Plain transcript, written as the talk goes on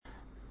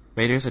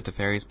Raiders of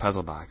Teferi's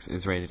Puzzle Box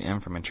is rated M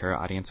for mature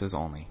audiences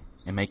only.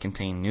 It may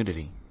contain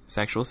nudity,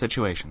 sexual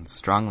situations,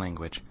 strong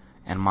language,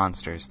 and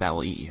monsters that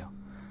will eat you.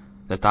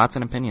 The thoughts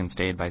and opinions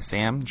stated by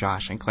Sam,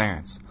 Josh, and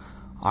Clarence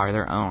are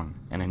their own,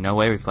 and in no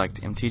way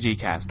reflect MTG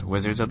Cast,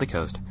 Wizards of the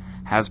Coast,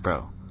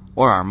 Hasbro,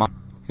 or our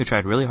mom, who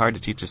tried really hard to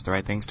teach us the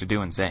right things to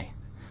do and say.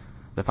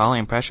 The following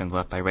impressions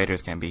left by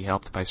Raiders can be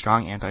helped by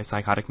strong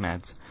antipsychotic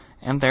meds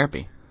and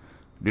therapy.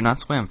 Do not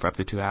swim for up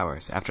to 2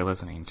 hours after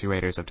listening to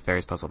Raiders of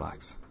Teferi's Puzzle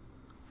Box.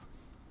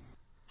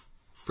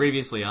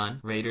 Previously on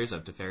Raiders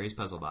of Teferi's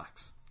Puzzle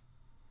Box.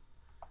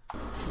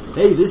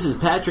 Hey, this is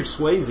Patrick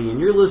Swayze, and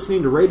you're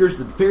listening to Raiders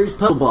of Teferi's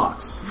Puzzle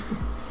Box.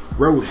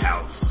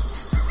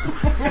 Roadhouse.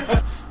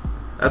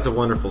 That's a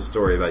wonderful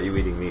story about you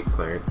eating meat,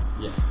 Clarence.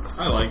 Yes.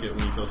 I like it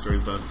when you tell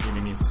stories about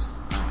eating meats.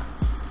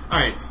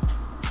 Alright,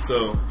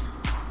 so,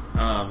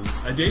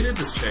 I dated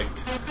this chick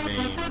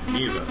named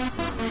Neva.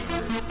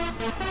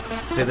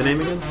 Say the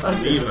name again?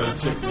 Neva.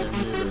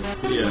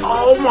 Yes.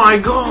 Oh my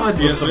god!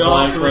 Yes, we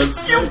all have to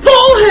You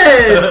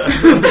bullhead!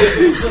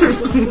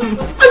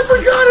 I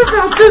forgot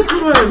about this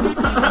one!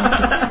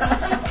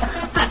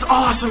 That's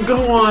awesome,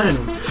 go on!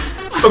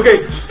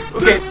 Okay.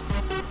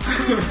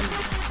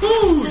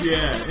 Ooh,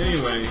 yeah,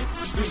 anyway.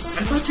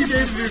 I thought you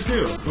dated her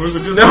too. Or was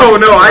it just... No,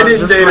 I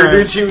didn't date her,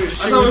 dude. She I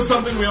thought it was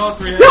something we all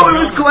three had. No, it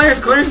was Clarence.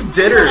 Clarence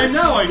did her. I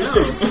know.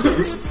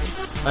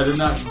 I did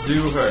not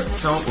do her.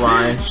 Don't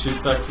lie. She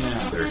sucked me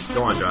out.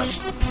 Go on, Josh.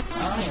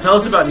 Tell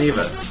us about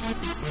Neva.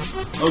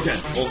 Okay,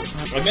 well,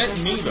 I met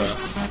Neva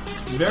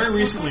very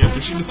recently after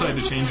she decided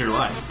to change her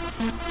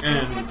life.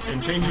 And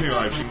in changing her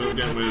life, she moved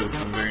in with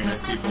some very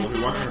nice people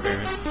who weren't her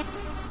parents.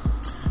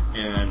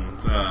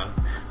 And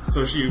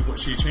so she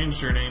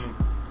changed her name,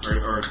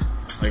 or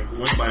like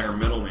went by her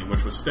middle name,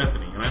 which was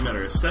Stephanie. And I met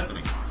her as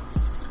Stephanie.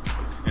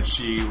 And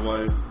she's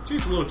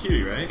a little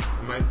cutie, right?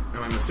 Am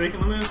I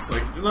mistaken on this?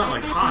 Like, not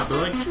like hot, but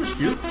like she was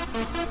cute.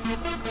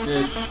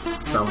 Ish.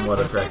 Somewhat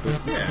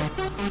attractive. Yeah.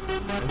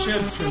 And she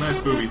had nice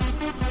boobies.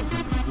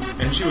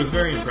 And she was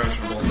very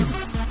impressionable.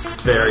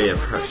 Very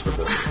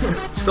impressionable.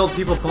 She called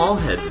people ball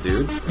heads,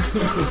 dude.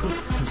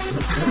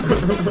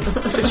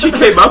 If she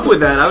came up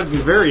with that, I would be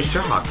very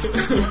shocked.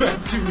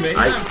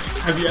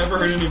 Have you ever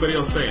heard anybody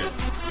else say it?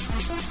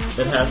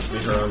 It has to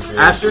be her own creation.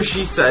 After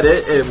she said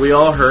it, and we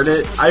all heard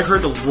it, I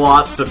heard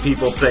lots of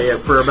people say it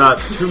for about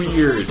 2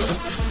 years.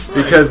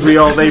 Because they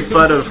made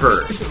fun of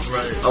her.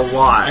 Right. A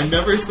lot. I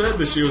never said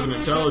that she was an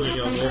intelligent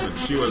young woman.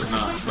 She was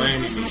not, by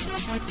any means.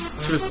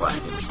 She was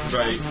lacking.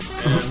 Right.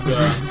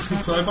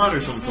 And so I bought her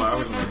some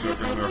flowers and I took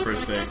her on our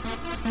first date.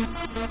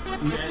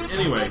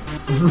 Anyway.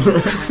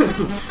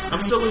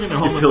 I'm still living at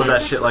home You with peeled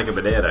that shit like a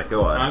banana.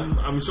 Go on.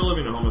 I'm still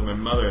living at home with my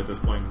mother at this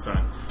point in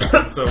time.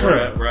 And so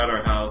we're at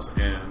our house,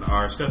 and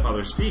our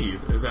stepfather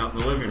Steve is out in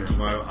the living room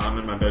while I'm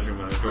in my bedroom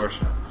with a door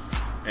shut.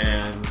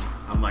 And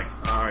I'm like,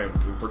 alright,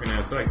 if we're gonna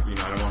have sex, I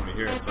don't want him to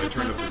hear it. So I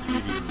turned up the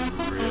TV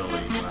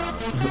really loud.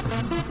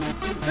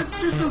 That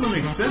just doesn't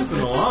make sense in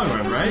the long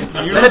run, right?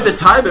 At the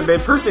time, it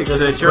made perfect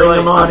sense. You're bring like,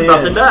 them on I'm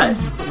about to in. die.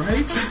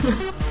 Right?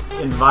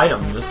 Invite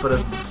them. Just put a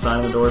sign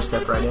on the door,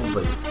 step right in,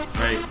 please.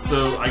 Right,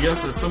 so I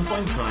guess at some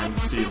point in time,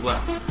 Steve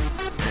left.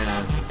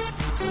 And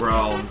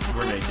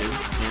we're naked.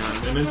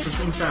 And an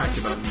interesting fact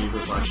about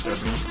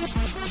Neva/Stephanie.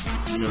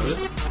 You know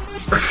this?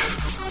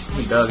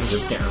 He does, he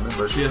just can't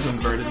remember. She has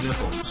inverted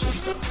nipples.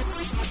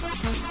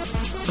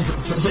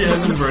 She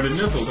has inverted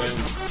nipples, and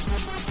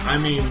I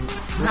mean,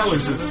 that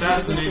was as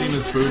fascinating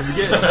as boobs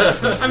get.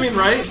 I mean,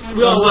 right?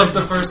 We all like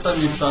the first time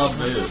you saw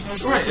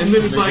boobs. Right, and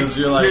then it's Because like,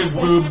 you're like, here's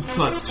what? boobs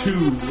plus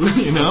 2,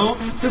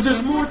 Because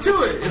there's more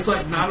to it. It's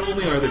like, not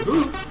only are there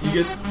boobs, you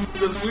get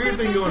this weird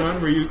thing going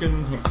on where you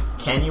can...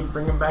 Can you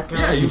bring them back?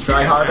 Yeah, you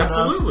try can, hard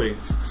absolutely.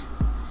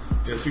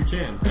 Yes, you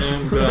can.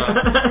 And,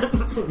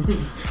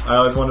 I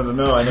always wanted to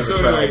know. I never so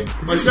tried. anyway,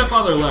 my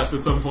stepfather left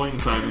at some point in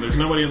time, and there's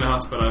nobody in the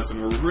house but us,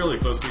 and we're really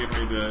close to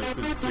getting ready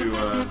to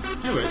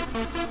do it.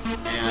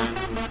 And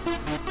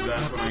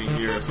that's when I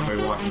hear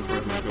somebody walking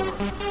towards my door.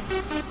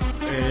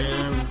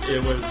 And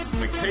it was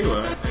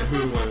Michaela,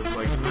 who was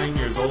like 9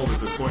 years old at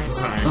this point in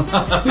time.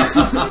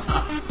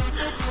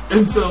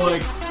 And so,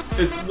 like,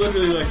 it's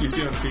literally like you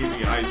see on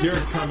TV. I hear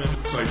it coming,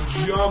 so I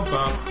jump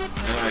up,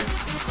 and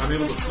I'm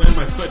able to slam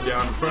my foot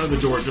down in front of the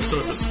door just so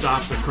it to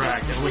stop the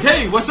crack. And I'm like,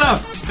 hey, what's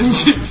up? And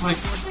she's like,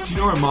 do you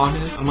know where Mom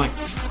is? I'm like,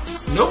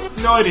 nope,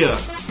 no idea.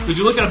 Did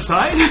you look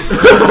outside?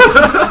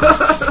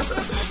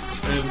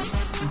 and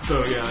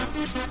so, yeah,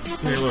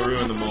 Taylor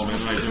ruined the moment,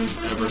 and I didn't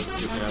ever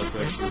get to have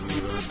sex with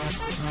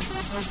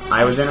Neva.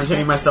 I was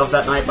entertaining myself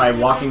that night by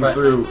walking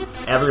through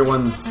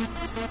everyone's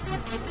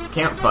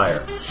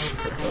campfire.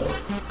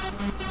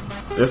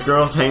 This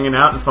girl's hanging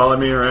out and following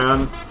me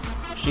around.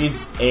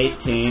 She's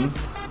 18.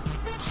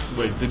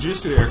 Wait, did you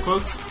just do air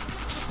quotes?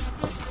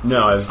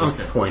 No, I was just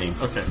pointing.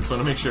 Okay, so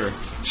to make sure.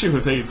 She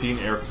was 18,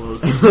 air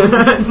quotes.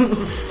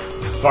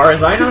 As far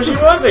as I know, she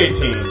was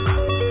 18.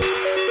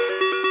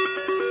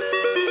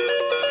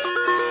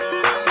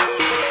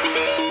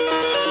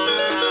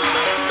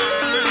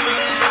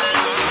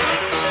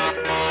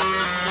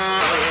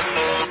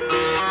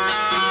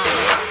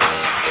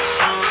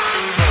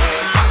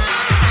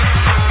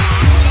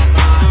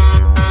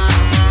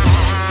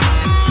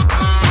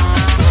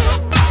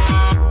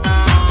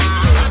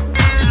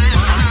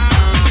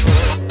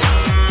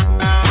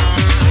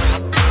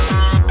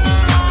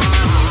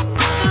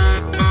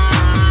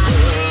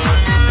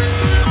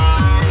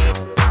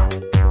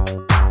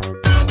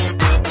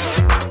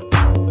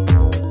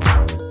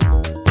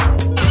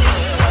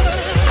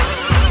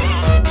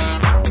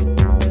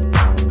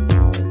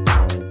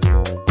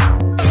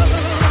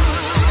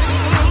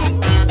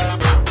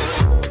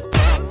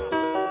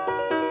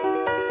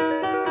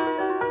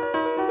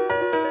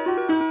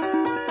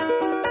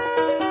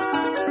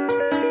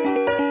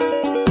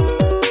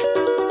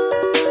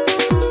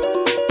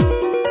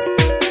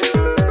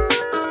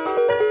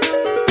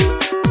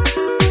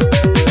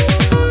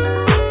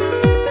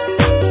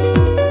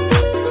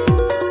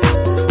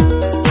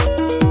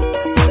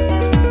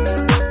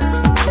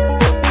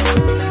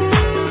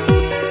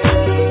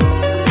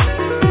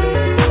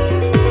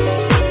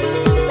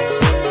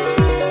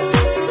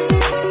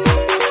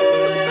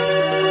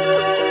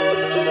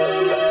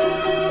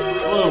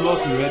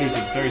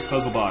 Teferi's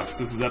Puzzle Box.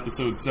 This is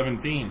episode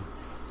 17.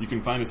 You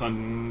can find us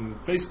on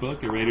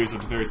Facebook at Raiders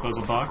of Teferi's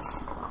Puzzle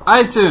Box.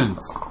 iTunes.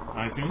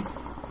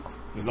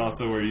 There's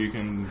also where you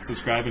can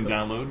subscribe and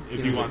download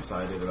if you want.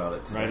 Excited about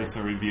it today. Write us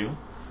a review.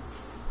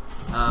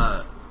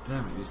 Damn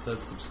it, you said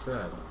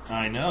subscribe.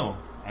 I know.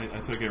 I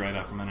took it right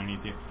out from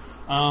underneath you.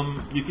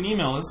 You can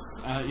email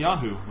us at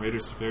Yahoo,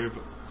 Raiders of Teferi.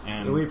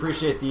 And We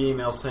appreciate the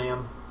email,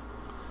 Sam.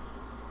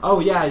 Oh,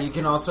 yeah, you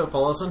can also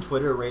follow us on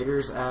Twitter,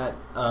 Raiders at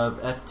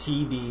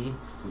FTB,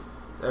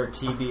 or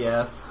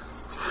TBF.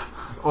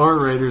 Or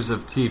Raiders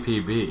of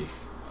TPB.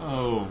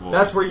 oh boy.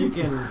 That's where you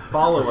can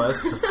follow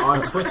us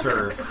on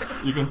Twitter.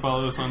 You can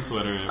follow us on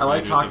Twitter at I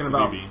like Raiders talking of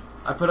about... TBB.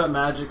 I put up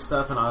magic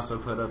stuff and I also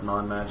put up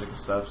non-magic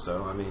stuff,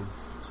 so, I mean,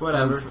 it's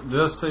whatever. And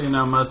just so you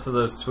know, most of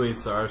those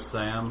tweets are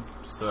Sam,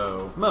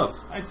 so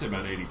Most. I'd say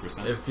about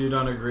 80%. if you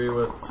don't agree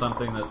with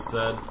something that's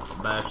said,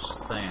 bash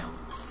Sam.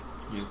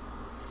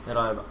 And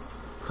I'm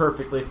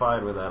perfectly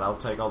fine with that. I'll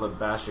take all the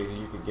bashing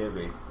you can give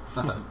me.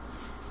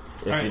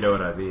 If Alright. you know what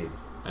I mean.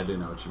 I do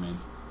know what you mean.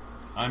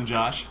 I'm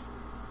Josh,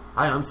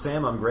 Hi, I'm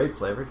Sam. I'm grape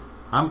flavored.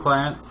 I'm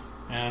Clarence.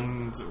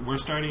 and we're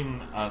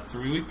starting a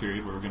 3-week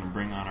period where we're going to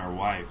bring on our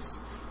wives.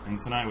 And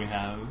tonight we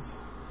have...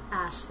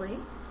 Ashley.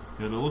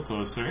 Get a little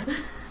closer.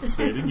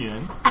 Say it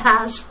again.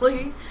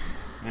 Ashley.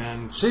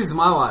 And She's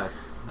my wife,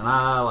 and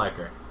I like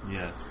her.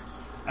 yes.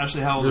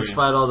 Ashley, how old are you?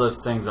 Despite all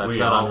those things I've We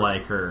said all on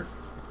like her.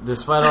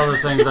 Despite all the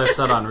things I've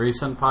said on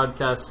recent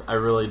podcasts, I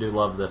really do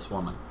love this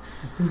woman.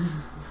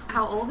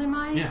 How old am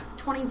I? Yeah.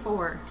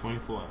 24.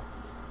 24.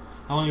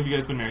 How long have you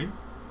guys been married?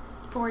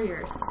 4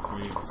 years. 4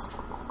 years.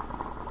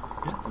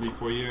 Yeah, it'll be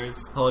 4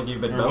 years. How long have you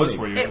been Or it was voting?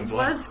 4 years in It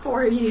July. was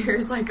 4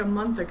 years, like a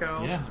month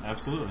ago. Yeah,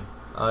 absolutely.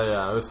 Oh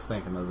yeah, I was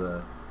thinking of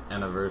the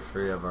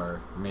anniversary of our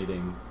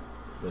meeting.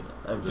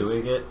 I'm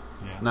doing it.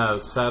 Yeah. No,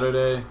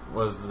 Saturday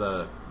was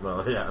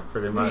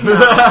pretty much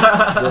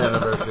the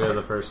anniversary of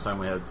the first time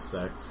we had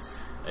sex,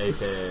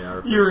 aka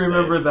our first You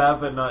remember date. that,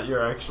 but not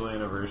your actual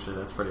anniversary.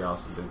 That's pretty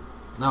awesome, dude.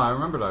 No, I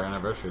remembered our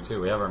anniversary too.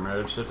 We have our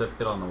marriage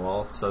certificate on the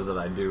wall so that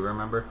I do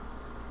remember.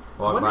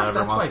 I Walk wonder by if every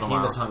that's why once in a while.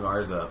 Candace hung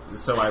ours up,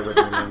 so I would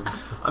remember.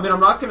 I mean, I'm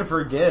not going to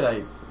forget.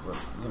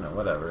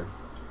 Whatever.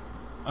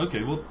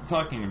 Okay, well,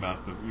 talking about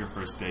your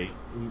first date,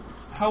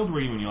 how old were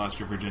you when you lost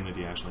your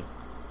virginity, Ashley?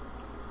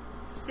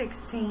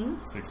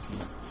 16. 16,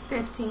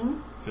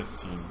 15.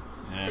 15.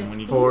 And when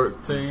you...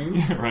 14.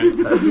 right.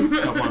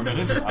 Couple more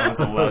minutes. I was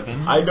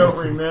 11. I don't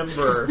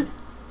remember.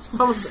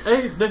 I was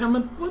 8, damn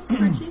it. What's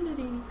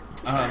virginity?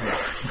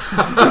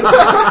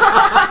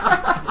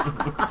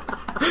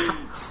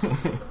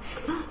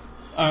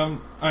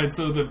 Alright,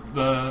 so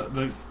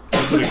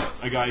was it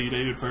a guy you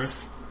dated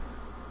first?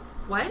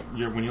 What?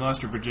 When you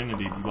lost your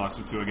virginity, you lost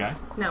it to a guy?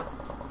 No.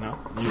 No?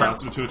 You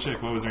lost it to a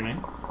chick. What was her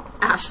name?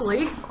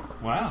 Ashley.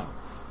 Wow.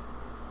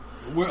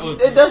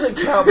 It doesn't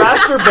count.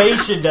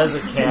 Masturbation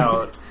doesn't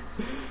count.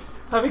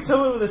 Having sex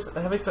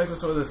with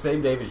someone the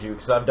same name as you,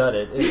 because I've done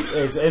it,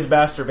 is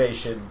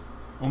masturbation.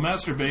 Well,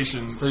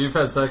 masturbation... So you've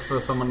had sex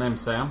with someone named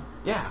Sam?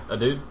 Yeah. A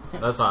dude?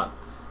 That's hot.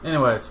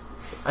 Anyways,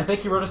 I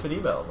think you wrote us an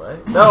email,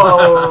 right?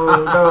 No,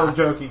 I'm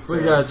joking. we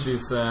Sam. got you,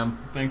 Sam.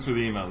 Thanks for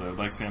the email, though,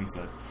 like Sam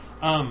said.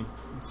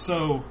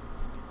 So,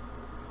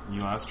 you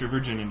lost your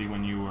virginity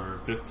when you were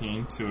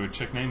 15 to a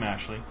chick named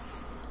Ashley.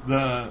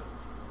 The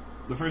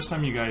first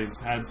time you guys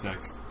had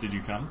sex, did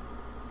you come?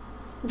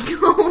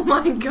 Oh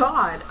my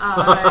god.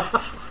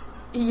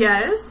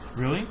 Yes.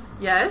 Really?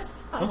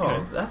 Yes.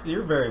 Oh,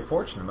 you're very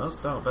fortunate.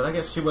 Most don't, but I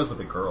guess she was with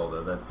a girl,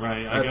 though. That's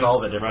Right. I That's guess, all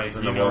the difference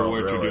right, in you the know world.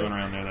 what really. you're doing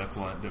around there. That's a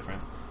lot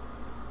different.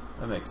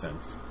 That makes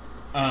sense.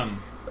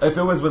 Um, If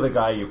it was with a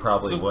guy, you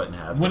probably so wouldn't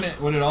have. when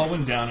it all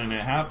went down and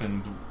it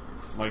happened,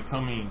 like,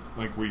 tell me,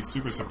 like, were you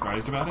super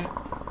surprised about it?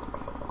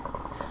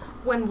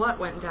 When what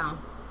went down?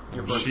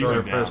 Your She first,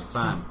 went down. first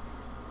time.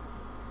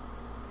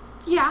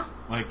 Yeah.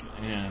 Like,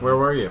 Where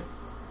were you?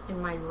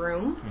 In my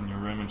room. in your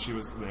room, and she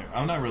was there.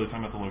 I'm not really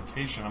talking about the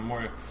location. I'm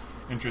more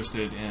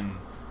interested in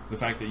the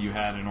fact that you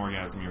had an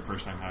orgasm your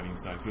first time having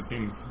sex. It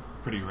seems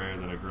pretty rare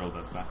that a girl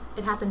does that.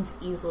 It happens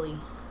easily.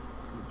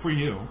 For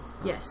you,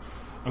 Yes.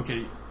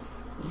 okay.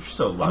 You're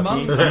so lucky.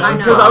 Among- I know.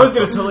 Because I was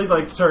going to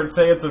totally start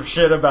saying some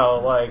shit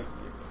about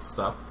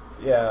Stuff.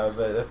 yeah,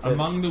 but if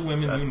Among the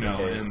women that's you the know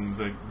case.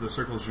 and the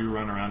circles you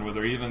run around with,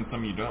 or even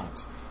some you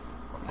don't,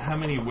 how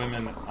many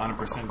women on a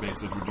percent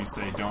basis would you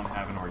say don't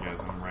have an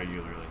orgasm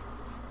regularly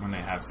when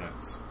they have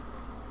sex?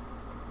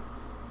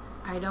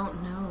 I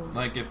don't know.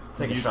 Like if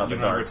Take a you, shot in you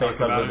the don't ever dark. talk Take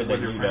some about it women with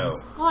that your you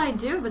friends, know. Well, I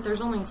do, but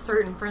there's only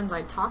certain friends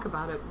I talk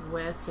about it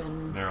with,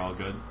 and they're all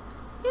good.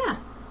 yeah,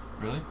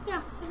 Really?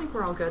 yeah, I think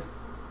we're all good.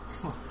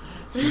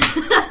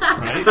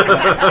 Right?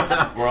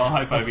 We're all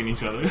high-fiving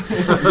each other.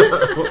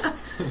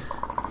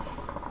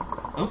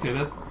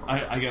 Okay,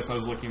 I guess I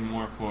was looking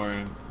more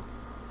for...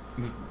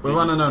 We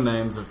want to know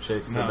names of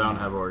chicks that No. don't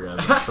have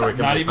orgasms, so we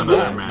can Not make even fun of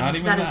that. their man. Not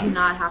even That that. is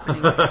not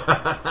happening.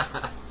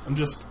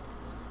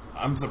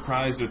 I'm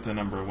surprised at the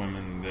number of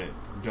women that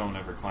don't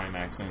ever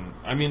climax. And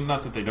I mean,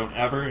 not that they don't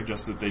ever,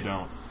 just that they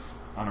don't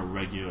on a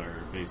regular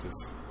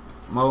basis.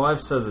 My wife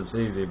says it's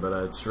easy, but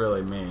it's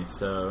really me.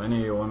 So any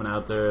of you women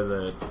out there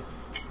that...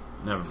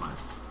 Never mind.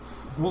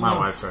 Well, My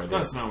wife's right.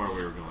 That's not where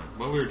we were going.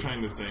 What we were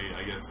trying to say,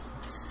 I guess,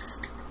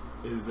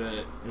 is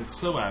that it's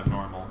so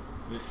abnormal.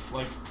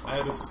 Like, I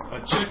had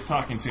a chick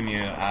talking to me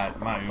at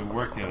my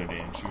work the other day,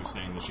 and she was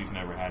saying that she's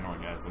never had an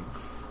orgasm.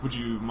 Would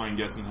you mind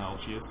guessing how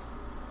old she is?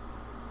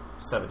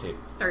 17.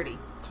 30.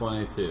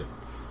 22.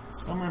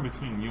 Somewhere in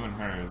between you and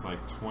her is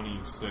like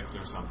 26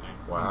 or something.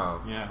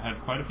 Wow. Yeah, had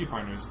quite a few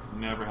partners,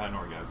 never had an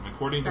orgasm,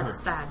 according to her.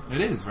 That's sad.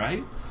 It is,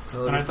 right?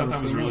 And I thought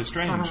that was really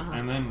strange.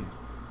 And then,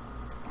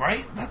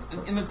 right?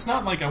 And it's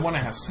not like I want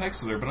to have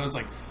sex with her, but I was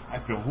like, I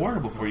feel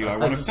horrible for you. I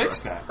want to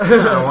fix that.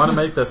 I want to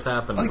make this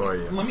happen for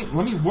you.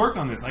 Let me work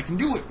on this. I can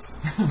do it.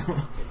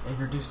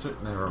 Introduce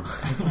it. Never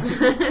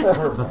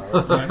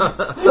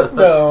mind.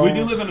 No. We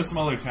do live in a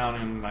smaller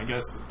town, and I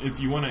guess if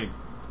you want to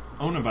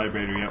own a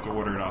vibrator, you have to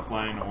order it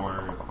offline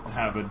or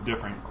have a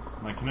different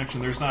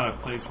connection. There's not a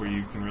place where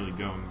you can really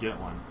go and get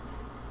one.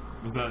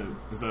 Is that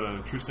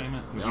a true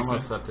statement? You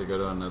almost have to go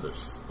to another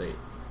state.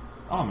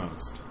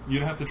 Almost.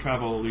 You'd have to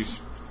travel at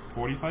least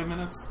 45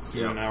 minutes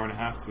to an hour and a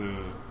half to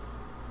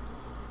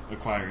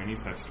acquire any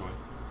sex toy.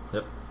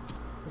 Yep.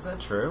 Is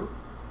that true?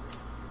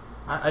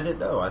 I didn't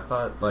know. I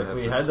thought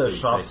we had those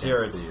shops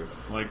here.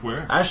 Like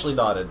where? Ashley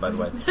nodded, by the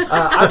way.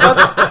 I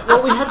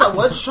thought we had that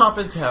one shop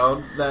in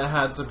town that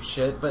had some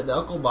shit, but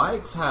Uncle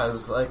Mike's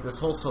has this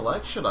whole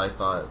selection. I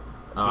thought.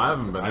 Oh, I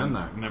haven't been in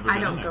there. Never been I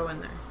don't in go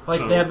in there.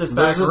 They have this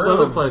back There's this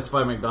room. other place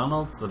by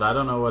McDonald's that I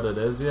don't know what it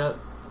is yet.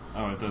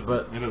 Oh, it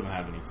doesn't. It doesn't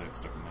have any sex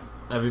stuff in there.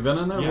 Have you been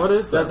in there? Yeah. What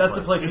is that? That's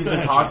the place he's It's a been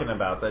head talking shop.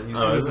 about. That he's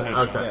It is a head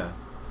shop. Yeah.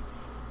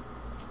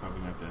 Probably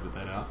gonna have to edit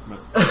that out.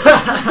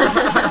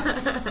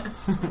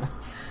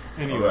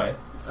 But anyway,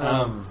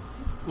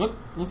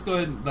 let's go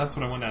ahead. That's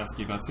what I wanted to ask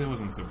you about. So it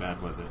wasn't so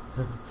bad, was it?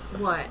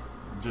 What?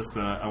 Just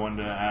I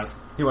wanted to ask.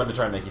 He wanted to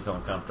try and make you feel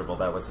uncomfortable.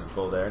 That was his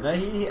goal there. Now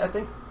I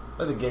think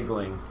by the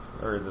giggling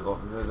or the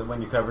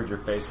when you covered your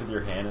face with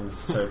your hand and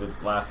started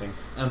laughing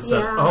And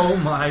said, Yeah. "Oh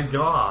my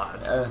god!"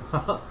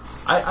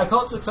 I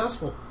call it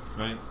successful.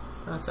 Right.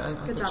 I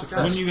Good think job,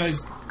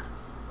 success.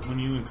 When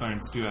you and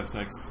Clarence do have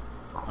sex,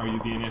 are you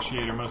the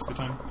initiator most of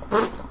the time?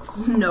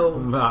 No.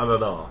 Not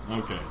at all.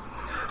 Okay.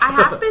 I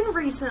have been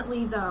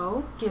recently,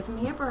 though. Give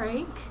me a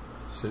break.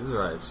 She's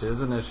right. She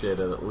is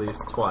initiated at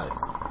least twice.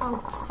 Oh,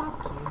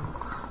 fuck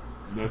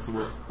you. That's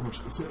what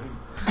you say.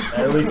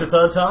 At least it's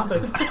on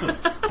topic.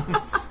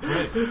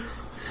 Right.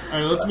 All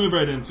right, let's move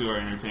right into our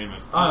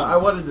entertainment. I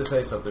wanted to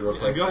say something real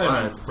quick. Go ahead,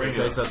 man. To Bring it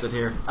say up. something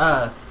here.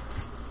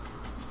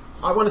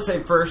 I want to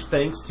say first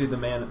thanks to the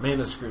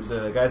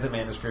the guys at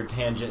Manuscript,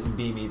 Tangent, and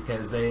Beamy,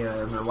 because they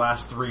in their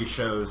last 3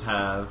 shows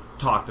have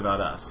talked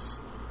about us,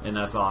 and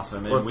that's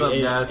awesome. And What's up,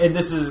 guys?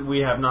 And we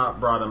have not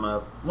brought them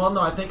up. Well,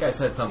 no, I think I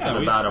said something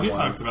about them we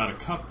once. talked about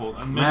a couple.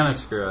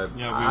 Manuscript.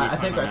 Yeah, we I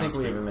think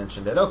we even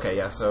mentioned it. Okay,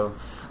 yeah. So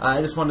I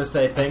just wanted to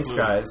say thanks,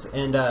 Absolutely. guys.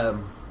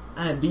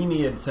 And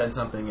Beamy had said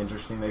something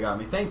interesting that got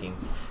me thinking.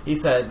 He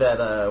said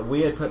that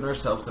we had put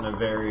ourselves in a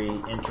very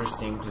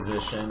interesting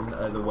position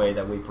the way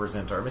that we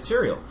present our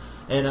material.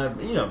 And,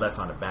 that's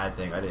not a bad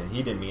thing.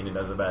 He didn't mean it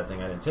as a bad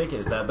thing. I didn't take it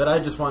as that. But I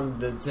just wanted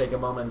to take a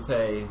moment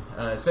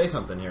and say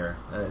something here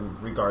in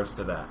regards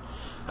to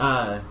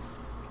that.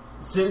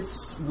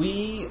 Since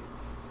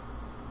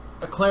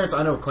Clarence,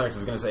 I know what Clarence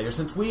is going to say here.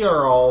 Since we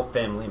are all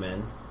family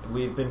men,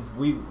 we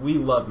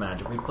love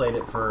Magic. We've played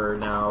it for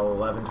now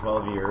 11,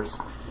 12 years.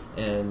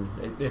 And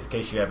in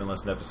case you haven't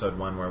listened to episode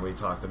 1 where we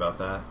talked about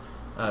that,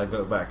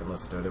 go back and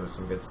listen to it. It was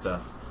some good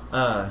stuff.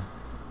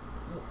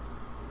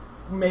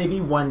 Maybe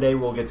one day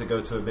we'll get to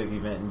go to a big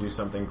event and do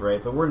something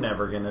great, but we're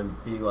never going to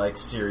be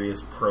serious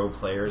pro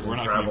players and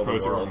travel the We're not going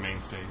to pro world. to our main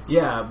stage.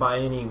 Yeah, by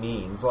any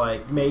means.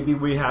 Maybe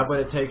we have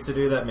what it takes to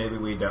do that, maybe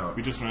we don't.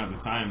 We just don't have the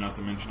time, not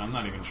to mention I'm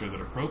not even sure that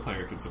a pro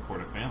player could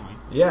support a family.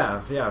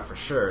 Yeah, for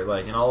sure.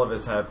 And all of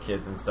us have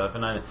kids and stuff,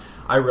 and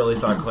I really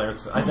thought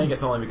Clarence, I think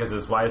it's only because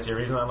his wife's here.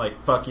 Reason I'm like,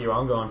 fuck you,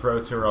 I'm going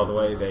pro tour all the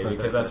way, baby,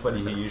 because that's what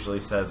he usually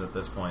says at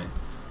this point.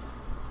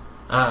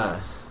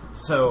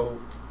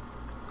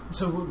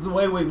 So the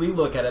way we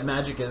look at it,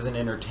 Magic is an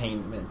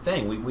entertainment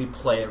thing. We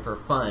play it for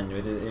fun.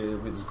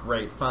 It's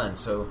great fun.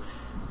 So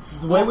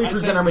the way we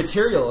present our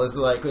material is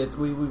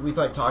we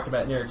talk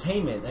about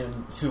entertainment,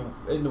 and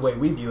in the way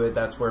we view it,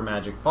 that's where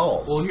Magic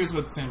falls. Well, here's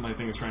what Sam, I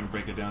think, is trying to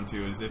break it down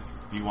to, is if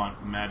you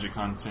want Magic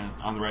content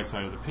on the right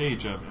side of the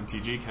page of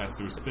MTG Cast,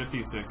 there's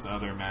 56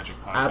 other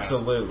Magic podcasts.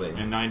 Absolutely.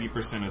 And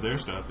 90% of their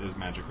stuff is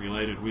Magic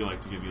related. We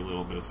like to give you a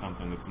little bit of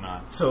something that's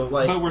not. So,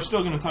 but we're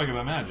still going to talk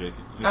about Magic.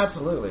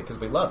 Absolutely, because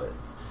we love it.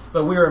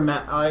 But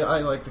I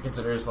like to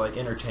consider us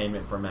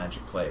entertainment for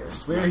Magic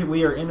players.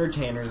 We are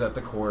entertainers at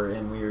the core,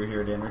 and we are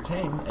here to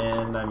entertain.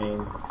 And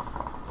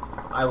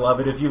I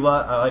love it. If you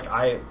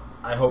I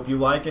hope you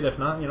like it. If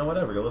not,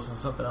 whatever. Go listen to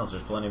something else.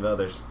 There's plenty of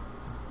others.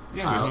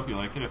 Yeah, we hope you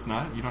like it. If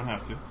not, you don't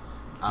have to.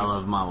 I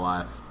love my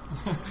wife.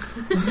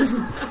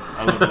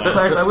 I love life.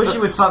 Clarence, I wish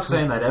you would stop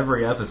saying that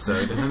every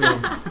episode.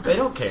 They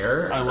don't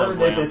care. I love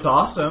It's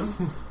awesome.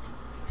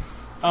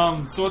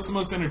 So what's the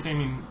most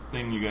entertaining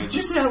thing you guys... Did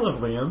you say I love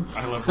Liam?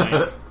 I love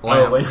lamp. Oh,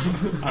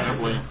 Liam. I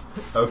love lamp.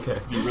 Okay.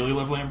 Do you really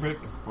love lamp, Rick?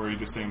 Or are you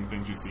just saying the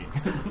things you see?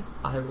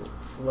 I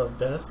love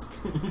desk.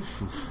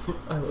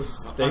 I love I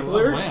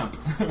stapler. love lamp.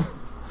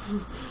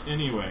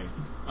 Anyway,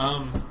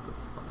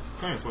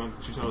 Clarence, why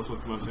don't you tell us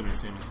what's the most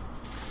entertaining?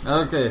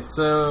 Okay,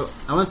 so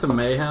I went to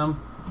Mayhem,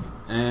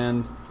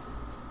 and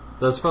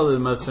that's probably the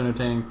most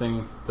entertaining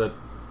thing that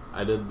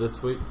I did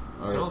this week.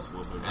 Tell us a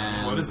little bit about it.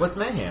 and- What is it? What's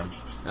Mayhem?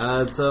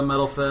 It's a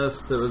metal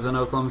fest. It was in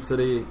Oklahoma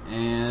City,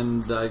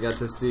 and I got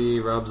to see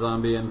Rob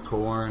Zombie and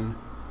Korn,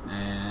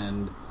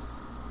 and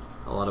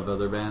a lot of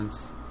other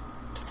bands.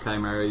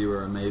 Chimera, you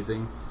were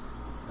amazing.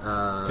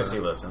 Because he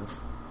listens.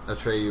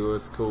 Atreyu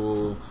was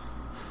cool.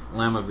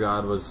 Lamb of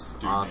God was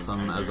Dude,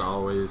 awesome, man, as Chimera.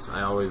 always.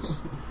 I always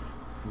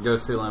go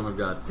see Lamb of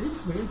God.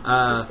 Who's this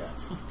Uh,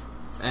 guy?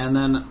 And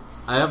then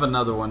I have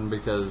another one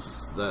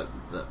because that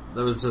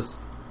was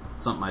just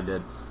something I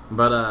did.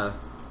 But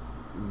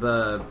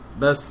the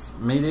best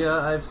media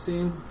I've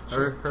seen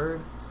or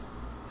heard,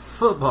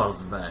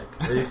 football's back.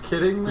 Are you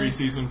kidding me?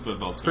 Preseason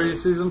football started.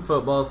 Preseason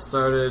football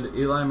started.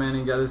 Eli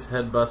Manning got his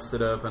head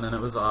busted open, and it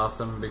was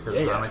awesome because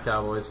Yeah. I'm a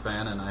Cowboys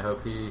fan, and I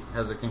hope he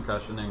has a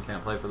concussion and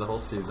can't play for the whole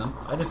season.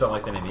 I just don't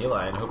like the name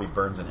Eli and hope he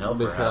burns in hell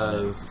for having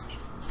it. Because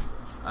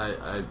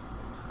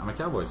I'm a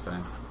Cowboys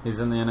fan. He's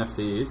in the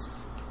NFC East.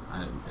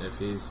 If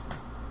he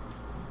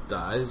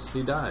dies,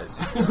 he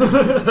dies.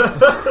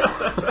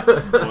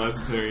 Well,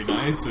 that's very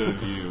nice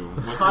of you.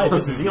 Hi,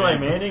 What's this is his Eli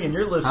name? Manning, and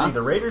you're listening Huh?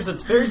 to Raiders at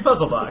Terry's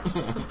Puzzle Box.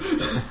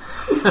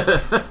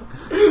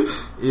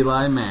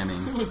 Eli Manning.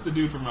 Who was the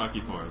dude from Rocky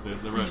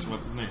IV? The Russian,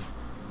 what's his name?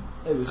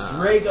 It was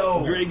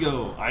Drago.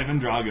 Drago. Ivan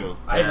Drago.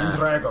 Ivan Yeah.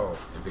 Drago.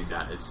 If he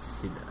dies,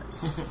 he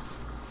dies.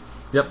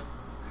 Yep.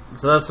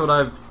 So that's what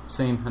I've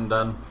seen and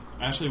done.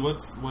 Ashley, what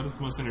is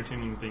the most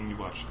entertaining thing you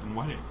watched? And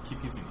why do you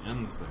keep using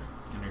N's there?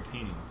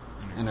 Entertaining.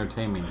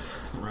 Entertaining.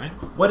 Right?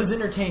 What has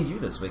entertained you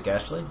this week,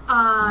 Ashley?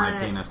 My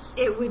penis.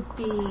 It would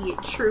be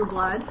True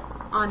Blood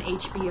on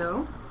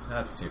HBO.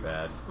 That's too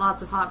bad.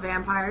 Lots of hot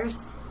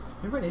vampires.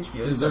 Remember on HBO?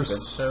 Dude, There's that there's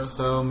good shows?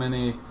 so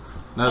many.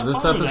 No, I'm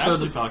this fine with Ashley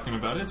episode. talking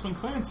about it. It's when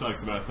Clarence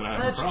talks about it that I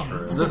have That's a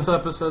problem. true. This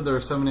episode, there were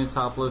so many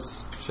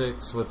topless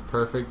chicks with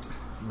perfect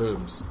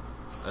boobs.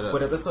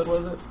 What episode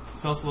was it?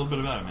 Tell us a little bit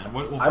about it, man.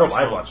 Well, I don't first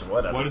of like all, watching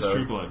what What is episode?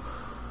 True Blood?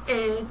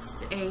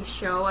 It's a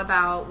show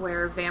about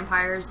where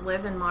vampires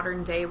live in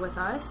modern day with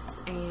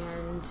us,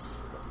 and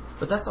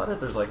But that's not it.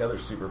 There's like other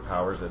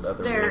superpowers and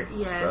other there, weird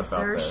yes, stuff out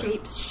there are there.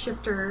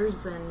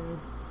 shapeshifters and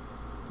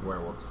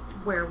Werewolves.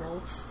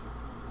 werewolves.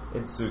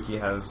 And Suki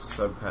has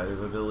some kind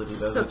of ability,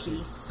 doesn't she?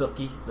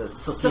 Suki. The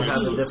Suki Suki.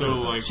 has a So,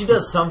 different. like- she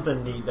does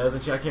something neat,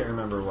 doesn't she? I can't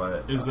remember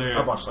what. Is there?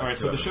 I've watched, like, all right.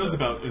 2 So the show's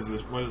episodes.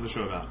 about. What is the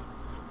show about?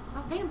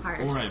 Oh,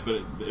 vampires. All right,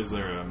 but is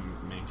there a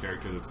main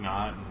character that's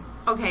not?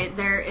 Okay,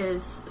 there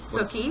is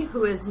Suki,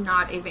 who is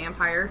not a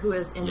vampire, who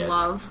is in Yet.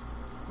 love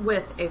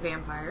with a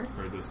vampire.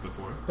 Heard this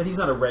before. But he's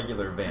not a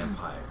regular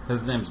vampire.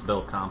 His name's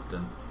Bill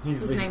Compton. He's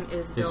His name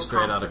is Bill He's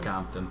straight out Compton. of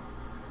Compton.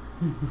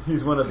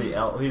 he's one of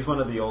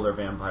the older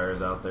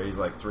vampires out there. He's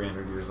like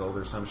 300 years old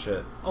or some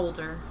shit.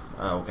 Older.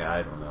 Oh, okay,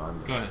 I don't know.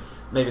 Go ahead.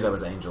 Maybe that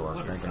was Angel I was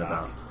Let her thinking talk.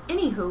 about.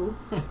 Anywho.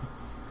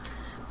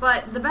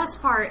 But the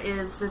best part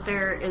is that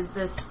there is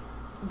this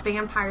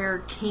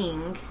vampire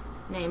king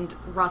named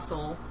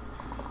Russell.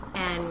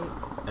 And,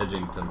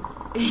 Edgington.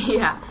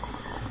 yeah.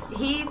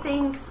 He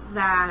thinks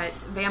that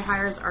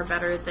vampires are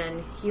better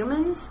than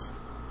humans,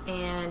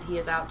 and he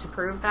is out to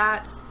prove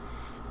that.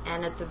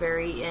 And at the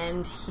very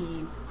end,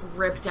 he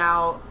ripped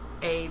out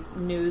a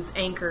news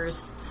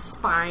anchor's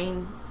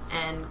spine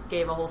and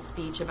gave a whole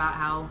speech about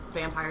how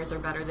vampires are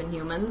better than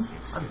humans.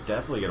 I'm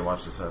definitely gonna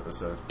watch this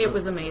episode. It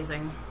was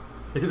amazing.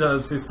 He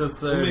does. He sits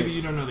there. Well, maybe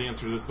you don't know the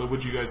answer to this, but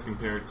would you guys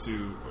compare it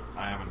to?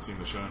 I haven't seen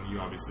the show, and you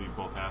obviously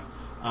both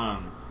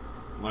have.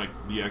 Like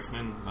the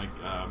X-Men, like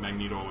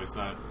Magneto always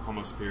thought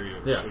Homo Superior.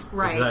 Yes, should-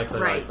 Right,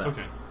 exactly right. like that.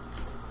 Okay.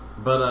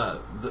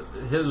 But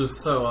his was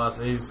so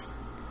awesome.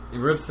 He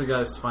rips the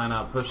guy's spine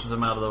out, pushes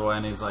him out of the way,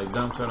 and he's like,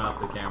 "Don't turn off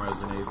the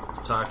cameras." And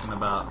he's talking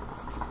about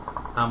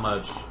how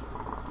much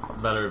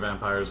better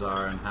vampires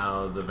are, and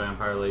how the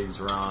Vampire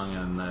League's wrong,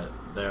 and that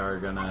they are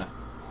gonna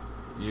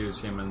use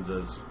humans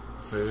as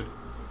food.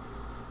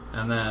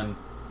 And then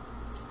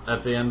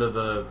at the end of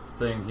the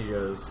thing, he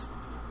goes,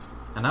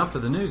 "And now for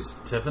the news,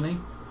 Tiffany."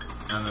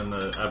 And then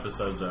the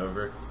episode's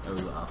over. It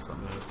was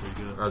awesome. That was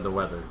pretty good. Or the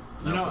weather.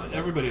 You know, for the weather.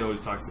 everybody always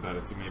talks about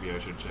it, so maybe I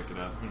should check it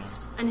out. Who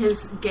knows? And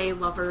his gay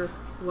lover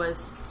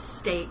was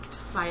staked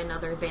by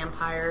another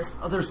vampire.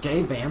 Oh, there's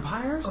gay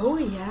vampires? Oh,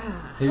 yeah.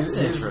 He's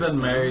been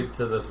interesting. married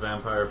to this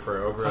vampire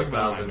for over Talk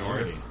about a 1,000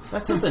 minority. years.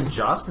 That's something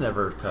Joss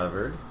never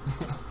covered.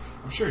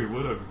 I'm sure he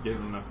would have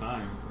given enough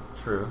time.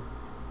 True.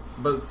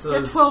 But so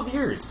Yeah, 12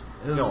 years.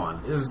 his, Go on.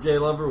 his gay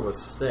lover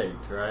was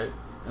staked, right?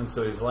 And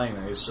so he's laying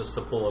there. He's just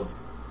a pool of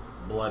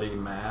bloody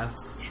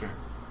mass. Sure.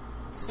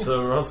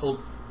 So Russell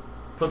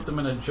puts him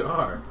in a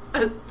jar.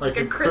 Like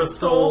a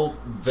crystal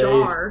vase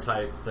jar.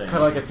 type thing.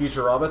 Kind of like a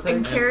Futurama thing?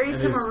 And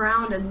carries and him he's-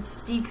 around and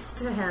speaks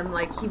to him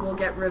like he will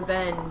get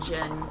revenge.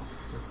 And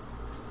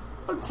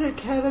I'll take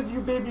care of you,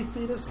 baby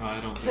fetus.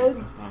 I don't Kid.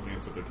 think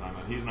that's what they're talking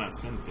about. He's not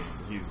sentient.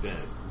 He's dead.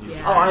 He's Yeah.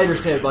 just Oh, I trying to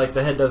understand. get Like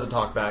the head doesn't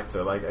talk back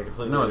to him. I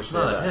completely No, it's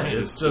understand not a that. head.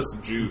 It's It's just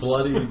just juice.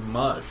 bloody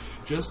mush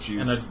just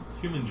juice. in a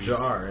human juice.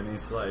 jar, and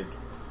he's like,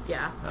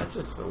 Yeah. That's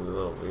just a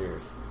little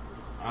weird.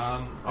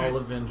 "I'll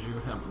avenge you,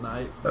 Hemp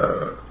Knight."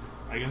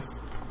 I guess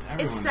It's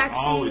everyone's sexy.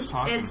 always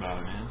talking It's about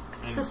it, man.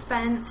 And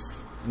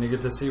suspense. And you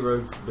get to see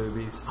Rogue's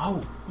boobies.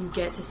 Oh, You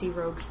get to see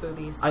Rogue's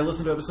boobies. I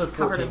listened to episode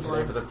Covered 14 in today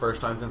blood. for the first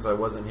time since I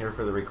wasn't here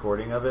for the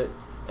recording of it.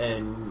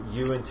 And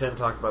you and Tim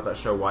talked about that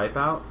show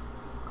Wipeout.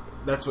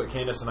 That's what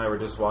Candace and I were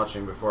just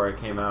watching before I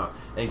came out.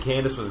 And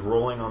Candace was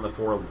rolling on the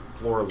floor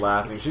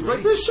laughing. It's She's great.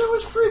 like, this show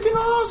is freaking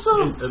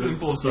awesome! It's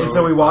simple. so- And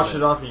so we watched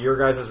it off of your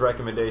guys'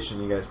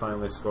 recommendation. You guys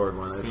finally scored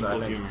one. Simple I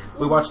think humor.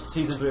 we watched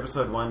season 3,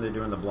 episode 1. They're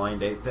doing the blind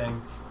date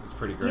thing. It's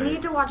pretty great. You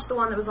need to watch the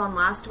one that was on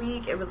last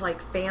week. It was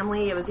like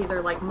family. It was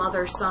either like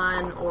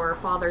mother-son or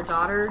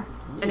father-daughter.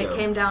 And Yeah. it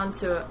came down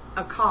to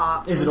a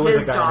cop Is it and always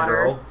his a guy daughter.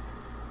 and a girl?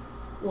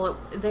 Well,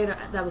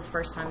 that was the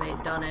first time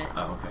they'd done it.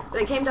 Oh, okay.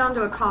 But it came down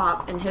to a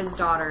cop and his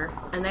daughter,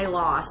 and they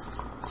lost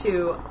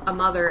to a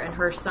mother and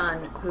her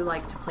son who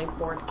liked to play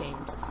board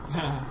games.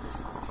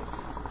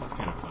 That's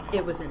kind of funny.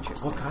 It was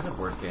interesting. What kind of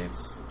board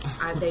games?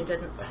 They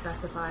didn't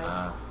specify.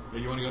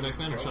 You want to go next,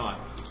 man, or shall I?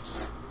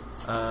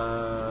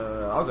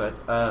 I'll go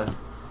ahead.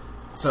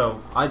 So,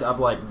 I'm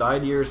like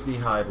 9 years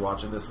behind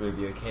watching this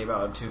movie. It came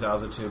out in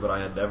 2002, but I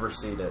had never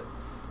seen it.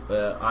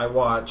 But I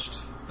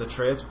watched The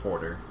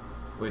Transporter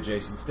with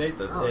Jason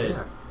Statham. Oh,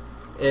 yeah.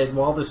 And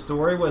while the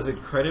story was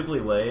incredibly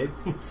lame,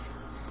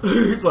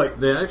 it's like,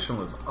 The action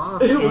was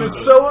awesome. it was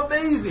so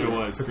amazing. It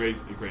was great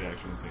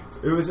action scenes.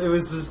 It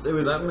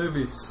was That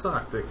movie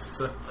sucked,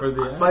 except for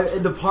the action.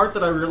 And the part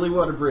that I really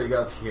want to bring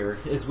up here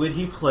is when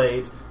he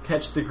played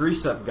Catch the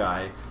Grease Up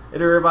Guy.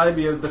 And it reminded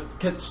me of the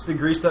Catch the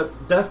Greased Up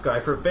Deaf Guy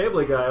from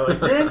Family Guy.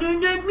 Like,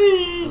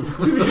 me!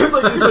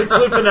 Like, just like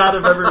slipping out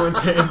of everyone's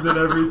hands and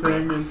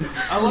everything. And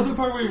I love the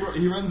part where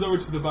he runs over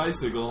to the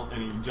bicycle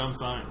and he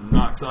jumps on it and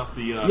knocks off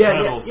the yeah,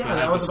 pedals yeah, that I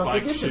have the was about to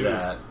spiked get shoes. to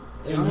that.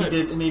 Go And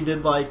ahead. he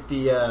did like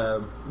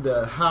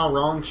the How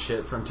Wrong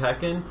shit from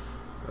Tekken.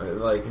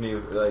 Like, and he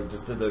like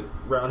just did the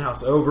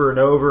roundhouse over and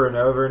over and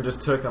over, and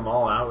just took them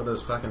all out with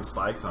those fucking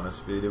spikes on his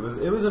feet. It was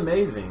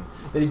amazing.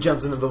 Then he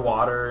jumps into the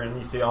water, and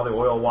you see all the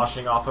oil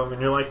washing off him, and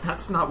you're like,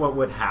 that's not what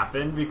would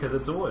happen because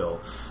it's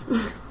oil.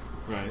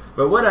 Right.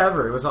 But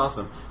whatever, it was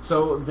awesome.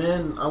 So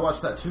then I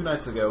watched that 2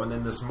 nights ago, and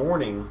then this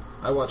morning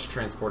I watched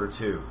Transporter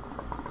 2.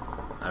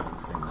 I haven't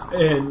seen that.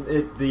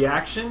 And the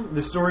action,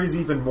 the story's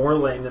even more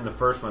lame than the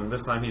first one.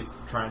 This time he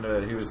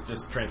was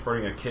just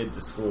transporting a kid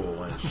to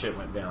school and shit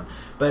went down.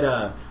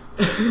 But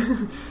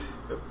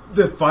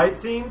the fight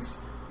scenes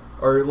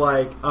are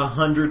like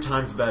 100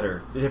 times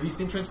better. Have you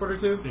seen Transporter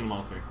 2? Seen them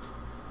all three.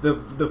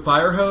 The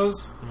fire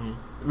hose?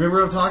 Remember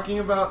what I'm talking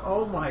about?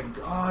 Oh my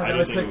god, that didn't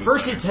was think sick. it was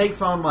First better. he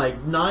takes on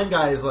like 9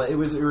 guys. Like it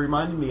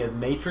reminded me of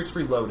Matrix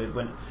Reloaded,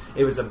 when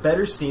it was a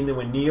better scene than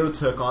when Neo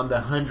took on the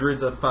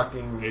hundreds of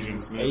fucking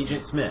Agent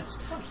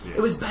Smiths. Yeah.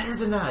 It was better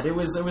than that. It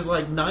was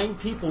like 9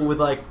 people with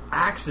like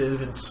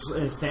axes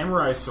and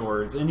samurai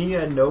swords, and he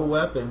had no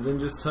weapons and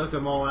just took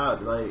them all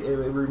out. Like it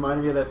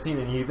reminded me of that scene,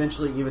 and he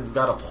eventually even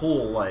got a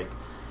pull. Like,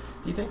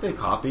 do you think they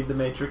copied the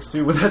Matrix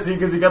 2 with that scene?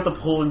 Because he got the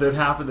pull and did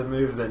half of the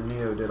moves that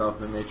Neo did off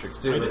the Matrix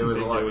 2. I But it didn't was a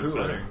think lot it was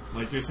cooler. better.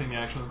 Like you're saying, the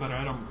action was better.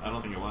 I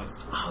don't think it was.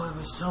 Oh, it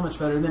was so much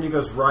better. And then he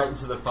goes right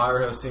into the fire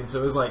hose scene.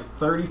 So it was like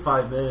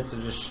 35 minutes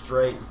of just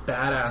straight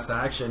badass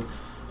action.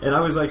 And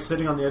I was like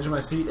sitting on the edge of my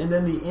seat. And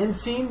then the end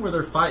scene where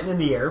they're fighting in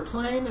the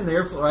airplane and the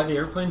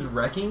airplane's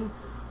wrecking.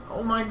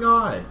 Oh my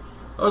god.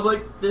 I was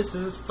like, this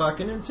is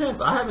fucking intense.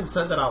 I haven't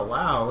said that out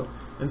loud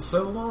in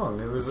so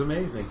long. It was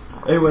amazing.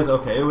 It was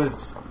okay.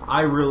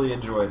 I really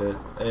enjoyed it.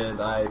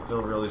 And I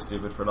feel really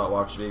stupid for not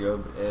watching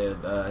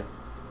it.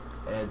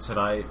 And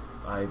tonight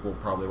I will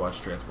probably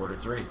watch Transporter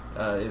 3.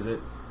 Is it?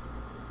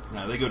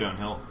 No, they go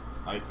downhill.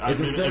 It's In my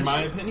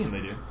essentially- opinion,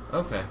 they do.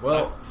 Okay,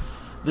 well,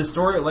 the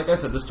story, like I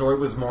said, the story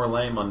was more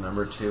lame on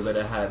number 2, but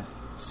it had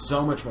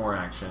so much more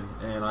action,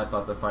 and I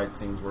thought the fight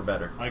scenes were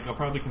better. Like I'll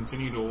probably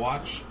continue to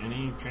watch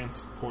any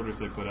transporters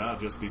they put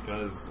out just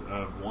because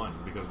of one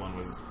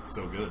was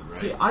so good, right?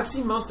 See, I've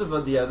seen most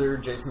of the other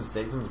Jason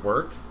Statham's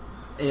work,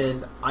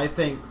 and I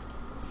think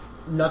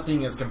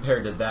nothing is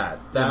compared to that.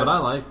 Yeah,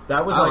 but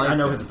that was I like like I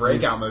know it. his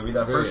breakout He's movie.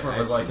 That very first one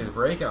was like action. his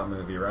breakout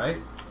movie, right?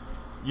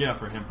 Yeah,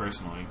 for him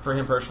personally. For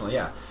him personally,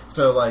 yeah.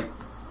 So like,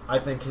 I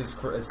think it's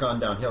gone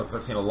downhill because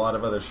I've seen a lot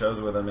of other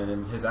shows with him,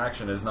 and his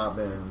action has not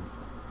been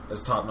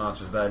as top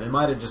notch as that. It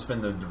might have just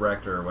been the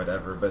director or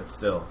whatever, but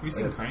still. Have you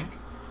seen Crank?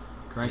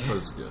 Crank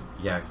was good.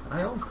 Yeah,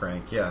 I own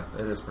Crank. Yeah,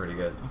 it is pretty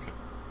good. Okay.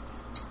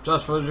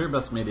 Josh, what was your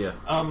best media?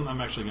 I'm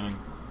actually going to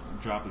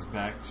drop us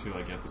back to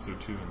like episode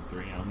 2 and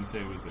 3. I'm going to say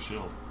it was The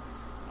Shield.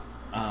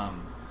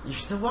 You're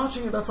still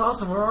watching it? That's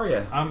awesome. Where are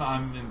you?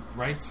 I'm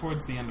right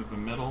towards the end of the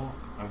middle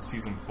of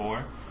season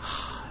 4,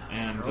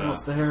 and You're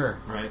almost there.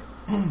 right.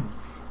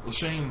 Well,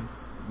 Shane,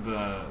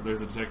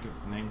 there's a detective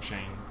named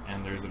Shane,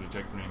 and there's a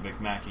detective named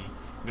Vic Mackey.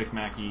 Vic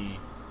Mackey,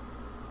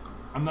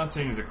 I'm not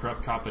saying he's a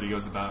corrupt cop, but he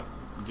goes about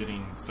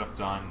getting stuff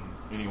done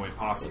any way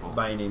possible.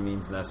 By any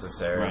means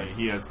necessary. Right.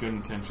 He has good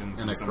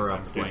intentions, In and a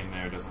corrupt sometimes way. getting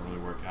there doesn't really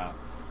work out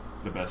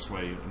the best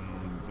way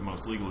and the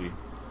most legally.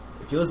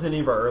 If you listen to any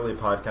of our early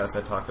podcasts,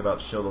 I talked about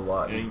S.H.I.E.L.D. a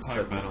lot Yeah, you and can talk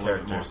set about these it a little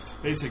bit more. characters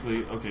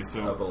Basically, okay,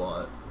 so up a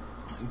lot.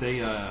 they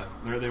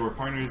were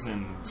partners,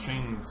 and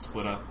Shane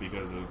split up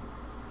because of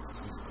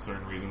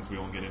certain reasons we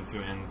won't get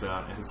into, and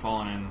has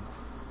fallen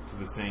into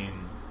the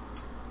same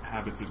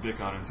habits that Vic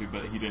got into,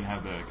 but he didn't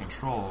have the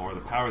control or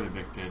the power that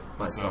Vic did.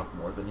 Bites So, off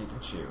more than you can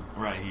chew.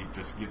 right, he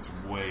just gets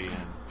way in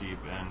deep,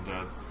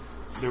 and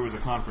there was a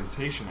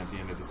confrontation at the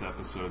end of this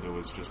episode that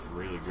was just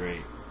really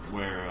great,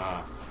 where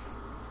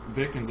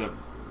Vic ends up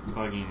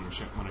bugging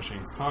one of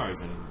Shane's cars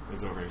and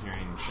is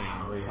overhearing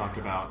Shane talk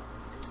about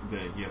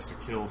that he has to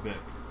kill Vic,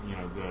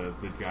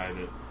 the guy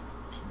that,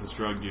 this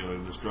drug dealer,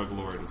 this drug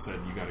lord has said,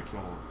 you got to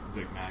kill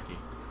Vic Mackey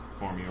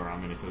for me or I'm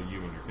going to kill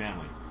you and your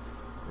family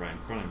right in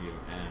front of you.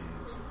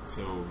 And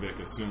so Vic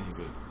assumes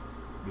that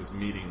this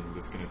meeting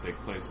that's going to take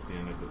place at the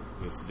end of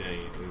this day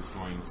is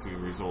going to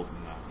result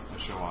in a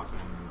show-off,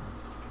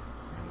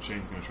 and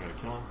Shane's going to try to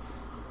kill him.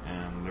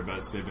 And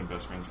they've been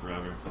best friends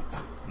forever.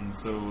 And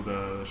so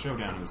the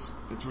showdown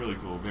it's really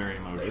cool, very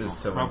emotional. It is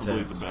so Probably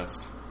intense. the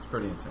best. It's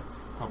pretty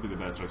intense. Probably the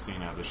best I've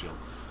seen out of the Shield.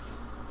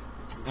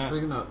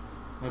 Speaking of,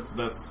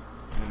 That's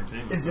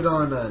entertainment. Is it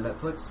on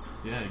Netflix?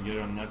 Yeah, you can get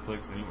it on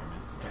Netflix anywhere,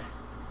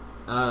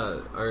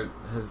 man.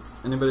 has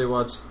anybody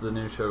watched the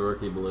new show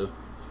Rookie Blue?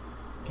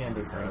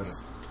 Candace I've heard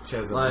has. She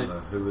has it Like, on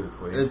the Hulu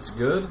Queen. It's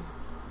good,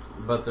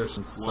 but there's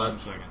some 1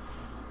 such second.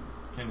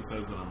 Candace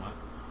says that on what?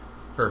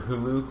 Her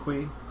Hulu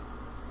Queen.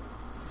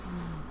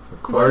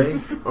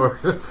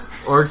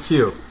 or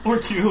Q. Or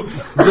Q.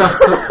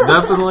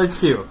 Definitely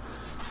Q.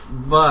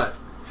 But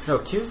No,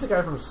 Q's the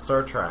guy from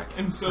Star Trek.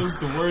 And so's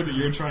the word that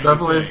you're trying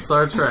definitely to say.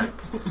 Star Trek.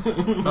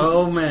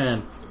 Oh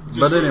man. Just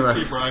But anyway,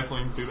 keep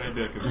rifling through that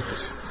deck of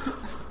yours.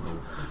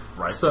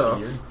 Right So- on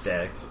your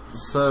deck.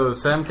 so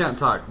Sam can't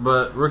talk,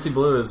 but Rookie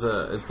Blue is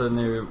it's a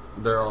new.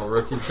 They're all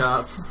rookie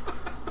cops,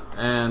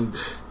 and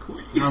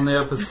on the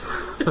episode.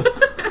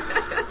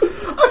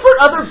 I've heard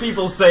other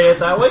people say it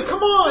that way.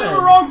 Come on. They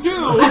were wrong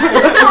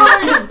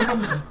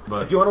too.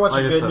 But If you want to watch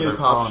like a I good said, new they're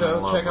cop falling in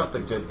show, love check with out The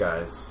each Good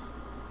Guys.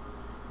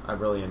 I'm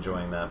really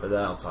enjoying that, but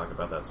then I'll talk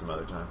about that some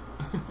other time.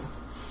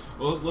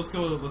 Well, let's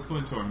go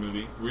into our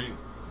movie.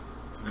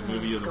 It's the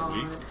movie of the God.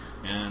 week,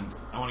 and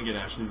I want to get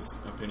Ashley's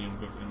opinion,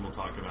 and we'll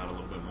talk about it a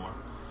little bit more.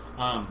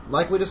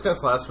 Like we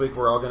discussed last week,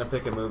 we're all going to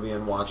pick a movie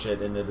and watch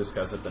it and then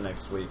discuss it the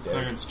next week. Dave.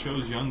 Clarence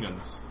chose Young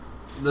Guns.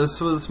 This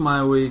was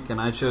my week,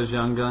 and I chose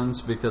Young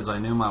Guns because I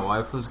knew my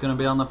wife was going to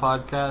be on the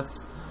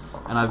podcast,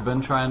 and I've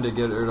been trying to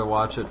get her to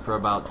watch it for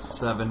about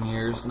 7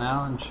 years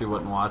now, and she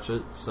wouldn't watch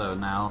it, so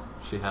now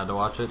she had to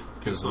watch it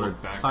because Just a little we're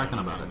background talking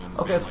about thing it. and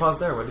Okay, being let's like- pause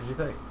there. What did you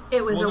think?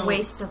 It was Well, a no.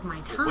 waste of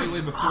my time.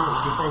 Wait,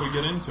 before we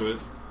get into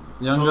it,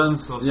 Young Tell us-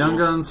 Guns. tell us Young a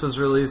little- Guns was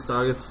released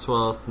August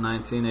 12th,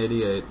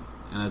 1988,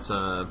 and it's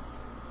a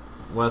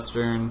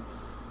western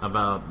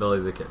about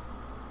Billy the Kid.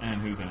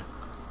 and who's in it?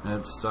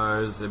 It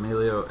stars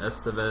Emilio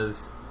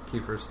Estevez,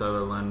 Kiefer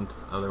Sutherland,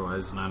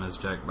 otherwise known as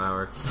Jack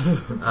Bauer,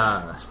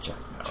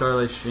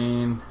 Charlie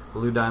Sheen,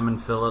 Lou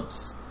Diamond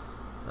Phillips,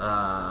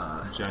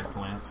 Jack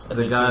Palance. And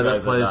the the guy two that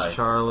guys that plays die.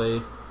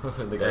 Charlie,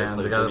 the guy and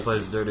who the guy that Dirty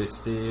plays Steve. Dirty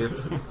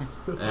Steve,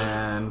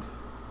 and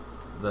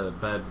the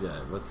bad guy.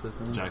 What's his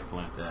name? Jack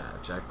Palance. Yeah,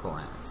 Jack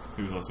Palance.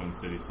 He was also in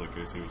City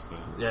Slickers. He was the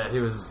Yeah, he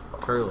was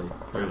Curly.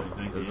 Curly,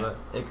 thank you, Is yeah. that?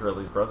 Hey,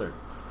 Curly's brother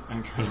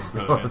and Curly's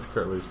That brother. was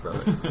Curly's brother.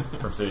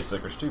 from City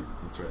Slickers 2.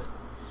 That's right.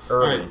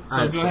 Early. Alright, so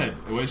Alright, go so-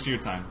 ahead. Waste your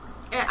time.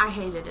 I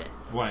hated it.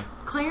 Why?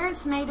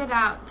 Clarence made it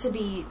out to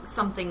be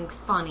something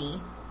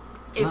funny.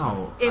 It,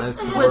 No, it I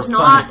said was more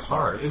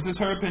not. Is this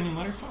her opinion?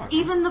 Let her talk.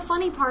 Even the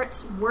funny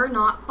parts were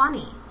not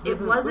funny. It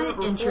wasn't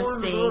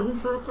interesting.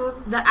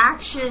 The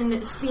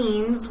action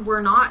scenes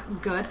were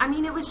not good. I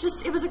mean, it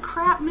was a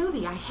crap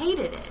movie. I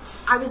hated it.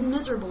 I was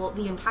miserable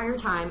the entire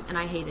time, and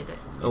I hated it.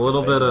 A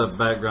little bit of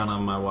background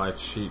on my wife.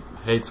 She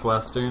hates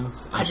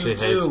westerns, and she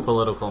hates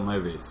political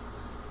movies.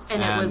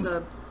 And it was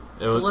a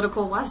it was-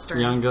 political western.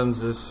 Young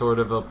Guns is sort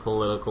of a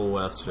political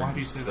western. Why do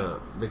you say that?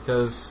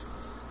 Because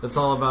it's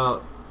all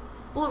about...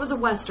 Well, it was a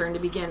western to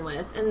begin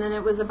with, and then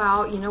it was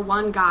about,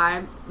 one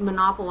guy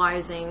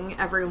monopolizing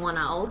everyone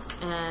else,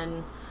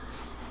 and,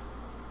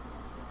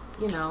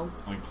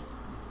 Like,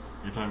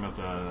 you're talking about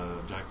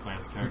the Jack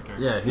Palance character?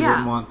 Yeah, he Yeah.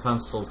 didn't want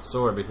Tunstall's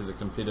store because it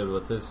competed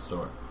with his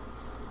store.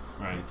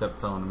 Right. He kept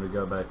telling him to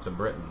go back to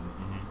Britain.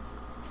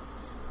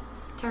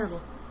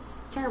 terrible.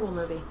 Terrible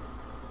movie.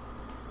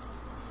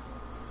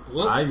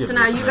 Well, I give So it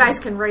now a you seven. guys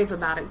can rave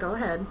about it. Go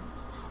ahead.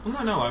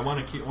 well, no. I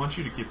want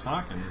you to keep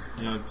talking.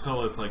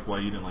 Tell us like why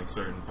you didn't like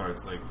certain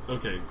parts. Like,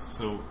 okay,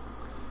 so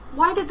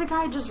Why did the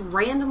guy just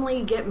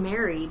randomly get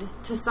married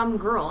to some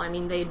girl? I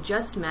mean, they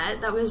just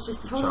met. That was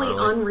just totally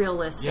Charlie.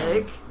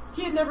 unrealistic.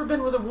 He had never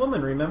been with a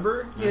woman,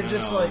 remember? He had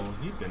just no, like...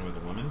 he'd been with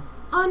a woman.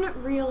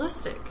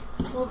 unrealistic.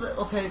 Well,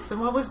 okay, then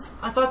what was...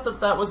 I thought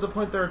that was the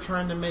point they were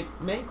trying to make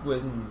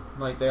when,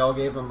 like, they all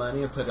gave him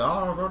money and said,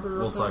 oh...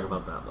 We'll talk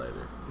about that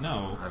later.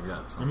 No. I've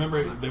got something.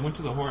 Remember, they went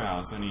to the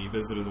whorehouse and he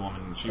visited the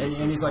woman and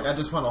and he's like, I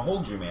just want to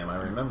hold you, ma'am. I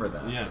remember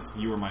that. Yes,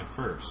 you were my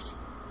first.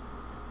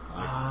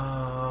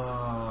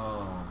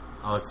 Oh.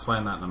 I'll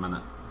explain that in a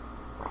minute.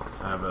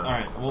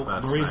 Alright, well,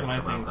 the reason I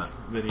think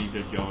that he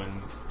did go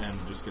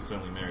and just get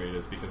suddenly married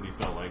is because he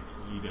felt like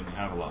he didn't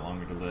have a lot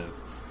longer to live.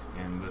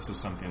 And this was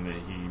something that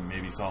he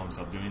maybe saw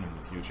himself doing in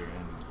the future,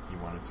 and he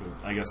wanted to,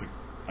 I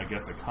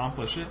guess,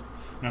 accomplish it.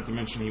 Not to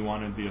mention he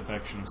wanted the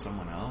affection of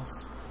someone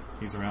else.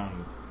 He's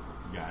around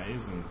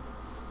guys, and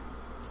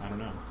I don't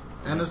know.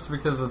 And it's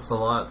because it's a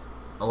lot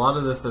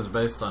of this is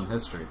based on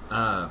history.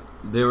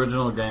 The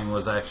original gang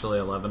was actually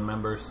 11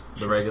 members.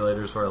 The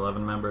regulators were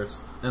 11 members.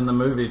 In the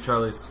movie,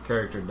 Charlie's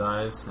character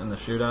dies in the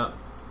shootout.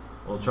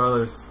 Well,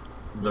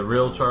 the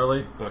real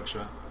Charlie,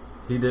 Buckshot.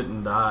 He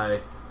didn't die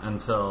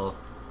until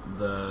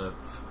the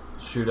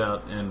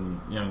shootout in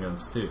Young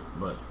Guns 2,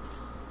 but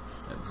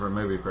for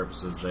movie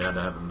purposes, they had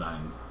to have him die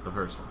in the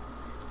first one.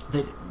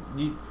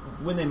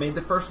 When they made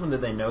the first one, did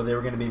they know they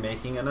were going to be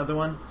making another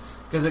one?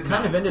 Because it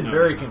kind of ended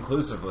very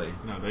conclusively.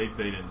 No, they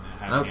didn't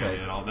have any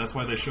idea at all. That's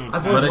why they showed...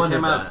 But it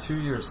came out 2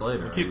 years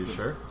later, are you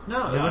sure?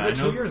 No, was it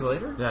 2 years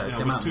later? Yeah,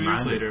 it was 2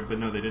 years later, but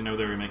no, they didn't know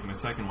they were making a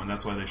second one.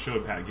 That's why they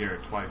showed Pat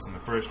Garrett twice in the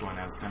first one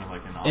as kind of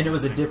like an... And it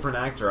was a different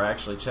actor. I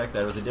actually checked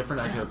that. It was a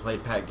different actor that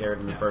played Pat Garrett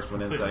in the first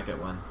one and the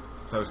second one.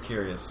 So I was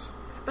curious.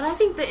 But I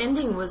think the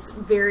ending was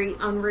very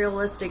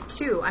unrealistic,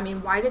 too. I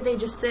mean, why did they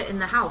just sit in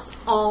the house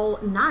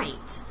all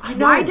night? I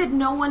know. Why did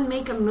no one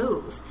make a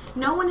move?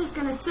 No one is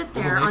going to sit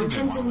there on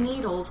pins and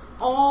needles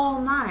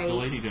all night. The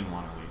lady didn't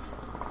want to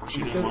leave.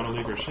 She didn't want to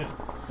leave her shit.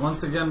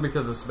 Once again,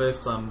 because it's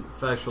based on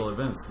factual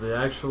events. The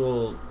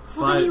actual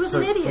fight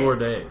took 4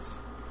 days.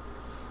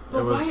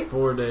 It was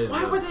 4 days.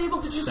 Why were they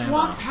able to just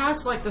walk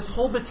past like this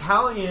whole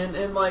battalion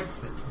and like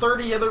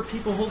 30 other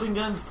people holding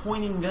guns,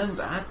 pointing guns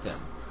at them?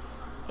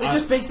 They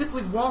just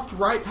basically walked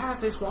right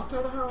past. They just walked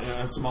out of the house.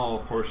 And a small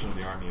portion of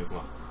the army as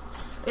well.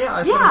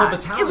 Yeah, the whole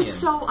battalion. It was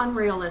so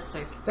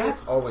unrealistic. That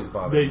always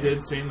bothered me. They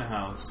did stay in the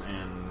house,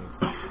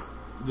 and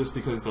just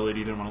because the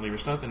lady didn't want to leave her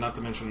stuff, and not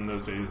to mention in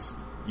those days,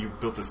 you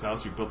built this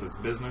house, you built this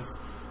business,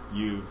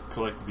 you've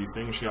collected these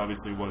things. She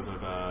obviously was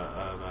of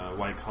a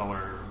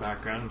white-collar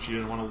background, and she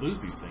didn't want to lose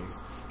these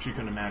things. She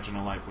couldn't imagine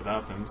a life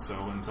without them,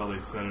 so until they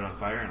set it on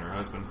fire and her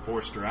husband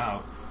forced her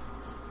out,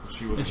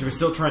 she was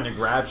still trying to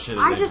grab shit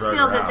as I just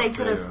feel that they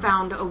could have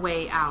found a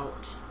way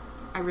out.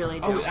 I really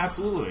do. Oh,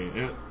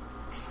 absolutely.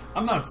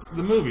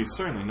 The movie's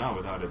certainly not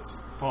without its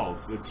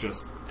faults. It's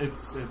just,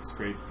 it's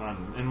great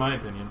fun, in my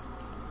opinion.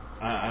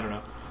 I don't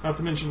know. Not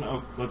to mention,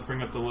 let's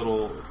bring up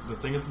the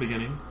thing at the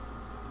beginning,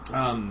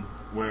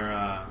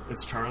 where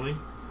it's Charlie,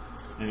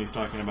 and he's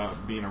talking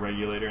about being a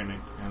regulator, and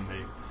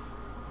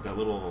that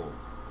little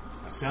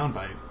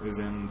soundbite is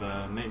in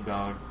the Nate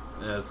Dogg.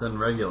 Yeah, it's in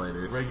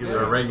Regulator.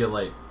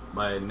 Regulate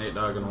by Nate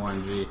Dogg and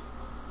Warren G.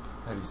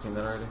 Have you seen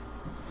that already?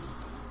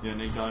 Yeah,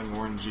 Nate Dogg and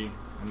Warren G.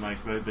 And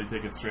like they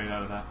take it straight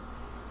out of that.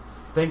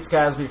 Thanks,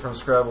 Casby from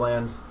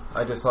Scrubland.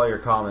 I just saw your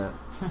comment.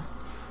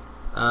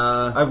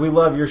 We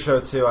love your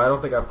show too. I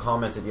don't think I've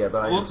commented yet,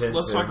 but let's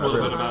talk a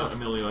little bit about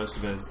Emilio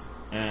Estevez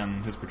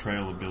and his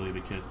portrayal of Billy the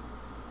Kid.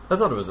 I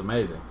thought it was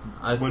amazing.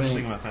 What did you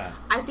think about that?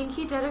 I think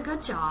he did a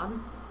good job,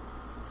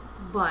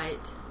 but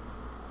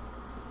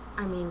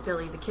I mean,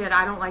 Billy the Kid,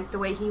 I don't like the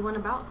way he went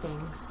about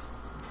things.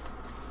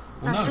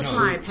 That's just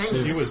my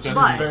opinion. He was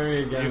definitely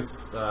very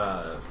against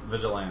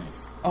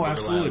vigilantes. Oh,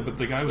 absolutely, but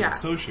the guy was a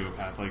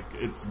sociopath. Like,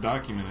 it's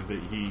documented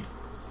that he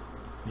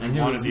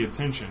wanted the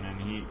attention,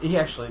 and he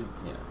actually,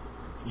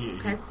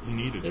 he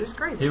needed it. He was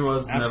crazy. He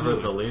was never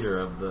the leader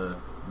of the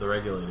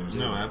regulators.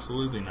 No,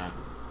 absolutely not.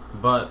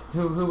 But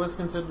who was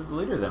considered the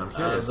leader then? I'm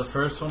curious. The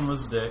first one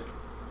was Dick.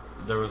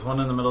 There was one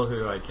in the middle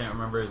who I can't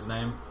remember his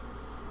name,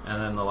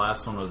 and then the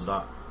last one was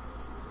Doc.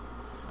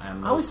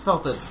 And I always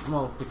felt that,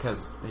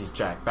 because he's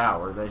Jack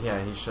Bauer, that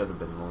he should have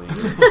been the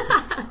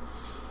leader.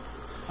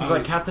 He's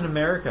like Captain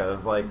America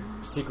of like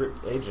secret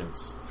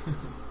agents.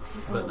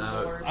 But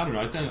I don't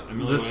know. I think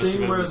Emilio the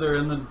scene Estevez where they're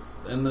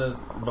in the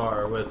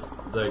bar with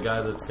the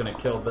guy that's going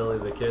to kill Billy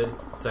the Kid,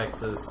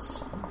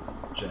 Texas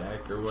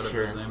Jack or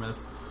whatever his name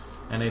is,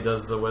 and he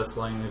does the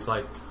whistling. And he's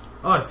like,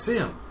 "Oh, I see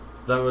him."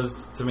 That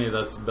was, to me,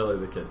 that's Billy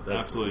the Kid. That's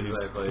absolutely,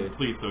 exactly. He's a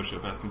complete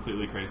sociopath,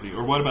 completely crazy.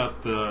 Or what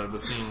about the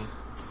scene?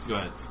 Go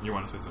ahead. You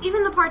want to say something?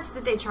 Even the parts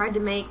that they tried to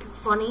make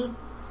funny,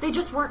 they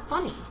just weren't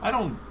funny. I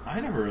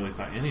never really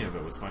thought any of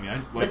it was funny.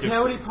 The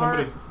coyote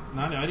part?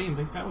 I didn't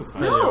think that was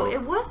funny. No,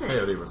 it wasn't.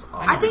 Coyote was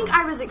awesome. I think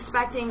I was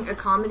expecting a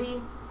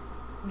comedy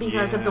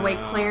because of the way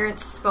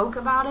Clarence spoke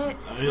about it,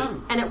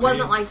 and it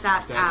wasn't like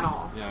that at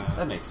all. Yeah,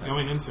 that makes sense.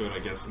 Going into it, I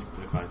guess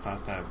if I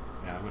thought that,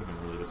 I would have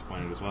been really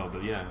disappointed as well.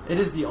 But yeah, it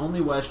is the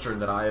only Western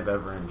that I have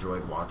ever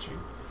enjoyed watching.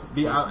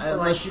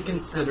 Unless you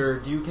consider,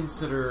 do you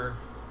consider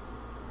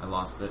I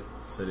lost it.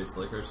 City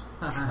Slickers.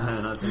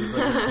 Not City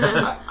Slickers.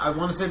 I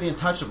want to say The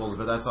Untouchables,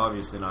 but that's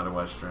obviously not a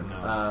Western.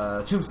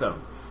 No.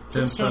 Tombstone.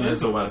 Tombstone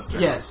is a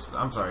Western. Yes,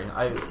 I'm sorry.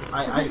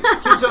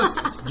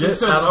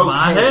 Tombstone's out of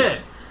my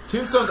head.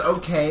 Tombstone's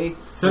okay.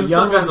 Tombstone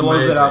Young Guns was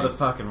blows it out of amazing. the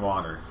fucking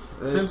water.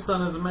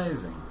 Tombstone is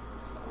amazing.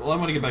 Well, I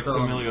want to get back to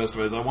So- Emilio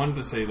Estevez. I wanted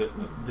to say that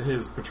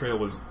his portrayal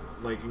was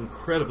like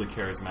incredibly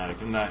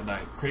charismatic, and that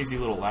crazy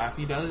little laugh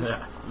he does.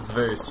 Yeah, it's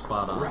very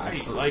spot on. Right,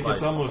 It's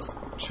it's almost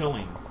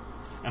chilling.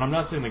 And I'm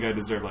not saying the guy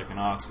deserved like an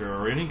Oscar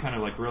or any kind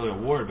of like really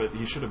award, but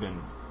he should have been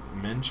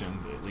mentioned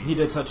at least. He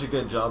did such a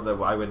good job that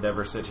I would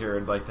never sit here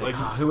and think,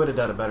 who would have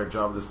done a better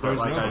job of this part,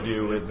 like I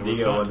do with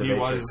Neo and the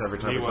Matrix every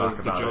time we talk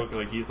about Joker, it.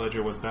 like Heath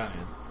Ledger was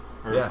Batman.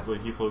 Or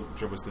like Heath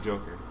Ledger was the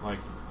Joker. Like,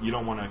 you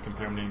don't want to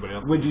compare him to anybody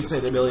else. Would you say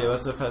that Emilio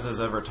Estevez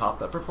has ever topped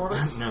that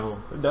performance?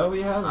 No. No,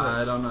 he hasn't.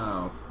 I don't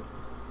know.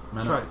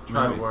 Try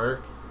Men me. at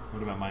Work.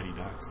 What about Mighty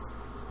Ducks?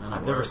 Men at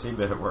I've never Work. seen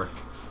Men at Work.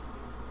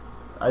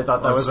 I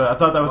thought that was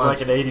like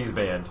an '80s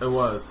band. It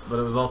was, but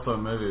it was also a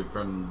movie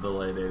from the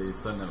late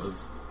 '80s, and it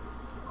was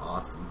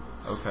awesome.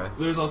 Okay.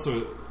 There's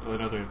also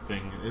another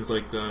thing, is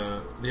like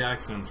the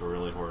accents were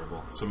really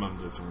horrible. Some of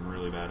them did some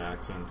really bad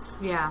accents.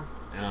 Yeah.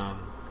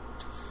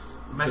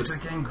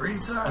 Mexican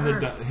greaser. And the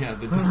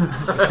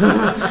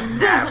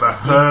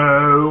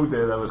Navajo.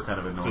 Yeah, that was kind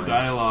of annoying. the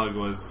dialogue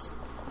was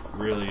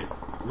really,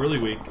 really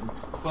weak,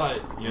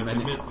 but you know, to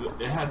admit,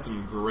 it had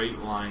some great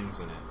lines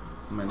in it.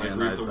 Like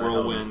Reap the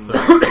Whirlwind,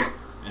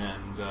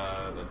 and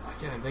I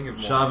can't think of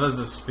more.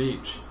 Chavez's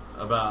speech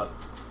about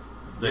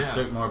they Yeah.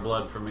 took more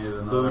blood from me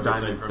than Blue they'll ever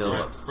Diamond take from me.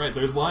 Phillips. Right,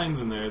 there's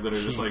lines in there that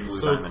are just like Blue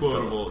so Diamond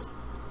quotable, Phillips.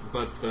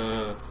 but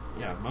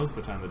yeah, most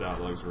of the time the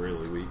dialogue's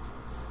really weak.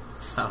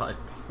 I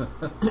liked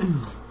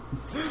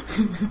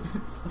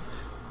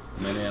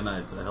Many a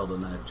nights I held a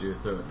knife to your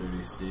throat,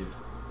 duty Steve.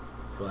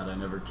 Glad I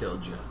never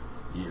killed you.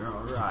 You're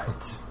all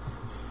right.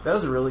 That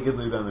was a really good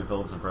Lou Diamond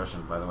Phillips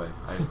impression, by the way.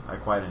 I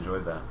quite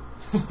enjoyed that.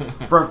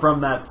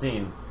 From that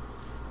scene.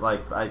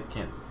 Like, I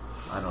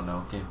don't know.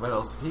 What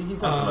else? He's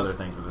done some other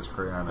things with his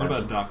career. What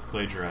about Doc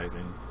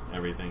plagiarizing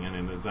everything?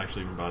 And it's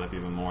actually been brought up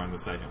even more in the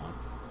second one.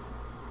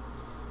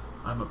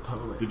 I'm a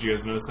poet. Did you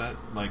guys notice that?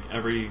 Like,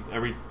 every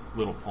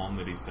little poem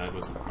that he said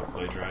was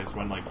plagiarized.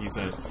 When, like, he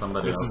said,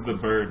 Somebody "This is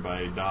else's. the bird"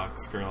 by Doc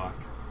Scurlock.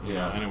 You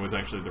Yeah. know, and it was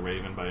actually The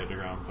Raven by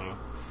Edgar Allan Poe.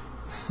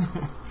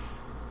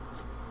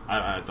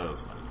 I thought it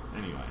was funny.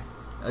 Anyway.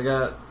 I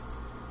got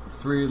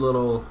 3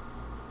 little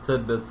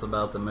tidbits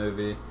about the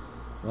movie.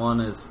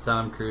 One is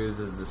Tom Cruise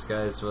is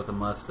disguised with a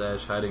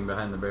mustache hiding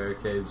behind the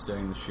barricades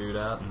during the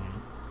shootout.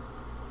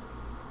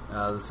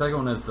 Mm-hmm. The second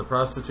one is the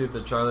prostitute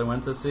that Charlie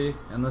went to see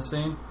in the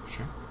scene.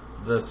 Sure.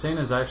 The scene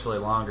is actually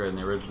longer in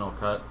the original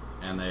cut,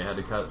 and they had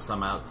to cut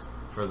some out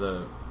for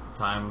the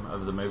time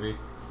of the movie.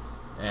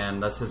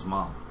 And that's his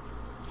mom.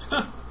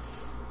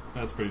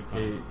 That's pretty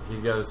funny. He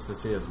goes to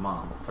see his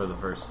mom for the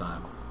first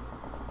time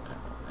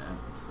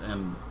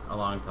in a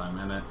long time,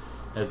 and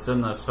it's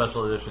in the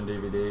special edition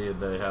DVD.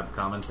 They have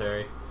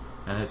commentary,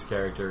 and his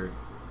character.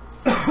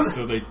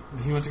 So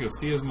he went to go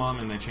see his mom,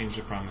 and they changed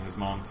it from his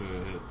mom to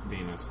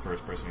being his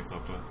first person he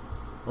slept with.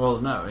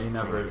 Well, no, he a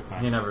never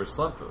time. he never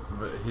slept with,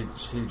 but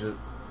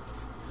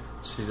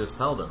she just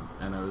held him,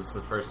 and it was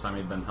the first time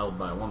he'd been held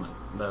by a woman.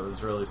 That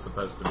was really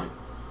supposed to be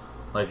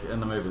like in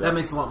the movie. That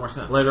makes a lot more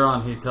sense. Later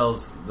on, he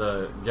tells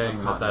the gang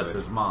that that's Continuity.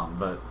 his mom,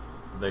 but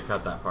they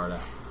cut that part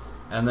out.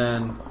 And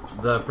then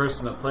the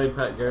person that played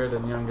Pat Garrett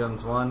in Young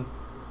Guns 1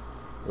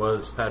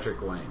 was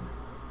Patrick Wayne,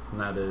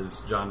 and that is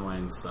John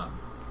Wayne's son.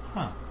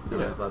 Huh.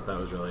 And I thought that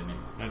was really neat.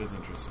 That is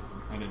interesting.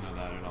 I didn't know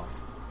that at all.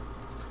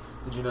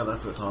 Did you know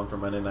that's what Tom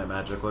from Monday Night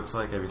Magic looks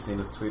like? Have you seen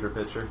his Twitter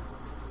picture?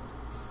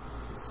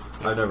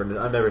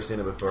 I've never seen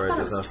it before. I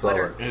just now saw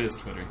it. It is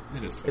Twitter.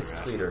 It is Twitter. It's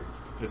Ashley. Twitter.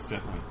 It's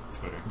definitely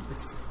Twitter.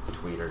 It's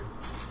Twitter.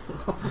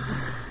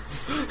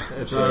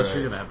 Josh, alright.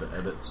 you're gonna have to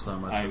edit so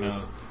much. I of know.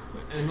 this.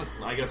 And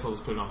I guess I'll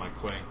just put it on my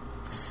Quay.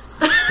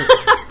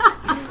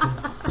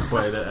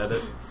 Way to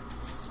edit.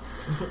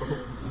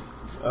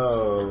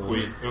 Oh.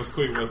 Quay. It was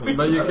Quay, wasn't it?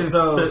 But you can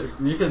So-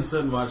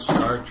 sit and watch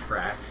Star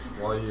Trek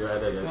while you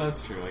edit it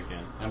That's true, I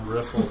can. and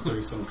riffle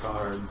through some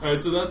cards.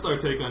 Alright, so that's our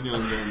take on Young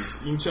Guns.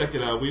 You can check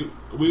it out. We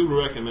would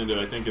recommend it,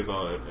 I think, as a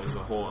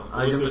whole.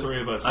 I At least give the it-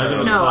 three of us. I give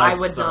it No, I 5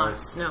 would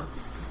stars. not. No.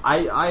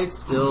 I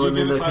still You am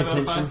give in it the 5 out of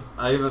contention. 5?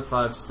 I give it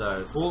 5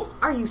 stars. Well,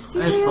 Are you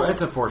serious?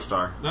 It's a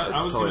 4-star.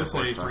 I was going to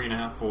say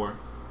 3.5, 4,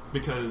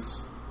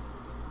 because.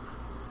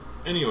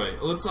 Anyway,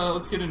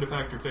 let's get into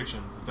Fact or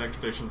Fiction. Fact or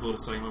Fiction's a little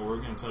segment where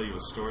we're going to tell you a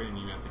story, and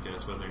you have to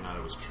guess whether or not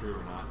it was true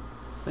or not.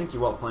 Thank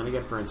you, Walt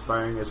Flanagan, for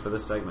inspiring us for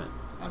this segment.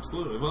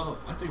 Absolutely. Well,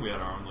 I think we had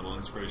our own little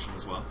inspiration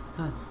as well.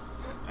 Huh.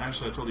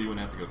 Ashley, I told you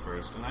wouldn't have to go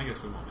first, and I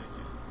guess we won't make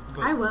you.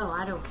 But, I will.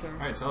 I don't care.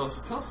 All right, tell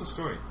us the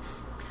story.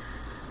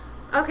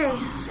 Okay.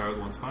 Start with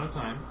Once Upon a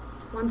Time.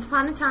 Once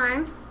upon a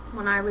time,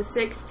 when I was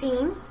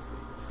 16,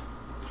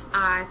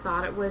 I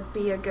thought it would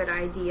be a good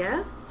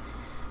idea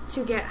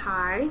to get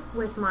high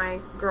with my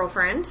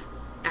girlfriend,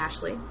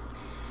 Ashley,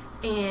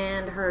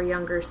 and her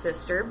younger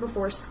sister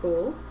before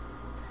school.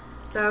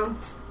 So,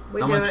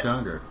 we How do much it.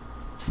 younger?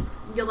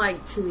 You're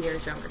like 2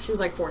 years younger. She was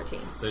like 14.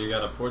 So you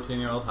got a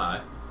 14-year-old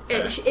high.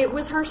 It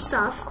was her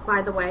stuff,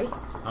 by the way.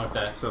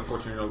 Okay. So a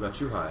 14-year-old got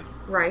you high.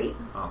 Right.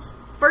 Awesome.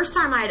 First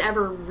time I'd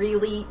ever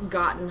really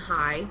gotten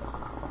high.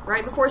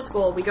 Right before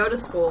school, we go to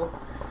school.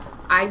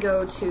 I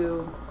go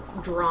to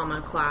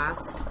drama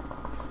class,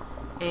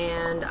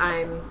 and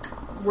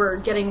we're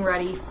getting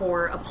ready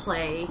for a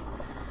play,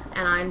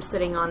 and I'm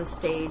sitting on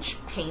stage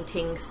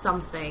painting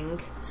something.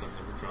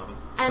 Something for drama.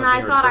 And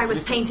I thought I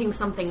was painting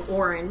something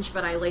orange,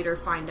 but I later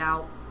find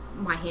out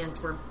my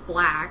hands were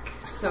black,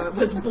 so it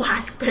was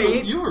black paint. So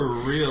you were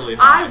really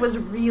high. I was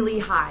really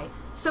high.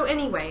 So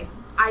anyway,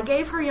 I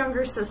gave her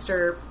younger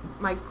sister,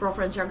 my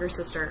girlfriend's younger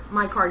sister,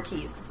 my car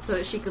keys so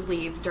that she could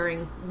leave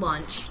during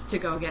lunch to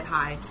go get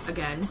high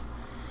again.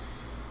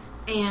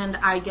 And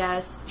I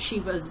guess she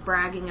was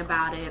bragging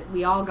about it.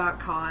 We all got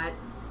caught.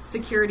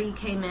 Security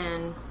came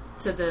in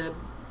to the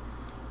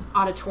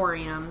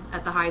auditorium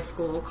at the high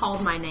school,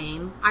 called my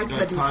name. I got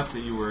couldn't. Caught that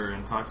you were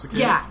intoxicated?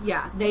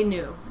 Yeah, they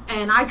knew.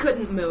 And I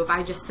couldn't move.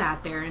 I just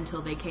sat there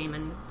until they came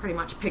and pretty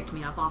much picked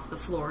me up off the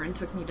floor and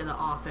took me to the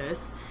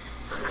office.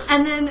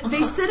 And then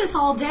they sit us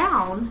all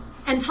down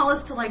and tell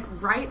us to, like,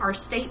 write our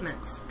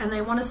statements. And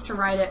they want us to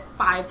write it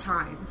 5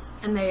 times.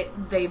 And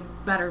they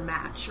better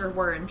match or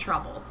we're in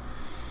trouble.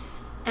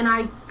 And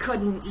I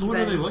couldn't So even... what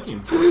are they looking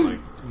for? Like,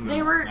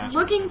 They were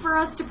looking for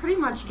us to pretty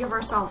much give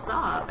ourselves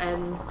up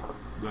and...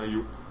 That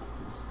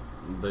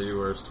you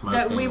were smoking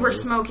That we were weed.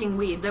 smoking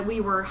weed. That we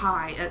were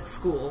high at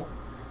school.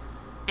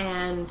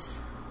 And...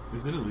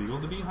 Is it illegal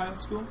to be high at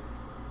school?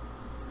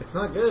 It's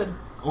not good.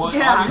 Well,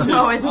 Yeah, obviously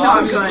no, it's not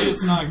obviously good.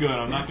 it's not good.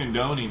 I'm not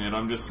condoning it.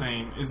 I'm just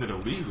saying, is it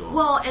illegal?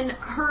 Well, and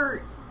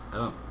her... I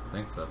don't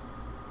think so.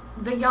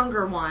 The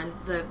younger one,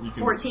 the You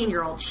can-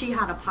 14-year-old, she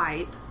had a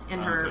pipe in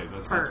her Okay,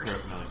 that's purse.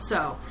 paraphernalia.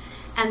 So,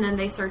 and then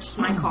they searched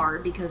my car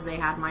because they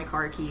had my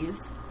car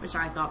keys, which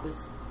I thought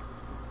was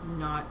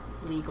not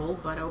legal,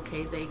 but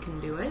okay, they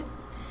can do it.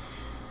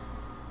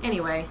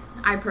 Anyway,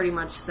 I pretty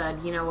much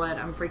said, you know what,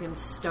 I'm freaking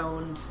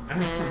stoned,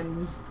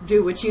 and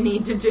do what you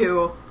need to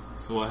do.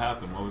 So what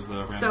happened? What was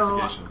the So,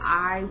 ramifications?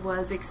 I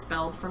was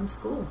expelled from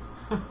school.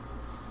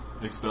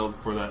 Expelled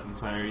for that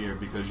entire year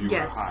because you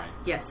Yes. were high.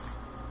 Yes.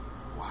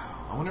 Wow.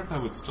 I wonder if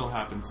that would still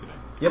happen today.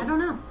 Yep. I don't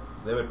know.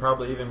 They would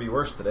probably even be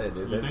worse today,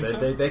 dude. You think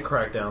so? They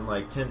crack down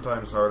like 10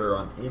 times harder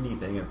on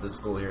anything at this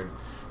school here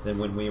than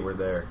when we were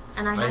there.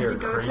 And I had hear to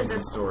go to crazy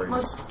the stories.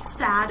 most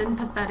sad and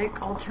pathetic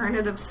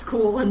alternative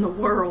school in the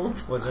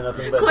world. Was there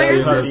nothing but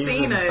Claire's has studies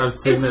seen and- it. I've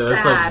seen it's it.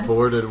 It's sad. like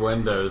boarded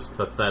windows,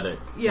 pathetic.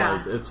 Yeah.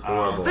 Like, it's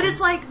horrible. But it's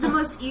like the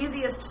most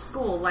easiest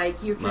school.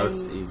 Like you can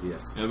most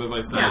easiest. Yeah, but by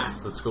Yeah.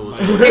 science. The school's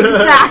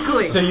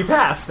exactly. So you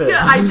passed it.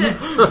 Yeah, I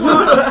did.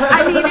 Well,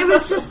 I mean, it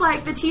was just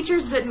like the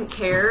teachers didn't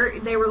care.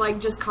 They were like,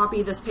 just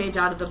copy this page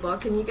out of the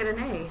book and you get an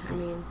A. I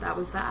mean, that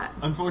was that.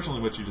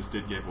 Unfortunately, what you just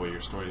did gave away your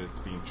story as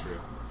being true.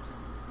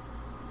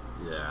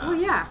 Yeah. Well,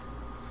 yeah.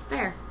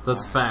 There.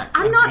 That's fact.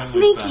 I'm That's not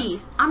generally sneaky.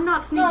 fact. I'm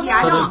not sneaky. No,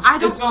 I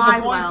don't it's not lie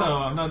the point, well. though.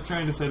 I'm not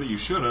trying to say that you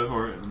should have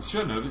or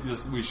shouldn't have.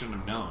 Just, we shouldn't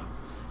have known.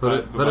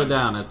 Put it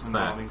down. It's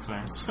involving fact.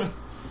 Clarence.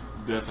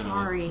 Definitely.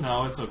 Sorry.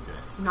 No, it's okay.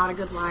 Not a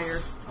good liar.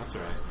 That's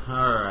all right.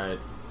 Alright.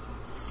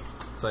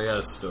 So I got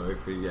a story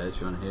for you guys.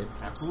 You want to hear?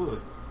 Absolutely.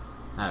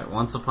 Alright,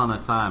 once upon a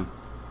time,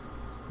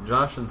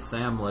 Josh and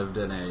Sam lived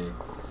in a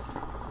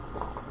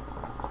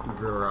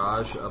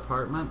garage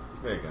apartment.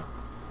 There you go.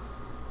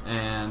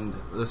 And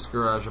this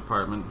garage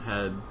apartment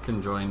had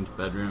conjoined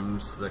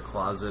bedrooms. The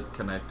closet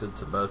connected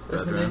to both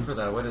There's bedrooms. a name for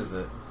that. What is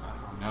it? I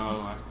don't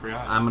know. I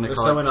forgot. I'm going to There's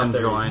call it someone out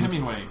there- conjoined.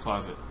 Hemingway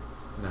closet.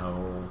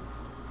 No.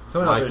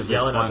 Someone Like, out is there's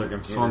yelling this at one their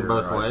computer. swung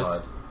both or ways?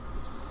 iPod.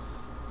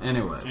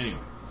 Anyways. Anyway.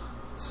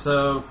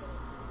 So,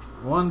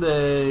 one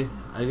day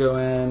I go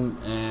in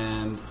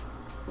and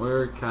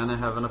we're kind of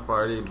having a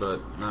party,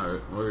 but no,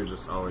 we were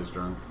just always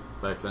drunk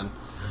back then.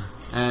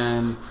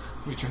 And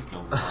We drink a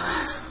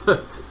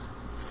lot.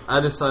 I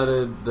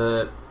decided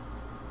that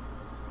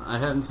I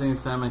hadn't seen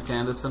Sam and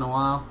Candace in a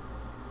while,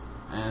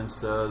 and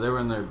so they were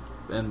in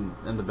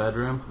the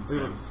bedroom.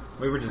 Sam's.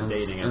 We were just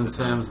dating at in the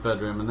time. Sam's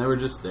bedroom, and they were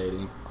just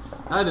dating.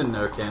 I didn't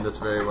know Candace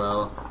very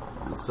well,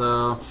 and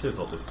so Should have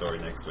told this story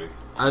next week.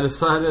 I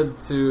decided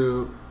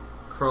to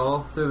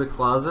crawl through the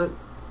closet,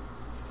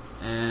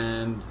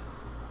 and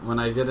when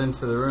I get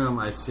into the room,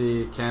 I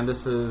see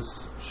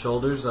Candace's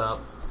shoulders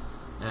up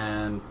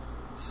and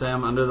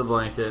Sam under the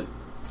blanket,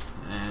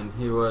 and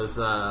he was,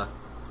 I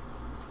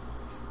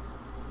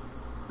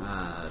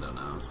don't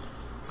know.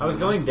 I was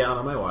going down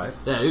on my wife.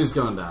 Yeah, he was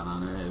going down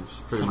on her. It was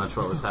pretty much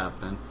what was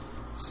happening.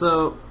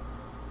 So,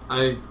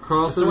 I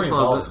crawl The through story the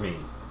involves closet.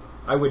 me.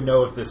 I would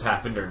know if this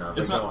happened or not.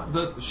 It's But go not on.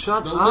 the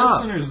Shut the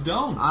up. listeners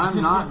don't.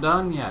 I'm not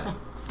done yet.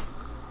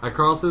 I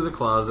crawl through the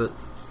closet,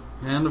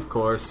 and of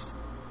course,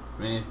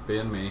 me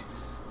being me,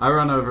 I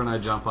run over and I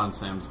jump on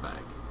Sam's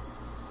back.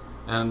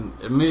 And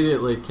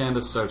immediately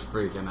Candace starts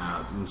freaking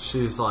out, and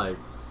she's like,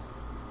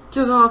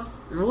 "Get off!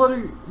 What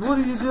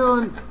are you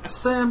doing?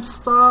 Sam,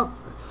 stop!"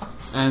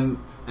 And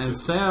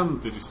Sam,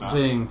 Did you stop?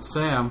 being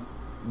Sam,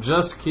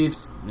 just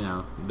keeps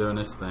doing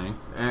his thing,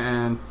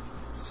 and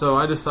So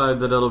I decided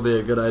that it'll be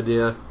a good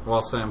idea,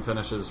 while Sam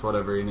finishes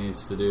whatever he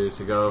needs to do,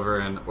 to go over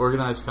and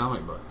organize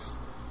comic books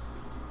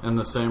in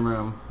the same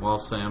room while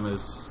Sam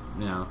is,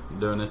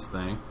 doing his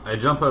thing. I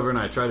jump over and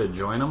I try to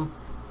join him,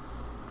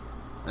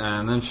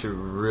 and then she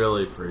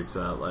really freaks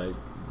out, like,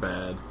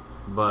 bad.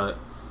 But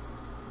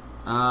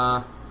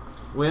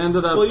we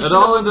ended up. Well, you It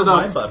all ended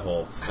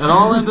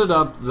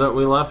up that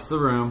we left the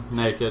room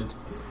naked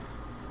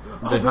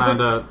behind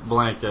a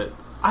blanket.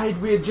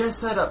 We had just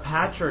set up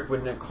Patrick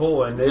with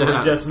Nicole, and they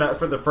had just met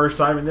for the first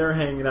time, and they're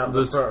hanging out in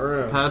the front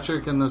room.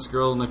 Patrick and this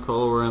girl,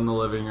 Nicole, were in the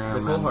living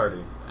room. Nicole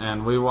Hardy.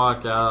 And we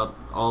walk out,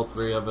 all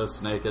three of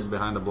us naked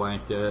behind a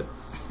blanket,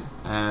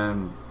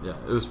 and yeah,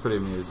 it was pretty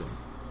amusing.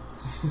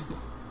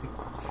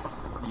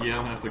 Yeah,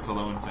 I'm going to have to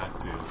cologne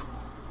fact, too.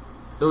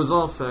 It was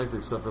all fact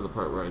except for the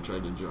part where I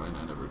tried to join.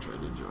 I never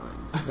tried to join.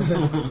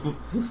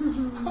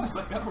 I was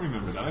like, I don't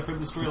remember that. I've heard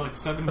the story like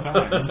 7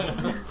 times.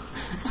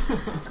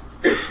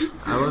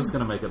 I was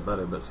going to make it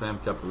better, but Sam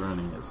kept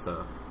ruining it,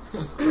 so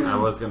I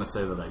was going to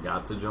say that I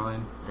got to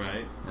join.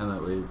 Right. And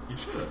that we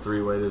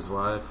three-wayed his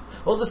wife.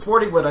 Well, this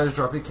morning when I was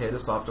dropping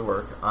Candace off to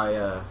work,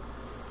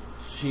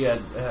 she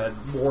had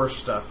more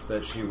stuff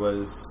that she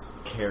was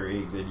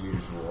carrying than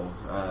usual.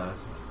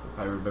 If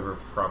I remember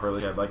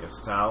properly, she had like a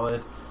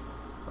salad,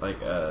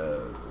 like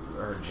a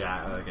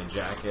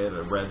jacket,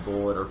 a Red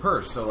Bull, and her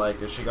purse. So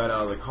like as she got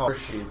out of the car,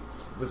 she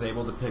was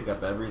able to pick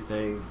up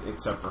everything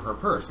except for her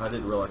purse. I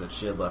didn't realize that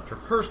she had left her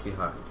purse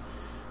behind.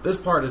 This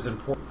part is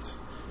important.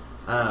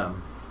 So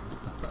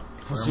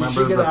she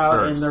got out,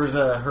 purse. And there was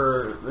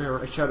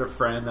she had a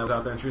friend that was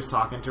out there, and she was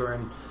talking to her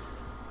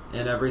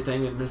and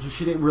everything, and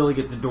she didn't really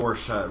get the door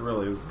shut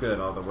really good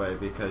all the way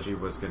because she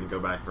was going to go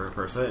back for her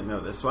purse. I didn't know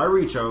this, so I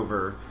reach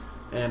over.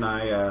 And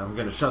I'm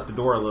going to shut the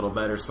door a little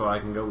better so I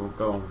can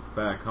go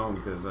back home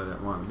because I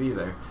didn't want to be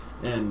there.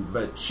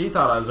 But she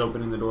thought I was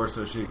opening the door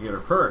so she could get her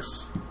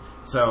purse.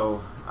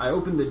 So I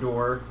opened the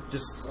door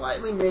just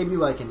slightly, maybe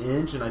like an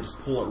inch, and I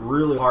just pull it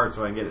really hard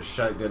so I can get it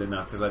shut good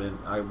enough because I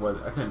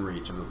couldn't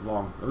reach. It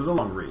was a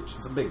long reach.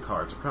 It's a big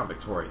car. It's a Crown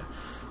Victoria,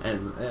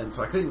 and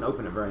so I couldn't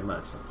open it very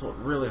much. So I pulled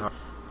it really hard.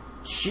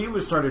 She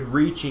started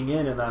reaching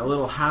in that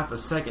little half a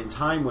second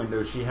time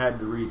window she had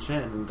to reach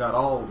in, and got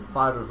all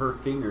 5 of her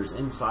fingers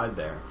inside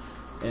there.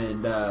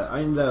 And I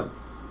ended up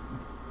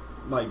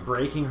like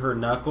breaking her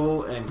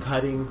knuckle and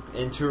cutting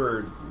into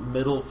her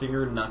middle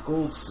finger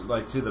knuckles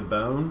like to the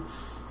bone,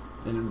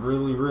 and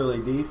really,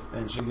 really deep.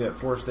 And she got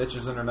 4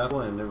 stitches in her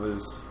knuckle, and it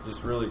was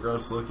just really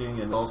gross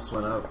looking, and all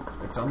went up.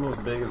 It's almost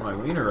as big as my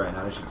wiener right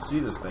now. You should see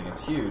this thing.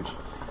 It's huge.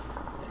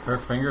 Her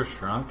finger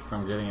shrunk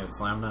from getting it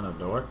slammed in a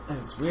door?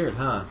 It's weird,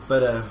 huh?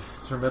 But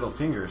it's her middle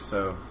finger,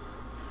 so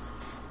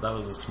that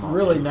was a small,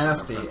 really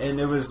nasty. And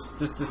it was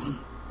just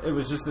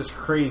this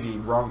crazy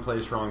wrong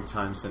place, wrong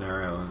time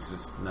scenario. It was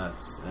just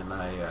nuts. And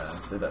I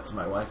did that to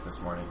my wife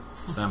this morning.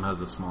 Sam has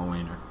a small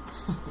wiener.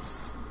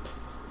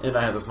 And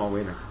I have a small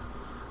wiener.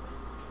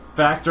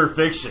 Fact or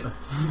fiction?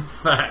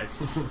 Fact.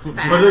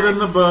 Put it in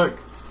the book.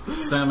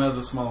 Sam has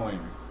a small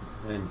wiener.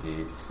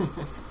 Indeed.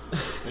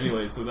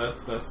 Anyway, so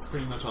that's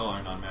pretty much all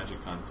our non-magic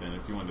content.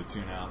 If you want to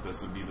tune out,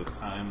 this would be the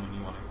time when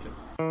you want to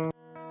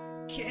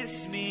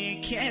kiss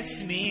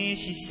me,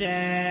 she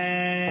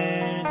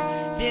said.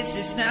 This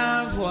is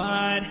not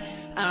what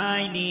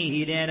I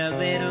need, and a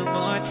little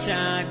more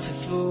time to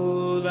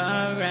fool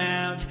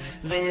around,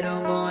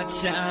 little more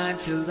time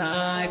till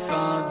I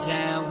fall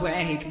down.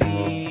 Wake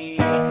me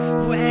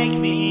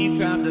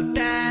from the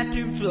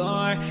bathroom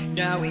floor,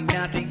 knowing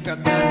nothing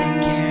from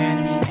nothing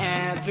can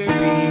ever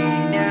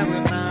be. Now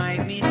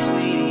remind me,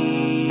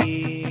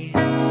 sweetie,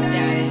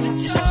 that it's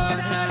a torn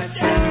heart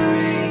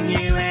separating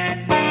you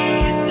and me,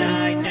 and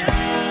I know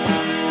that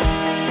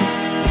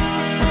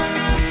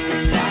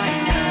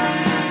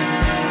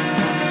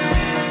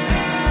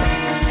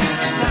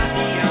I'm not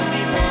the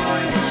only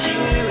boy that you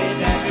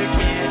have ever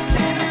kissed,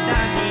 and I'm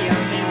not the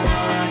only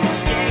one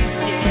who's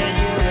tasted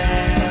your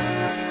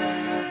lips.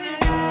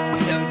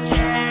 So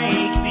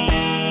take me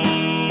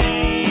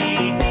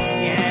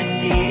and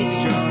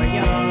destroy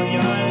all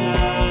your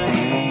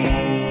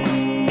lies.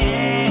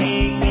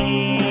 Make me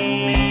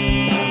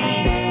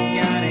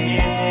gotta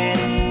end it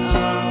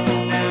all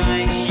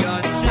tonight.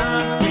 You're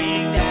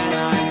something that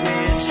I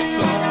wish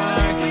for.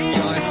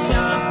 You're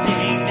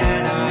something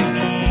that I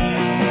need.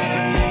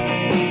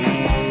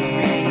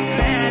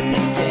 Regret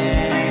the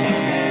day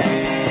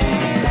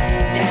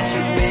that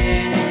you've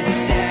been and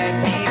set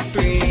me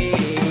free.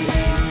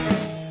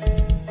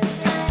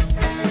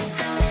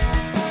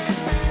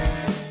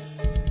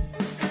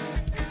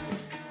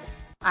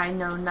 I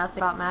know nothing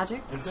about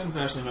magic. And since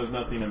Ashley knows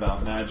nothing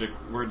about magic,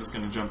 we're just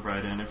going to jump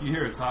right in. If you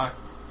hear her talk,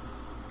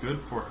 good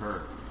for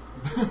her.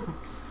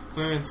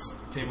 Clarence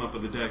came up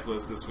with a deck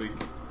list this week.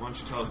 Why don't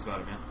you tell us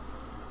about it, man?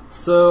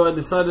 So I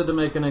decided to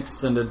make an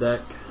extended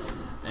deck,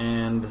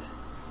 and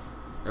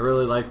I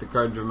really liked the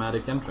card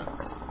Dramatic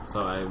Entrance,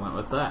 so I went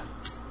with that.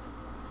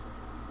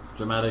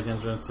 Dramatic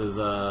Entrance is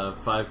a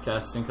 5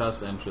 casting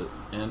cost instant.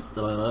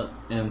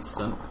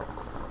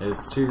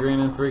 It's 2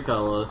 green and 3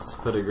 colorless.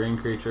 Put a green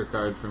creature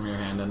card from your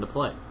hand into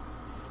play.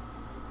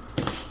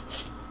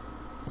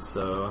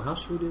 So how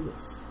should we do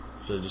this?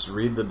 Should I just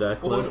read the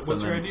deck Well, list?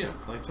 what's and your then- idea?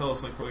 Like, tell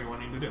us like what you're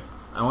wanting to do.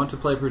 I want to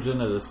play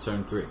Progenitus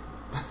turn 3.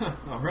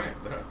 All right,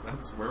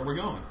 that's where we're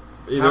going.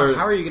 Either,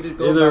 How are you going to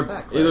go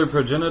about that? Either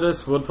Clarence?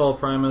 Progenitus, Woodfall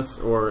Primus,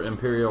 or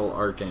Imperial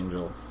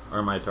Archangel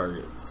are my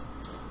targets.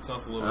 Tell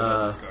us a little bit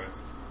about these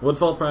cards.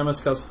 Woodfall Primus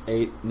costs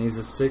 8, and he's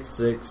a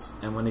 6/6,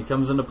 and when he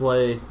comes into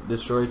play,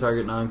 destroy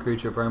target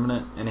non-creature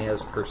permanent, and he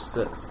has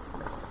Persist.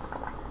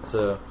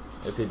 So,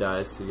 if he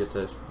dies, you get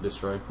to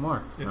destroy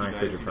more If he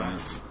non-creature dies, he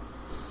permanents.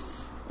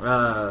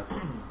 dies.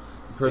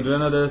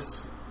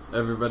 Progenitus,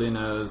 everybody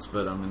knows,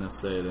 but I'm going to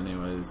say it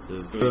anyways,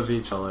 is 2 of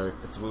each color.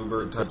 It's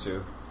Wooburg times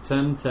 2.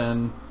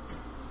 10/10,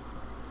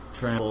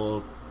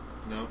 trample,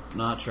 Nope.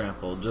 not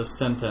trample, just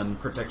 10/10.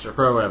 Protect your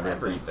Pro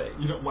everything.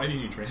 You don't. Why do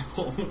you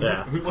trample?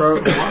 Yeah, What's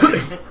pro, going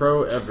on?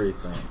 pro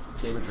everything.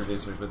 Damage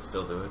reducers would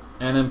still do it.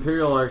 And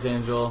Imperial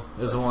Archangel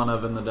is a one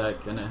of in the deck,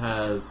 and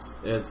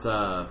it's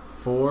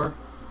 4.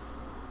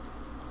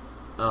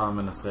 Oh, I'm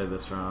gonna say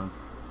this wrong.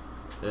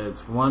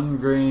 It's 1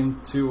 green,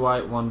 2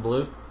 white, 1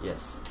 blue. Yes.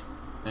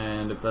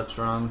 And if that's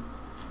wrong,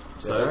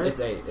 So sorry. it's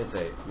 8. It's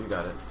 8. You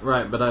got it.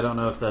 Right, but I don't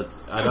know if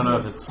that's. I don't know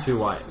if it's 2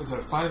 white. Is it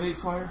a 5/8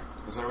 flyer?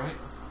 Is that right?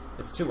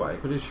 It's 2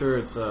 white. Pretty sure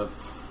it's a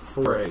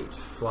 4/8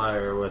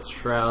 flyer with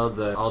Shroud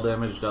that all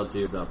damage dealt to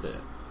you is dealt to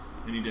it.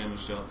 Any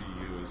damage dealt to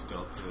you is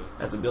dealt to.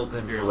 As a built-in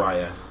Imperial.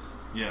 pariah.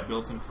 Yeah,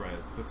 built-in Pariah.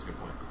 That's a good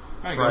point.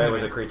 All right, go Pariah ahead.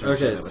 was a man. creature.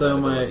 Okay, machine that so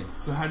had my- ability.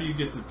 So how do you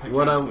get to pick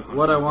What cast this on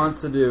I turn want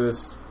three? to do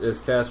is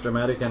cast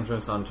Dramatic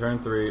Entrance on turn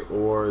 3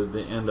 or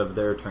the end of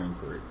their turn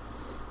 3.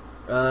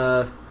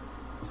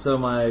 So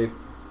my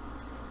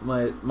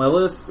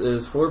list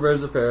is 4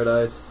 Birds of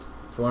Paradise,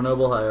 4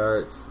 Noble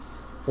Hierarchs,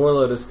 4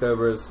 Lotus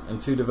Cobras,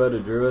 and 2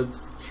 Devoted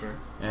Druids. Sure.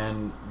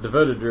 And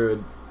Devoted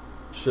Druid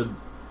should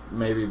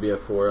maybe be a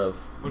 4 of,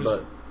 What is but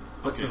it?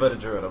 What's Okay. the voted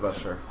druid? I'm not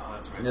sure. Oh,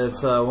 that's right.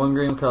 it's 1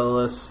 green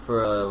colorless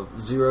for a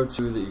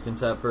 0/2 that you can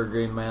tap for a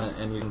green mana,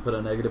 and you can put a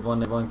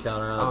 -1/-1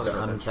 counter on it that's to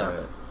right. untap That's right.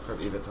 it. From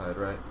Eventide,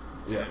 right?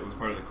 Yeah, it was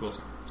part of the cool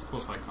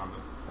spike combo.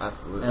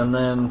 Absolutely. And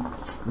then,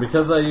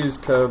 because I use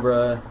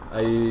Cobra,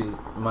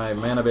 my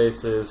mana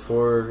base is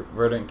 4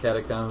 Verdant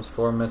Catacombs,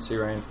 4 Misty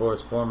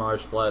Rainforest, 4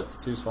 Marsh Flats,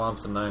 2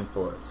 Swamps, and 9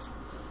 Forests.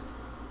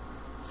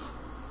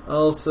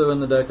 Also in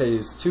the deck, I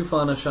use 2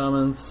 Fauna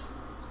Shamans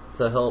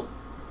to help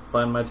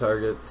find my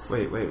targets.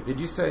 Wait. Did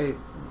you say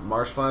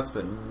marsh flats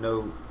but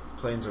no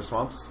plains or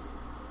swamps?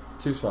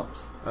 2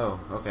 Swamps. Oh,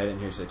 okay. I didn't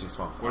hear you say 2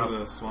 swamps. What are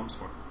the swamps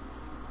for?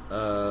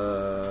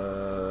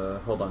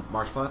 Hold on.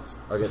 Marsh flats?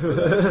 I'll get to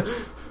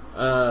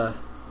that.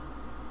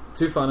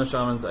 2 Fauna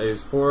Shamans. I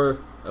use 4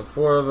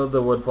 of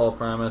the Woodfall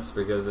Primus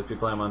because if you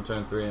play them on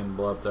turn 3 and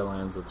blow up their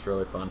lands, it's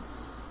really fun.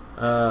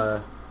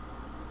 I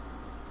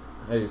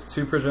use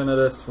 2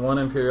 Progenitus, 1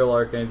 Imperial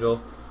Archangel,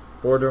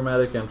 4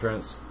 Dramatic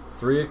Entrance,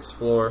 3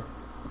 Explore,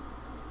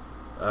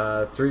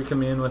 3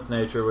 Commune with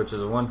Nature, which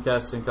is a 1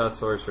 casting cost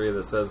sorcery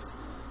that says,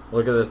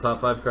 look at the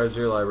top 5 cards of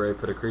your library,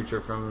 put a creature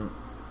from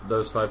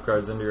those 5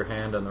 cards into your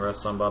hand and the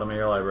rest on bottom of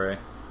your library.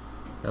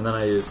 And then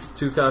I use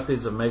 2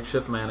 copies of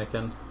Makeshift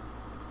Mannequin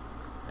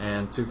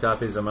and 2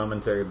 copies of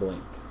Momentary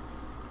Blink.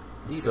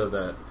 So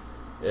that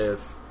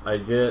if I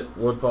get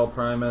Woodfall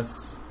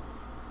Primus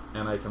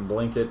and I can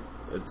blink it,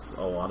 it's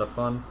a lot of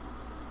fun.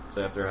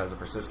 So after it has a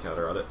persist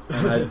counter on it.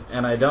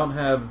 And I don't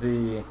have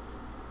I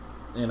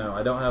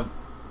don't have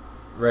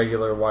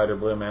regular white or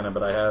blue mana,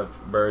 but I have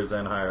Birds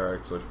and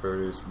Hierarchs, which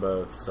produce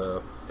both,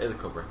 so... And the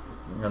Cobra.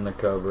 And the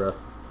Cobra.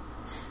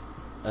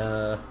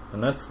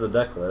 And that's the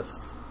deck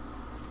list.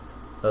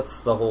 That's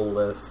the whole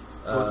list.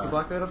 So what's the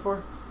black mana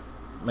for?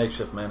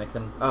 Makeshift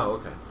Mannequin.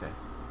 Oh, okay.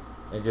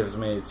 It gives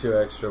me 2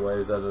 extra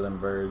ways other than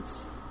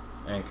Birds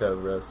and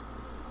Cobras.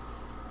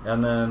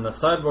 And then the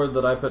sideboard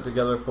that I put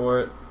together for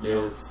it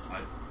is... Go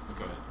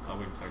ahead.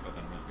 We can talk about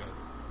that in a minute. Go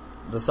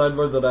ahead. The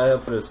sideboard that I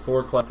have is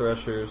 4 Cloud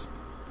Threshers,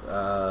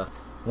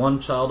 1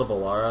 Child of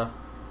Alara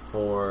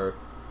for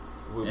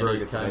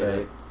Wooburg, it's an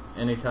 8/8.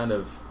 any kind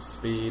of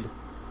speed.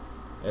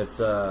 It's it's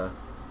a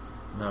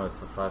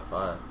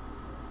 5/5.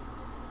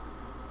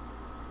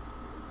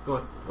 Go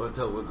on.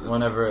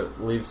 Whenever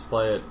it leaves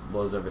play, it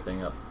blows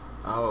everything up.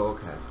 Oh,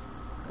 okay.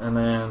 And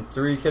then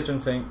 3 Kitchen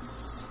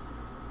Finks,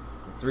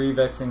 3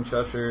 Vexing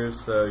Chushers,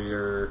 so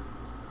your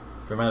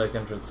Dramatic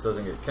Entrance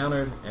doesn't get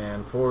countered,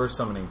 and 4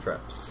 Summoning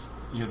Traps.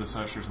 You have the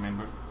Sasher's main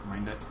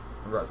deck?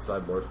 Right,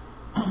 sideboard.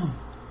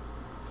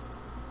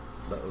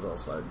 That was all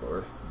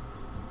sideboard.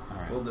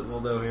 Alright.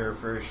 We'll know here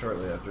very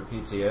shortly after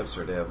PT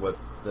Amsterdam what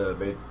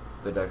the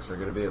decks are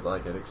going to be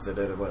like and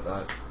extended and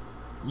whatnot.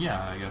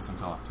 Yeah, I guess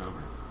until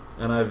October.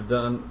 And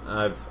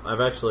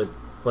I've actually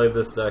played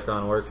this deck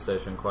on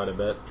Workstation quite a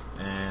bit,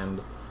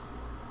 and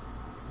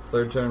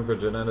 3rd turn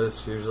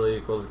Progenitus usually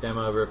equals game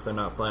over if they're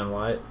not playing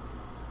white.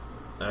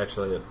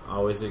 Actually, it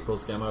always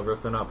equals game over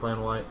if they're not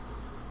playing white.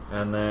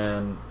 And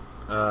then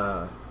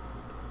 3rd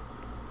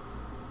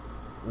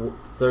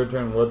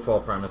turn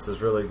Woodfall Primus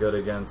is really good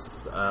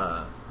against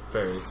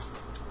fairies.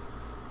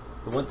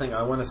 The one thing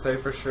I want to say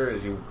for sure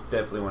is you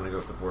definitely want to go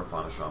with the 4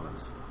 Fauna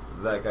Shamans.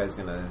 That guy's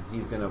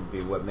he's gonna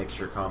be what makes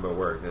your combo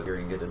work. If you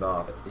can get it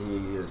off,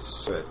 he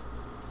is good.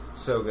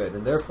 so good,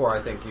 and therefore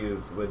I think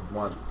you would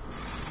want.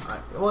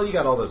 Well, you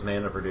got all those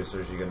mana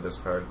producers you can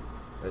discard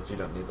that you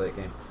don't need late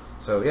game.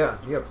 So yeah,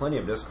 you got plenty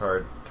of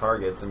discard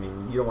targets. I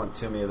mean, you don't want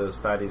too many of those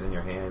fatties in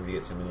your hand if you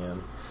get too many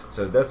in.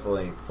 So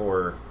definitely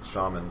 4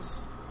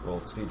 shamans will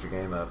speed your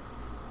game up.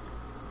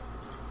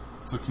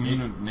 So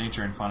Commune with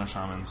Nature and Fauna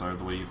Shamans are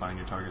the way you find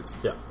your targets?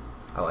 Yeah.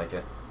 I like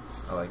it.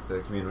 I like the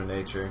Commune with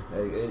Nature.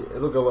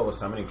 It'll go well with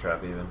Summoning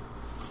Trap even.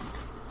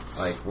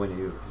 Like when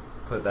you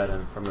put that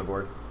in from the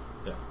board.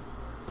 Yeah.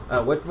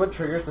 What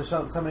triggers the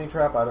Summoning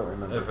Trap? I don't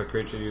remember. If a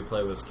creature you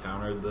play was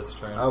countered this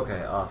turn.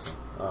 Okay, awesome.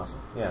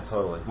 Yeah,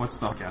 totally. What's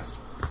the cast?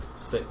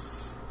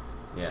 6.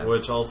 Yeah.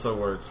 Which also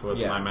works with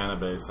Yeah. my mana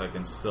base. I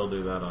can still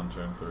do that on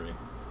turn 3.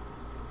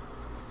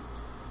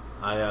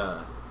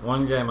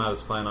 One game I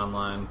was playing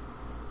online,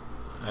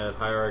 I had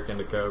Hierarch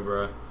into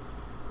Cobra,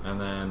 and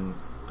then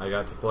I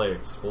got to play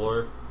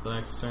Explore the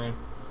next turn.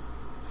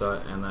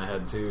 And I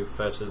had 2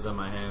 fetches in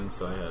my hand,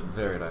 so I had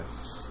Very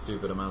nice.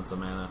 stupid amounts of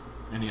mana.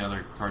 Any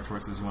other card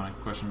choices you want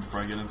to question before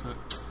I get into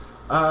it?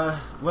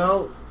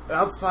 Well,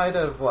 outside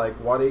of like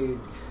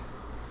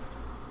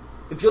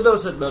if you'll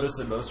notice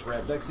in most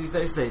ramp decks these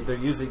days, they're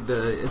using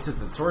the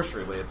Instants and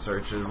Sorcery land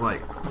searches.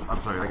 Like, I'm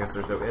sorry, I guess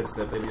there's no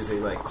instant. They're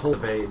using like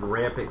Cultivate and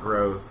Rampant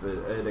Growth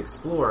and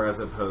Explore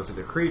as opposed to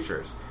the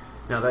creatures.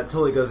 Now that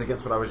totally goes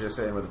against what I was just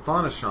saying with the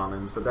Fauna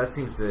Shamans, but that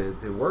seems to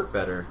work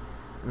better.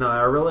 Now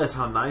I realize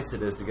how nice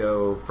it is to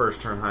go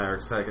first turn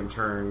Hierarch, second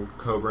turn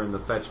Cobra in the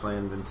fetch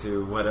land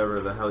into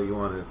whatever the hell you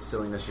want to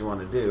silliness you want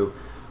to do.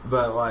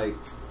 But like,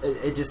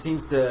 it just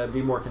seems to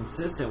be more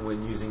consistent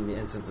when using the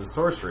instants and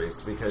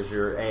sorceries because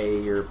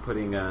you're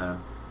putting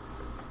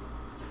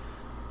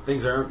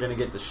things that aren't going to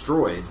get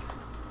destroyed.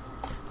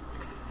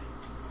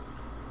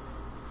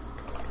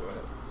 Go ahead.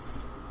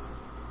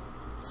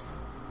 So,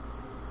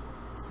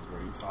 this is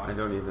where you talk. I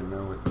don't even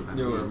know what that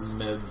You were means.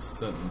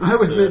 mid-sentence. I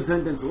was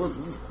mid-sentence. Well,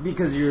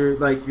 because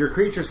your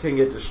creatures can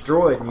get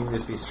destroyed and you can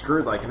just be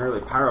screwed like an early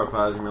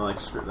Pyroclasm and you're like,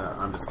 screw that,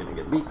 I'm just going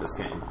to get beat this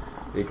game.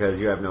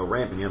 Because you have no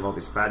ramp and you have all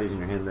these fatties in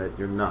your hand that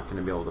you're not going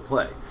to be able to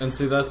play. And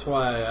see, that's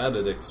why I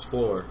added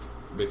Explore,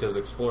 because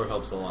Explore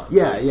helps a lot.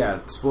 Yeah,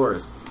 Explorer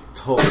is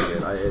totally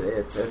good.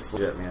 It's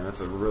legit, man. That's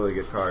a really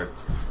good card.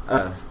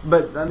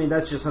 But I mean,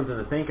 that's just something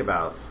to think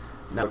about.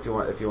 Now, if you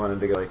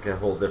wanted to go like a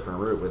whole different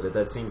route with it,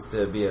 that seems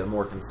to be a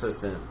more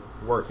consistent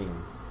working.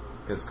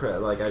 Because,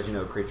 like as you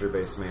know,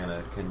 creature-based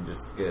mana can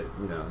just get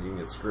you can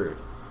get screwed,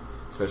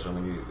 especially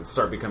when you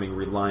start becoming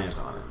reliant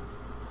on it.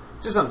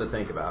 Just something to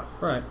think about.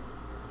 Right.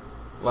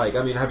 Like,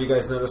 I mean, have you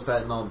guys noticed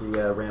that in all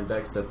the ramp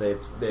decks that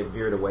they've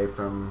veered away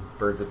from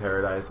Birds of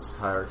Paradise,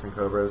 Hierarchs, and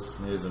Cobras?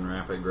 Using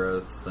Rampant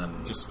Growths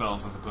and... Just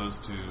spells as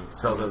opposed to...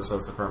 Spells as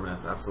opposed to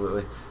permanents,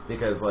 absolutely.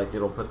 Because, like,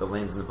 it'll put the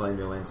lands into play and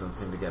your lands don't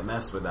seem to get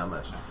messed with that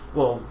much.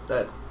 Well,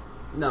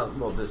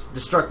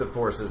 Destructive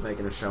Force is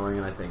making a showing,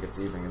 and I think it's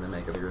even going to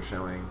make a bigger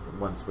showing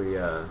once we...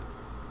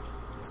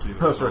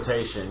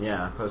 Post-rotation,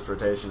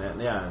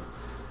 and yeah.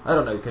 I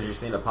don't know, because you're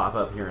seeing it pop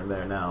up here and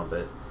there now,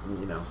 but,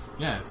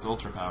 Yeah, it's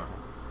ultra powerful.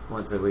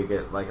 once we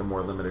get like a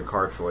more limited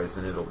card choice,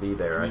 and it'll be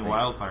there. I mean, think.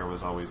 Wildfire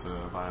was always a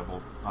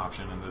viable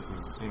option, and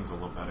seems a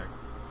little better.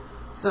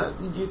 So,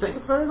 do you think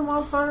it's better than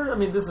Wildfire? I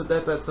mean, that's a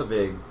big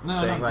thing.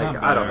 Not I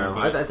don't better, know.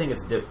 but- I think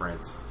it's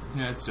different.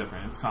 Yeah, it's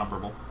different. It's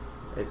comparable.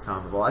 It's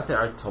comparable. I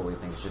totally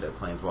think it should have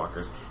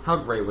Planeswalkers. How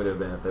great would it have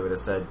been if they would have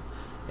said,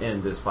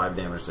 "And there's 5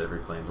 damage to every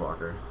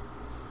Planeswalker."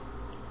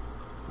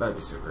 That'd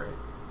be so great.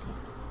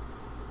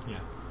 Yeah.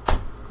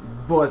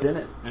 But didn't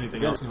it?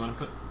 Anything else you want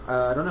to put?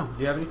 I don't know.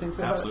 Do you have anything to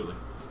say Absolutely.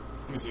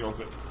 Let me see real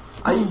quick.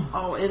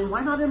 about it? And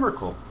why not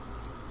Emrakul?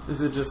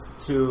 Is it just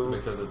too...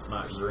 Because it's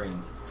not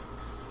green.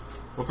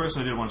 Well, first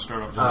I did want to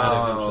start off.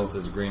 Dramatic Entrance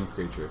is green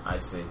creature. I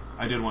see.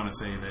 I did want to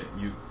say that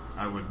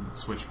I would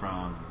switch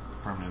from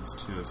permanents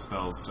to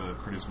spells to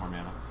produce more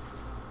mana.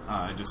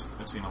 I've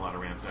seen a lot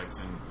of ramp decks,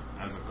 and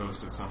as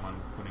opposed to someone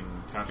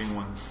tapping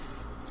one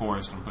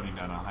forest and putting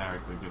down a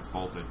hierarch that gets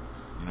bolted,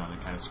 and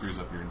it kind of screws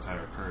up your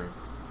entire curve.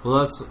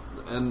 Well,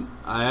 and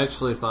I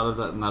actually thought of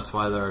that, and that's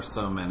why there are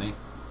so many.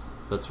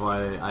 That's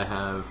why I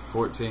have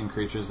 14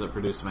 creatures that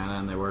produce mana,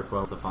 and they work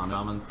well with the Fauna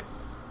Shamans,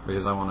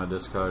 because I want to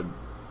discard,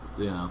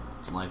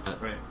 something like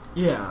that. Right.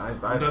 Yeah,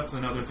 That's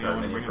another thing I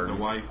want to bring up, the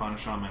birdies. why Fauna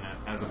Shaman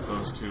as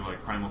opposed to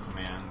like Primal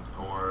Command,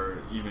 or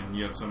even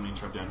you have Summoning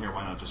Trap down here,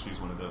 why not just use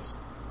one of those?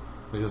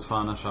 Because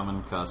Fauna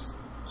Shaman costs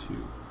 2,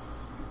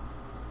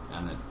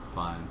 and it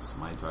finds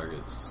my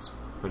targets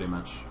pretty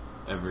much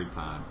every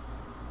time.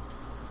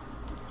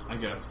 I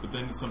guess, but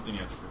then it's something you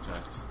have to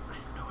protect. I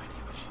have no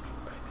idea what she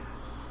means by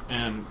that.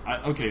 And,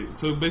 okay,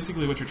 so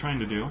basically what you're trying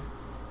to do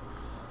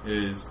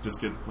is just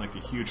get like a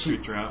huge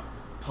creature out.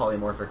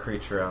 Polymorphic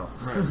creature out.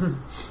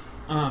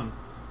 Right.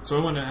 So I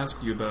wanted to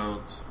ask you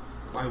about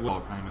why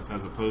Will Primus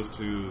as opposed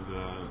to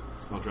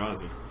the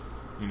Eldrazi.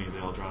 You need the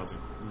Eldrazi.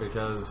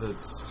 Because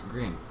it's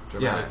green.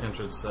 Dramatic Yeah,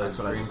 Entrance that's says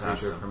what I green just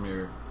asked creature him. from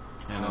your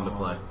hand into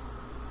play.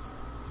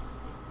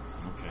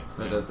 Okay.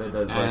 That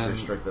does And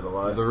restrict it a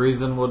lot. The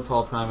reason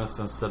Woodfall Primus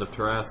instead of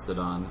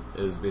Terastodon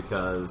is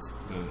because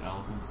The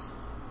Elephants.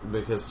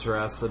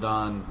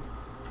 Terastodon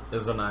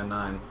is a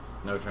 9/9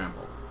 no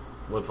trample.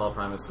 Woodfall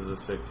Primus is a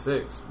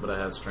 6/6, but it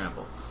has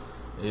trample.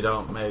 You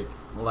don't make,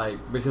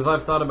 because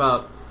I've thought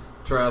about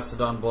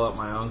Terracodon blow up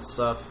my own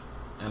stuff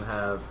and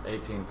have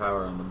 18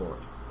 power on the board,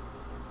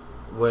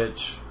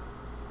 which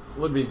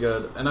would be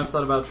good. And I've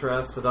thought about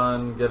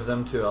Terracodon, give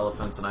them 2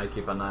 elephants, and I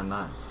keep a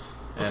 9/9.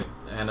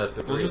 And a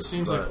 3. Well, it just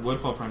seems like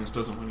Woodfall Primus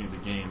doesn't win you the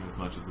game as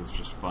much as it's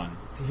just fun.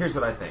 Here's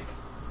what I think.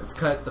 Let's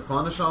cut the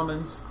Fauna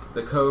Shamans,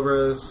 the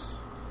Cobras,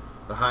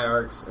 the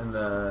Hierarchs, and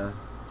the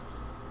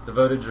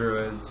Devoted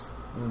Druids,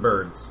 and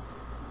Birds.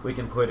 We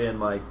can put in,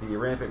 like, the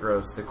Rampant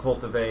Growths, the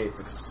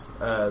Cultivates,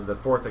 the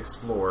 4th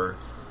Explorer,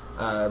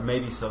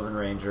 maybe Sylvan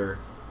Ranger,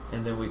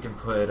 and then we can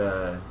put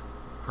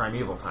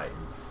Primeval Titan.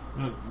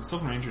 No, the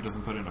Sylvan Ranger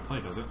doesn't put it into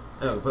play, does it?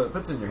 No, it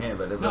puts it in your hand,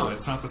 but No,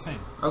 it's not the same.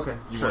 Okay,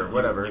 You sure, want-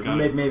 whatever. you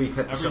gotta- Maybe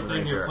cut the Sylvan Everything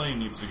Ranger. you're playing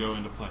needs to go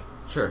into play.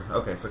 Sure,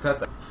 okay, so cut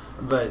that.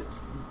 But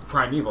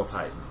Primeval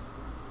Titan.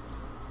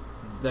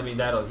 I mean,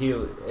 that'll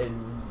heal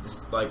in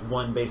just like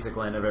one basic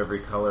land of every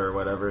color or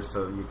whatever,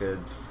 so you could...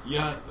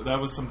 Yeah, that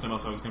was something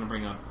else I was going to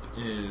bring up,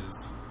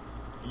 is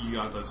you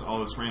got all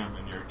this ramp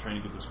and you're trying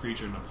to get this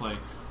creature into play.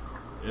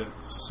 If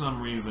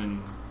some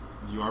reason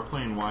you are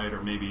playing white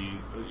or maybe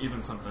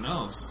even something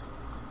else,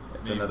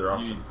 It's another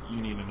option.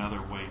 You need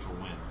another way to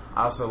win.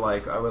 I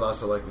would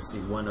also like to see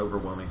one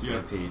overwhelming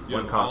stampede,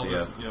 one copy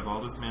of... You have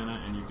all this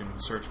mana and you can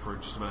search for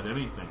just about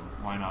anything.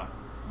 Why not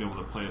be able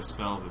to play a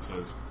spell that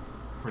says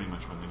pretty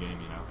much win the game,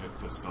 if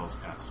the spell's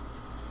cast.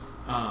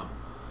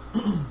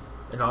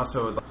 And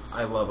also,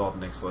 I love Alt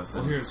Nixilis.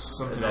 Well, here's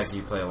something that else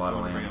you play a lot I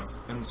of wanna bring lands.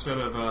 up. Instead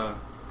of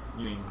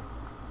using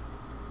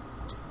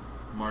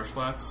Marsh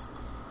Flats,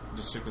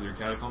 just stick with your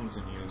Catacombs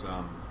and use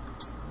the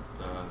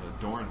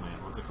Doran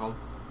land. What's it called?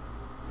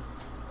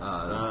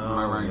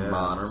 Murmuring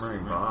Boss.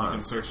 Murmuring You Boss.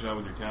 can search it out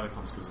with your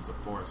Catacombs because it's a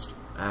forest.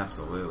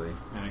 Absolutely.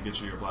 And it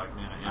gets you your black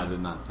mana. I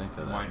did not think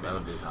of that. White That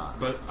mana. would be hot.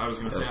 But I was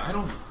going to say, I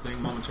don't think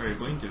Momentary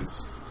Blink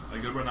is a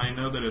good one. I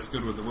know that it's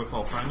good with the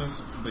Woodfall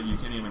Primus, but you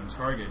can't even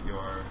target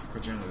your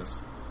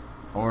Progenitus.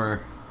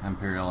 Or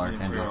Imperial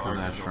Archangel Imperial because it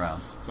has Archangel.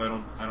 Shroud.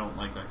 So I don't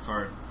like that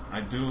card.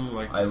 I do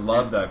like... I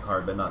love that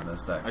card, but not in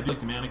this deck. I do like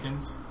the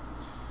mannequins.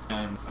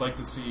 And I'd like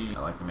to see... I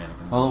like the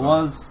mannequins. Well, as it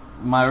was...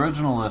 My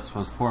original list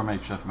was 4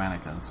 makeshift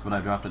mannequins, but I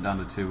dropped it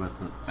down to 2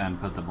 and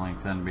put the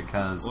blinks in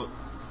because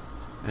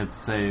it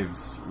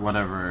saves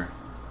whatever...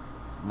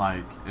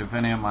 Like, if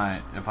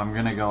I'm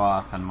going to go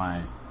off and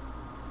my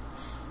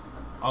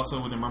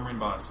Also, with the Murmuring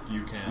Boss,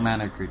 you can...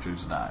 mana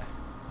creatures die,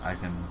 I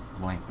can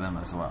blink them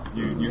as well.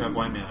 You have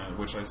white mana,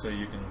 which I say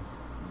you can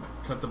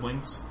cut the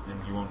blinks, and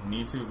you won't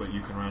need to, but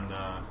you can run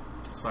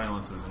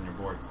silences in your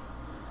board.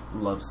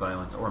 Love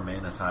Silence or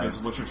Mana Tide.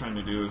 Because what you're trying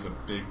to do is a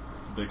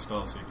big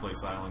spell, so you play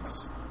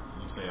silence,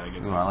 and you say, I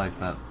get to, Ooh, I like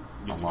that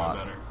get a to lot.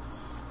 go better.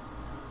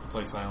 You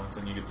play silence,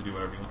 and you get to do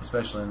whatever you want.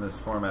 Especially in this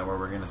format where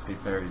we're going to see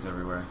fairies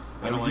everywhere.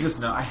 I don't you like-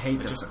 just know, I hate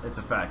I that just- it's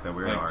a fact that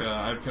we Like, are.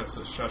 I've cut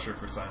Shusher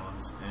for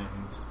silence,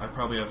 and I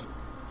probably have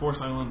 4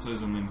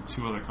 silences and then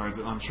 2 other cards.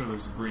 I'm sure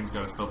there's Green's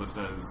got a spell that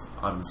says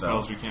Autumn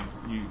Spell. spells you can't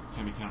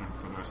be countered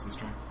for the rest of this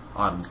turn.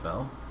 Autumn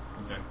Spell.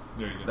 Okay,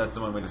 there you go. That's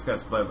the one we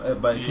discussed, but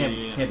it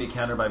can't be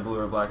countered by blue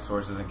or black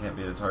sources and can't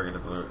be the target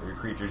of blue. Your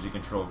creatures you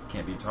control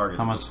can't be targeted.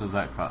 How much does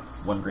that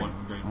cost? 1 green.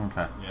 1 green.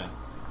 Okay. Yeah.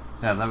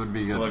 Yeah, that would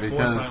be good So, like, 4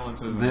 because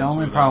silences and the then 2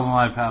 only of problem those.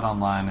 I've had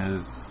online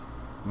is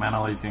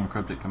mana leak and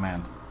cryptic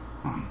command.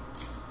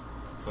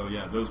 So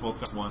yeah, those both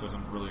cost 1.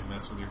 Doesn't really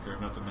mess with your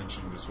curve. Not to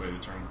mention just wait a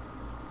turn.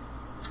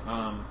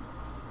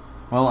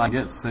 Well, I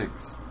get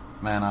 6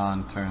 mana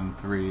on turn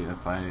 3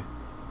 if I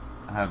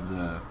have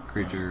the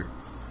creature.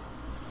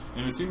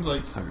 And it seems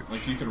like Search.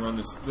 you can run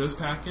this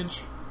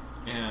package,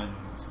 and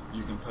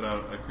you can put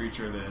out a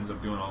creature that ends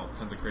up doing all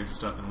kinds of crazy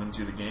stuff and wins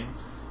you the game,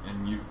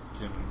 and you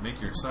can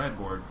make your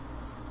sideboard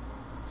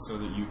so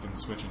that you can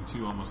switch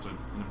into almost an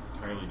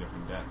entirely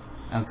different deck.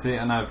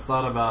 And I've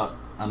thought about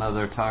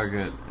another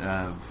target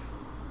of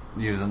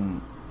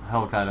using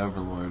Hellkite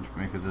Overlord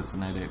because it's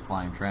an 8/8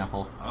 flying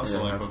trample I also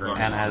Yeah, like that's Bogarden. great.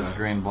 and has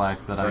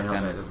green-black that I Green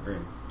Helmet can. is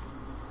green.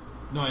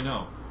 No, I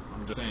know.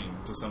 I'm just saying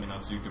to something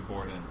else you could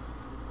board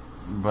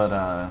in. But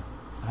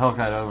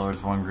Hellkite Overlord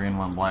is 1 green,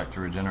 1 black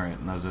to regenerate,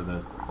 and those are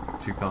the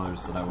 2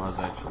 colors that I was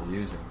actually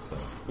using. So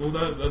Well,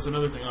 that's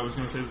another thing I was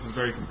going to say. This is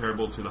very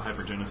comparable to the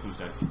Hypergenesis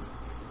deck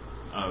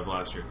of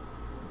last year.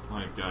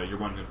 Like you're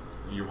wanting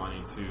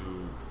to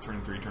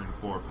turn 3, turn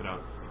 4, put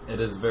out. it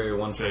is very Say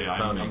one-trick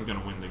I'm pony. going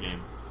to win the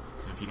game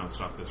if you don't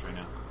stop this right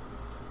now.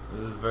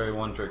 It is very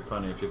one-trick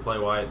pony. If you play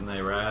white and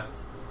they wrath,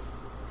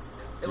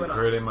 It you would-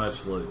 pretty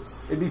much lose.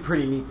 It'd be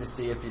pretty neat to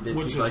see if you did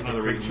Which keep is like the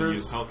another reason to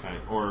use creatures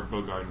Hellkite or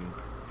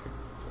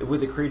Bogarden.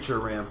 with the creature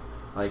ramp,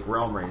 like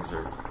Realm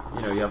Razor.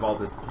 You know, you have all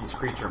these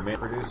creature mana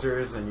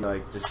producers, and you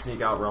like just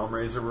sneak out Realm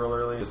Razor real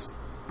early. Just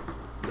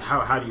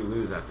how do you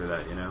lose after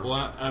that? You know.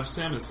 Well, as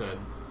Sam has said,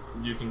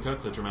 you can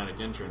cut the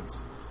dramatic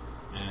entrance,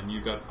 and you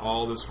got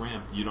all this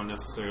ramp. You don't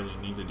necessarily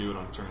need to do it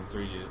on turn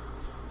 3 yet.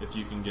 If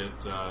you can get,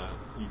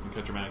 you can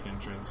cut dramatic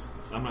entrance.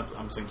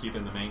 I'm saying keep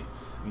in the main,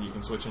 and you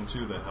can switch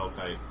into the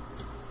Hellkite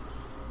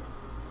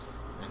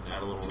and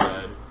add a little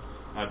red,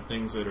 had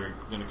things that are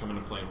going to come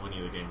into play and win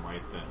you the game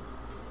right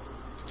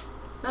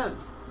then.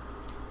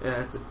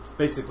 Yeah, it's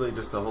basically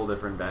just a whole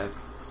different deck.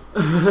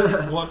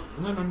 Well,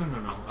 no.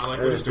 I like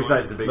what he's doing.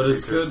 Besides the big But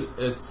it's creatures.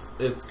 good.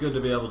 It's good to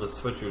be able to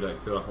switch your deck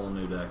to a whole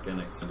new deck and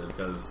extend it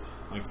because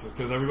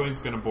Because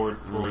everybody's going to board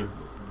for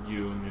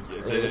you, and if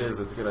It is.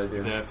 It's a good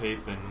idea. they have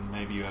hate, then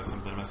maybe you have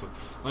something to mess with.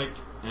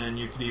 And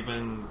you could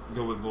even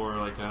go with more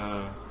like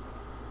the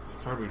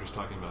card we were just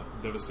talking about,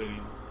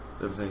 Devastating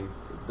It was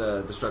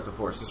the Destructive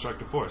Force.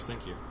 Destructive Force.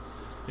 Thank you.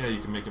 Yeah,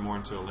 you can make it more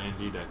into a land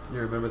D deck.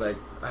 You remember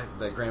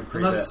that Grand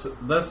Prix? and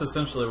that's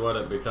essentially what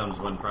it becomes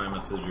when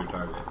Primus is your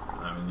target.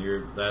 I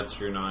mean, that's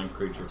your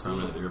non-creature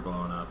permanent that you're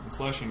blowing up. In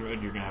Splashing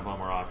Red, you're going to have a lot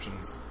more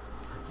options.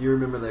 You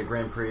remember that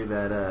Grand Prix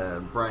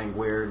that Brian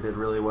Guerre did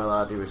really well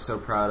at? He was so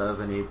proud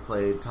of, and he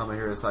played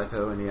Tomohiro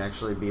Saito, and he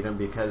actually beat him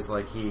because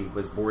he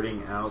was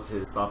boarding out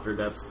his Thopter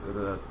depths,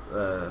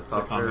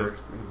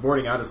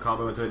 boarding out his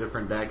combo into a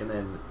different deck, and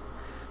then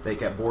they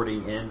kept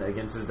boarding in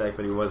against his deck,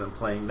 but he wasn't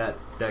playing that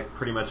deck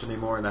pretty much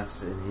anymore, and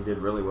he did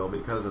really well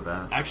because of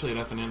that. Actually,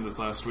 at FNM this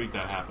last week,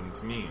 that happened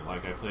to me. I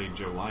played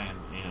Joe Lyon,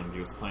 and he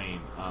was playing,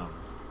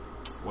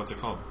 what's it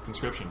called?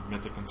 Conscription,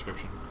 Mythic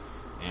Conscription.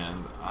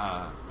 And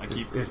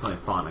He was playing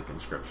Fauna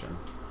Conscription.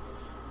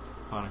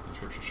 Fauna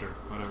Conscription, sure,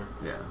 whatever.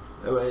 Yeah.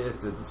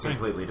 It's a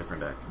completely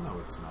different deck. No,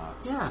 it's not.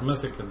 Yeah. It's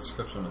Mythic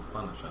Conscription with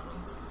Punish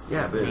Evans.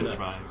 Yeah, but Venge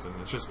Vines, and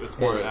it's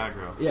more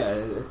aggro.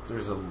 Yeah,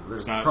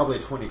 there's probably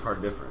a 20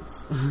 card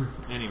difference.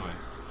 Anyway,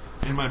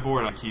 in my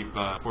board, I keep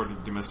board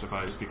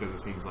Demystify just because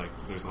it seems like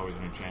there's always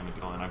an enchantment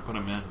deal, and I put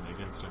him in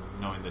against him,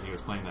 knowing that he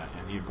was playing that,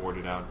 and he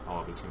boarded out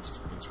all of his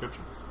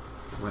conscriptions.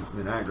 Went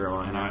in aggro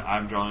on And him.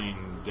 I'm drawing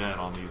dead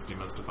on these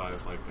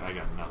Demystifies, I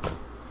got nothing.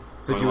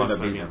 So Did I you end lost up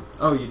that beating game. him?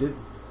 Oh, you did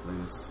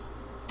lose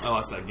I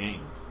lost that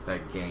game.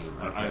 that game.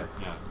 I Okay.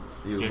 yeah.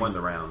 You Game- won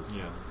the round.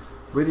 Yeah.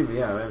 We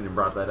haven't even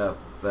brought that up,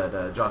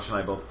 but Josh and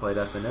I both played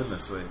FNM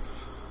this week.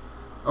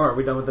 Oh, are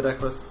we done with the deck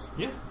list?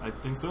 Yeah, I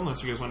think so,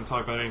 unless you guys want to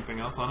talk about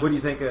anything else on it. What do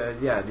you think? Do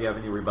you have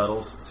any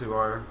rebuttals to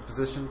our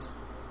positions?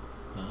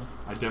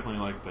 I definitely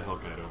like the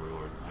Hellkite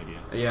Overlord idea.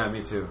 Yeah,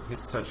 me too. He's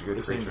such a good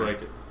It creature. seems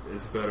like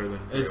it's better than...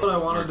 It's what I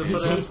wanted to He's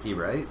put in. hasty,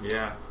 right?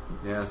 Yeah,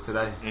 Yeah, so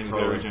that and he's got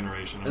totally.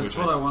 regeneration. It's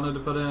what I wanted to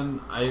put in.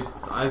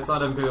 I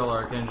thought Imperial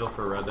Archangel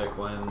for red deck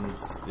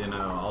wins.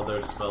 All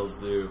their spells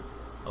do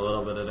a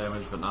little bit of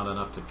damage, but not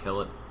enough to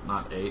kill it.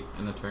 Not 8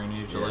 in a turn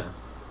usually. Yeah.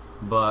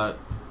 But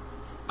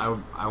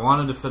I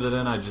wanted to fit it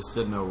in. I just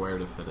didn't know where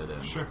to fit it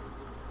in. Sure.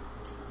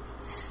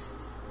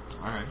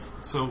 Alright,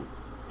 so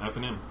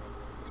F&M.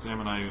 Sam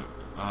and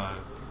I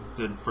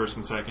did first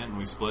and second, and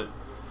we split.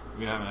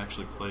 We haven't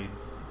actually played.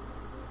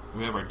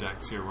 We have our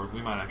decks here.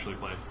 We might actually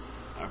play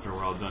after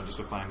we're all done, just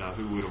to find out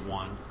who would have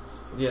won.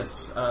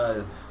 Yes,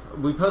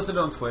 we posted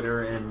on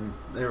Twitter, and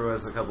there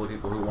was a couple of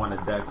people who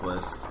wanted deck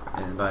list,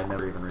 and I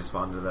never even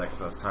responded to that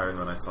because I was tired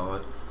when I saw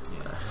it.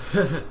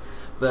 Yeah.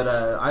 But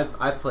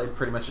I played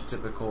pretty much a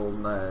typical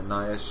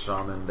Naya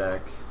Shaman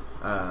deck.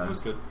 It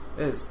was good.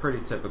 It's pretty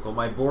typical.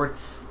 My board,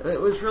 it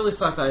was really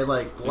sucked. Did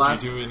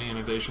you do any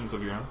innovations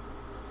of your own?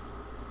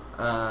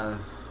 I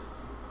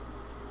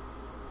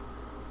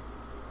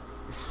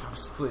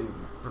was pretty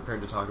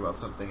prepared to talk about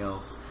something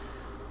else.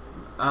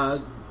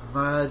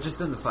 Just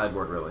in the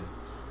sideboard, really.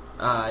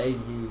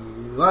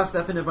 Last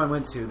FNF I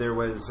went to, there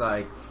was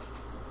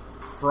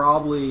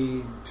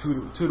probably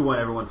 2 to 1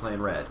 everyone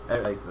playing red.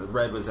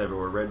 Red was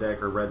everywhere, red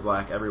deck or red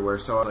black everywhere.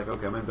 So I was like,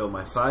 okay, I'm gonna build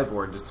my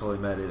sideboard and just totally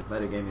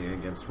metagaming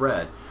against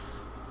red.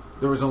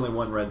 There was only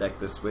one red deck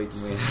this week,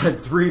 and we had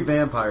 3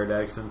 vampire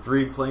decks and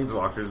 3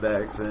 planeswalker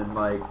decks and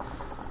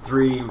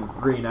 3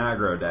 green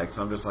aggro decks.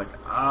 So I'm just like,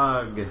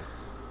 ugh.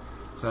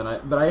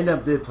 But I ended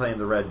up playing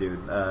the red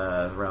dude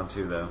round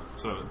 2 though.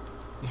 So,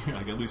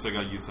 at least I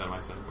got use out of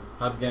my sideboard.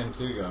 How'd game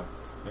 2 go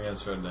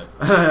against red deck?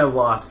 I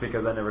lost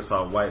because I never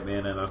saw white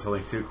mana, and I was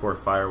holding 2 core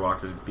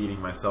firewalkers,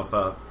 beating myself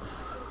up.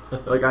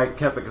 I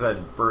kept it because I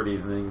had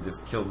birdies, and then he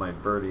just killed my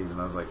birdies,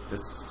 and I was like,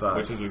 this sucks.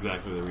 Which is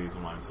exactly the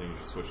reason why I'm saying you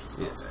should switch to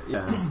spells.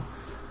 Yeah.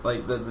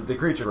 The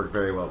creature worked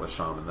very well with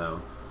Shaman,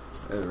 though.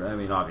 I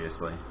mean,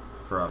 obviously,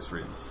 for obvious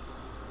reasons.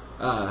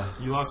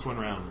 You lost one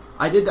round.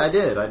 I did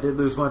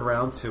lose one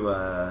round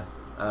to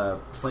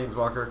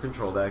Planeswalker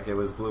control deck. It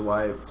was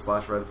blue-white,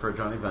 splash red for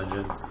Johnny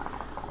Vengeance.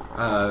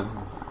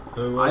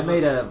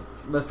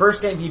 The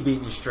first game he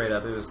beat me straight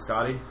up. It was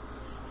Scotty.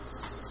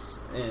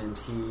 And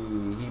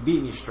he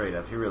beat me straight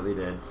up. He really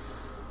did.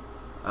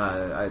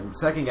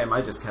 Second game,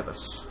 I just kept a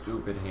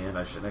stupid hand.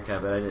 I shouldn't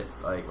have kept it.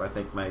 I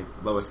think my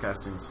lowest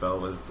casting spell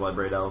was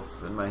Bloodbraid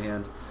Elf in my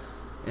hand,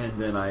 and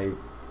then I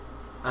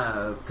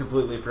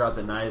completely forgot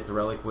the Night at the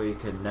Reliquary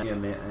could net me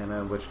a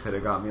mana, which could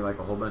have got me a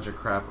whole bunch of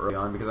crap early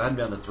on because I hadn't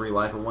done a 3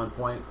 life at one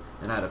point,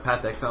 and I had a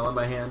Path to Exile in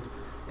my hand,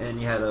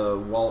 and you had 2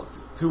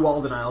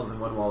 Wall Denials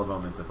and 1 Wall of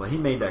Omens in play. He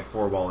made deck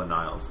 4 Wall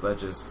Denials. That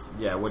just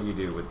what do you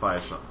do with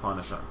Fauna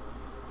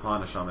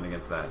Shaman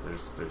against that?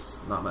 There's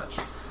not much.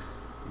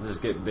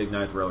 Just get big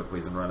Knight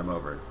Reliquaries and run them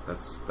over.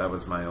 That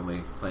was my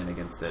only plan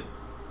against it.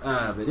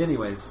 But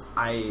anyways,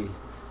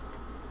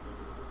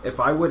 if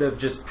I would have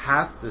just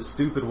packed the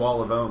stupid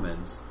Wall of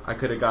Omens, I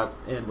could have got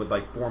in with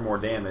like 4 more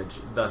damage,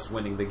 thus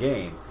winning the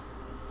game.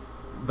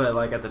 But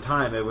like at the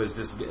time, it was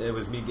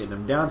me getting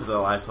him down to the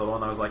life total,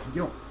 and I was like,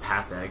 you don't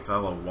Path to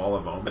Exile a Wall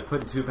of Omens. I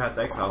put 2 Path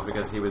to Exiles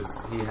because he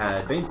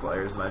had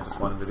Baneslayers, and I just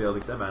wanted to be able to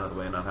get them out of the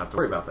way and not have to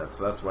worry about that.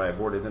 So that's why I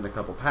boarded in a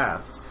couple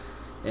paths,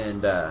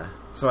 and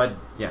so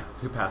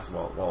 2 paths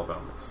Wall of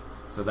Omens.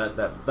 So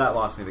that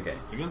lost me the game.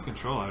 Against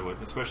control, I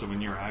would, especially when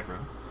you're aggro.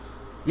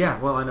 Yeah,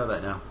 well, I know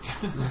that now.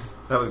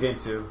 That was game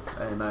 2,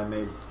 and I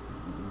made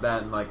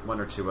that and like 1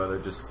 or 2 other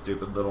just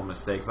stupid little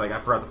mistakes. Like I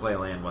forgot to play a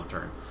land one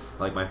turn.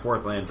 Like my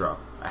 4th land drop.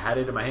 I had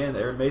it in my hand,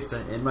 Arid Mesa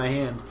in my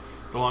hand,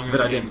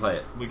 but I didn't play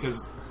it.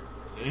 Because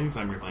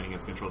anytime you're playing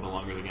against control, the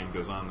longer the game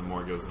goes on, the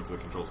more it goes into the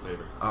control's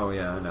favor. Oh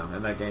yeah, I know.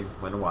 And that game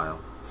went a while.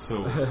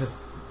 So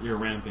you're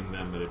ramping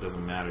them, but it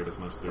doesn't matter because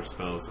most of their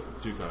spells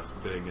do cost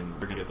big, and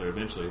they're going to get there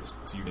eventually. It's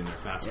you getting there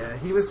faster. Yeah,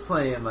 he was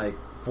playing like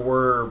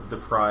 4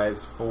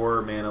 deprives,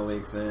 4 mana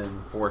leaks,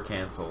 and 4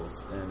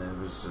 cancels, and it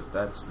was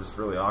that's just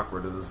really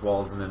awkward. With his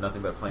walls, and then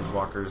nothing but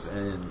planeswalkers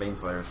and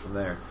Baneslayers from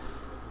there.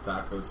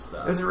 Taco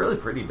stuff. It was a really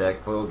pretty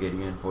deck: foil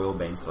Gideon, foil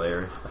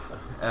Baneslayer.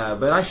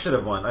 But I should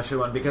have won.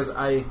 Because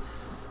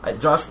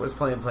Josh was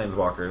playing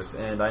Planeswalkers,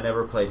 and I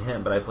never played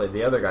him, but I played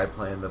the other guy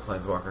playing the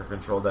Planeswalker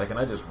control deck, and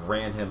I just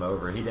ran him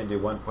over. He didn't do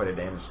 1 point of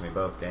damage to me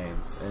both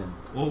games, and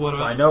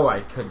I know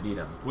I could beat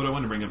him. What I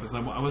want to bring up is I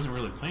wasn't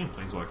really playing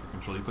Planeswalker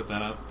control. You put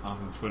that up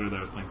on Twitter that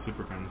I was playing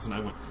Super Friends, and I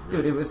went...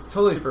 Dude, it was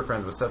totally Super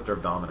Friends with Scepter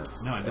of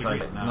Dominance. No, I didn't.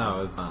 Like,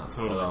 No, it's not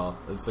at all.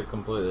 It's a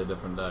completely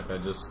different deck.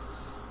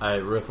 I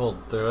riffled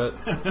through it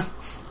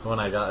when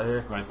I got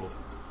here. Rifled.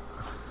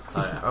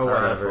 I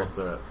whatever. riffled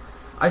through it.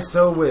 I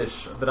so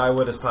wish that I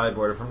would have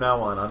sideboarded. From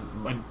now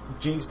on,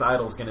 Jinxed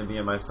Idol's going to be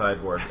in my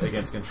sideboard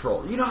against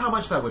control. You know how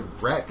much that would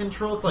wreck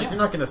control? It's like you're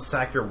not going to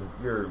sack you're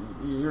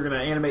going to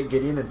animate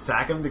Gideon and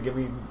sack him to give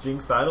me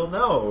Jinxed Idol?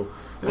 No.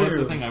 Well, that's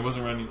the thing. I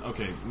wasn't running...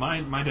 Okay,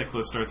 my deck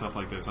list starts off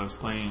like this. I was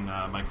playing...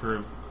 my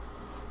curve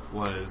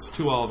was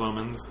 2 Wall of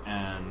Omens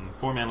and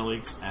 4 Mana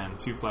Leaks and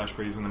 2 Flash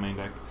Freeze in the main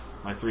deck.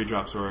 My 3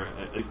 drops were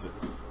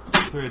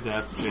Aether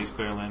Adept, Jace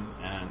Berlin,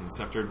 and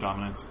Scepter of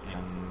Dominance,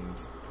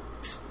 and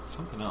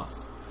something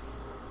else.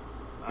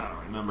 I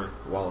don't remember.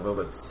 Wall of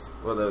Omens.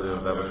 Well,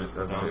 that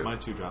was my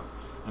 2 drop.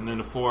 And then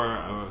a 4,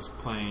 I was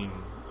playing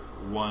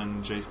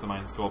 1 Jace the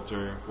Mind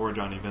Sculptor, 4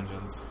 Johnny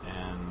Vengeance,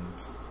 and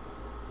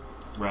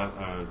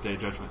Day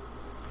Judgment.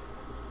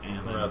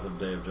 And Wrath of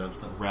Day of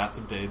Judgment. Wrath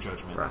of Day of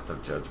Judgment. Wrath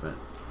of Judgment.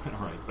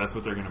 Right, that's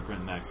what they're going to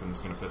print next, and it's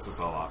going to piss us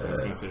all off.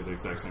 It's going to say the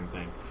exact same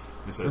thing.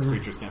 It says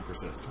creatures can't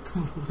persist.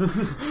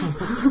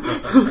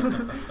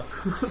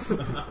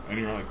 And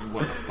you're like,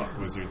 what the fuck,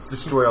 wizards?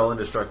 Destroy all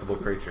indestructible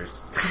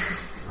creatures.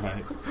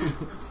 Right.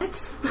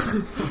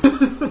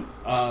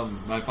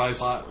 My 5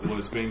 slot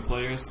was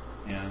Baneslayers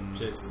and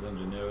Jace's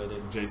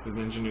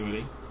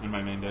Ingenuity in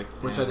my main deck.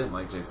 Which I didn't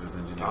like Jace's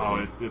Ingenuity.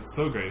 Oh, it's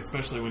so great,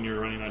 especially when you're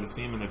running out of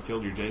steam and they've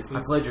killed your Jaces.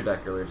 I played your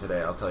deck earlier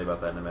today. I'll tell you about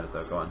that in a minute,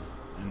 though. Go on.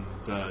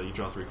 And you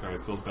draw 3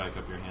 cards, fills back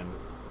up your hand,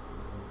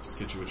 just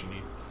get you what you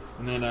need.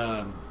 And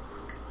then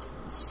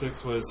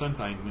 6 was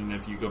Sunshine, and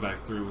if you go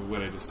back through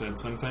what I just said,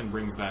 Sunshine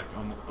brings back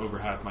over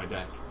half my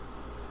deck.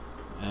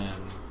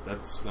 And that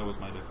was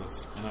my deck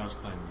list. And I was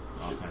playing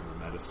all kinds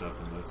of meta stuff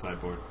in the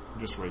sideboard.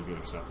 Just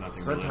regular stuff,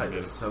 nothing really Sunshine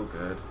innovative. is so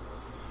good.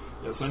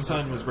 Yeah,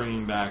 Sunshine was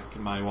bringing back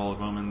my Wall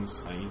of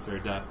Omens, my Aether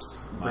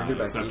Adepts,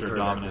 my Scepter of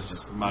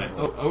Dominance, my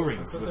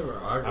O-Rings.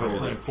 I was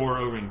playing 4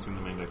 O-Rings in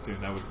the main deck too.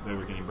 They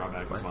were getting brought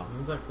back as well.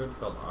 Isn't that card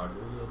called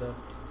Augury Adept?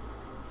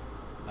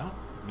 No,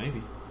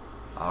 maybe.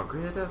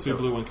 Augury Adept? 2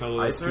 blue, 1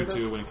 colorless,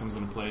 2/2 when it comes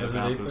into play. It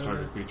bounces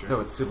target creature. No,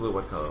 it's 2 blue,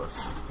 1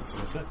 colorless. That's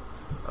what I said.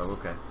 Oh,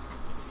 okay.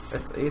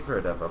 It's Aether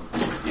Adept. I'm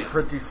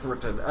pretty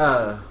certain.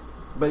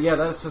 But yeah,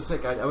 that's so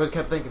sick. I always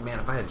kept thinking, man,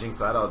 if I had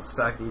Jinx Idol, I'd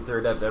sack the Aether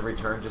Adept every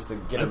turn just to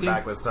get him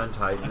back with Sun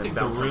Titan. I think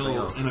the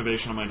real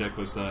innovation on my deck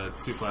was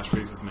 2 Flash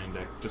Freezes main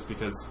deck, just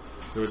because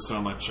there was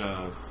so much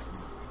of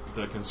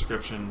the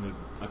conscription that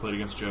I played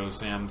against Joe.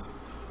 Sam's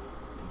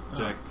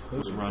deck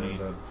was running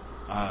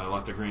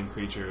lots of green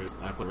creatures.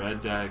 I played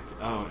red deck.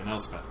 Oh, and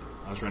Elspeth.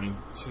 I was running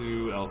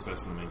 2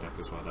 Elspeths in the main deck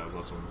as well. That was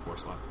also in the 4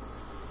 slot.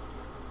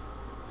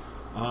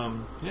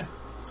 Yeah.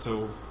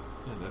 So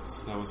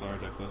that was our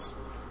deck list.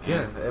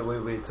 And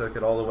we took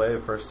it all the way,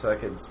 first,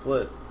 second,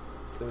 split.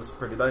 It was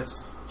pretty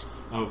nice.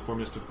 Oh,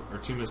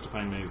 2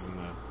 Mystifying Maze in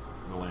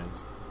the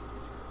lands.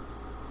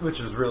 Which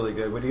is really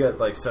good. When you get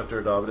like Scepter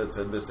of Dominance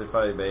and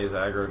Mystifying Maze,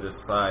 aggro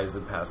just sighs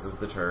and passes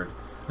the turn.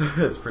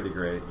 It's pretty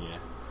great.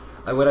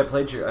 Yeah. When I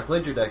played your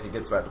deck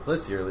against Matt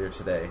Duplessis earlier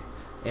today,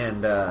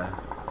 and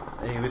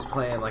he was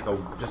playing like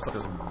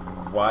this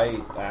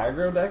white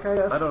aggro deck, I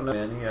guess. I don't know.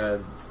 And he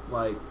had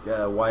like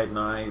White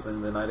Knights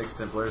and the Knight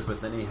Extemplars, but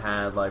then he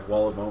had like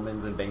Wall of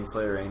Omens and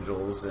Baneslayer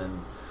Angels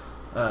and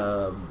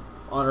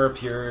Honor of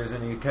Pures,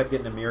 and he kept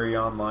getting a Miri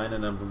online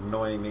and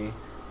annoying me.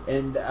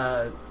 And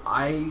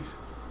I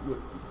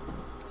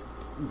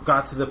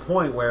got to the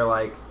point where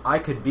like I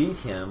could beat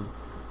him,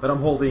 but I'm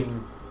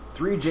holding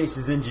 3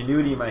 Jace's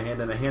Ingenuity in my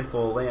hand and a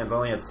handful of lands. I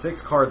only had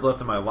 6 cards left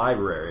in my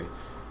library,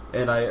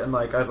 and I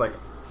was like,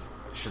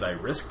 should I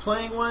risk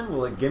playing one?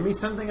 Will it give me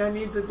something I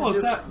need to Well,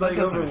 just that like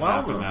doesn't overwhelm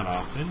happen them? that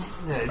often.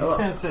 Yeah, you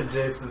can't say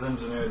Jace's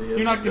ingenuity You're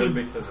is not good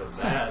gonna- because of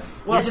that.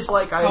 Well, I just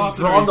like How I've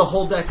often drawn are you- the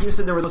whole deck. You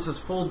said there was this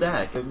full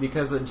deck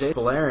because of Jace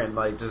Valerian,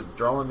 like just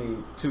drawing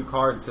me 2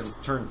 cards since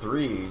turn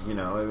 3. You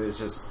know, it was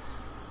just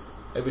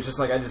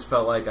like I just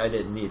felt like I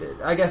didn't need it.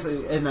 I guess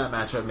in that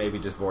matchup, maybe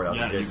just bored out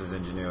Yeah, Jace's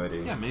ingenuity.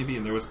 Yeah, maybe.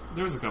 And there was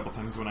a couple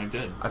times when I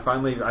did. I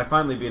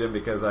finally beat him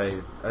because I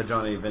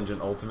Johnny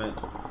Vengeant Ultimate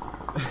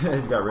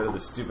and got rid of the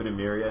stupid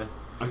Emiria.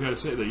 I gotta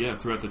say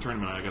that, throughout the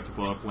tournament, I got to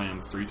blow up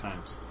lands 3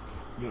 times.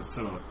 I got to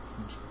set up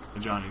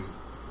Johnny's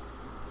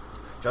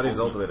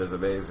Ultimate is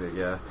amazing,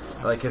 yeah.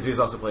 Like, because he's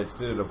also played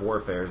Student of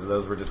Warfare, so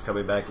those were just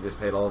coming back. He just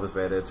paid all of his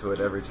mana into it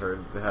every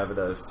turn to have it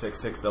a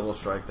 6/6 double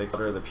strike. Thanks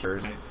to the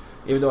Pures.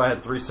 Even though I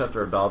had 3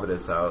 Scepter of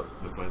Dominance out,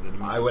 That's why I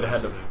didn't. I would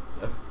have had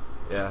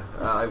to.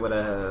 I would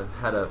have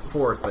had a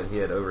 4th, but he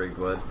had O-Ringed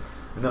one.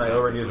 And then I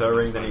O-ringed his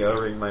O-Ring, then he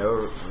O-ringed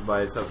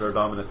my Scepter of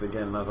Dominance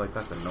again, and I was like,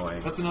 that's annoying.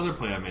 That's another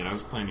play I made. I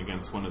was playing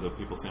against one of the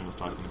people Sam was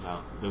talking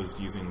about that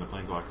was using the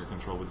Planeswalker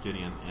control with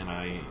Gideon, and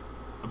I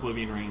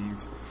Oblivion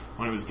Ringed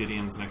one of his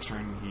Gideons. Next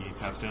turn, he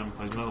taps down,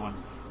 plays another one,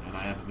 and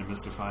I added a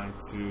Mystify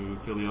to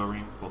kill the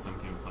O-Ring. Both of them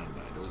came to play and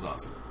died. It was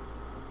awesome.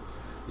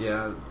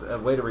 Yeah, a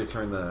way to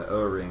return the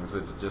O-Rings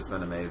would have just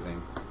been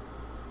amazing.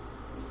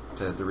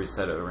 To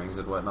reset O-Rings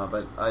and whatnot,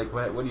 but like,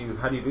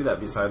 how do you do that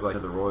besides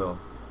like the Royal?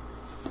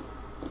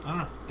 I don't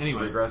know.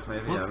 Anyway, Regress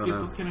maybe? let's I don't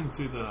know. get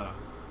into the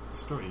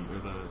story or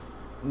the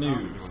News.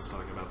 topic you want to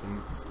talk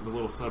about, the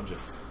little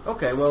subject.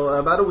 Okay, well,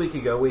 about a week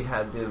ago we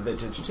had the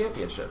Vintage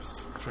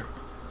Championships. Sure.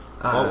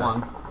 What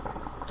one?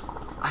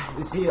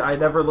 You see, I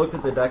never looked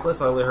at the deck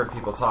list. I only heard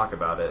people talk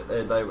about it,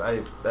 and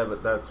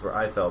that's where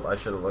I felt I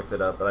should have looked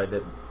it up, but I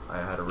didn't. I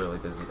had a really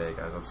busy day,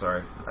 guys. I'm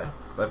sorry.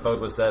 My phone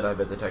was dead. I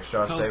meant to text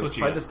Josh Tell us say, what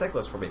you find got. this deck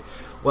list for me.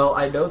 Well,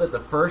 I know that the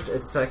first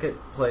and second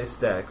place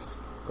decks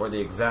were the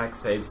exact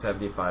same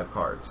 75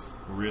 cards.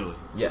 Really?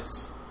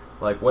 Yes.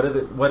 Like, what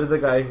did the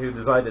guy who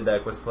designed the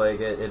deck was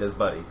playing it and his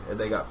buddy, and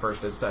they got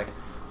first and second.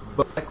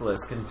 But the deck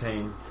list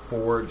contained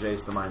 4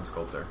 Jace the Mind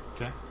Sculptor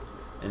Okay.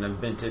 in a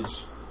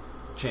Vintage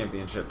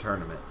Championship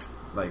tournament.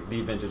 Like,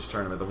 the Vintage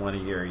tournament, the one a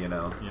year, you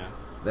know. Yeah.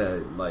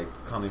 That, like,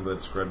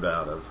 Collingwood scribbed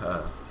out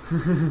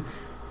of.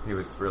 He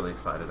was really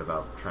excited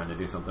about trying to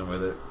do something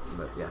with it,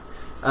 but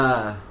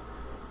yeah.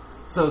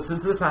 So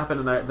since this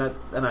happened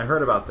and I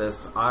heard about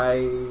this,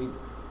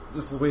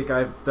 this week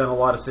I've done a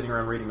lot of sitting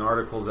around reading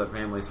articles at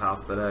family's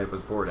house that I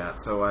was bored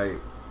at. So I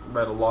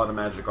read a lot of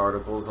Magic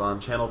articles on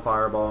Channel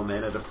Fireball,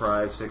 Mana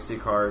Deprived, 60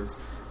 cards.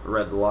 I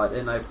read a lot,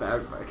 and I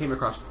came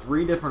across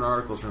 3 different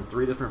articles from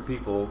 3 different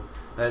people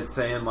that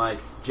saying like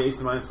Jace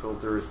the Mind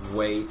Sculptor is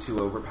way too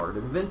overpowered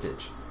in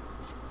Vintage.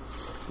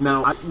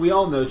 Now, we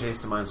all know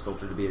Jace the Mind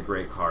Sculptor to be a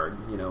great card,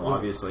 you know,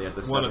 obviously at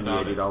the $70,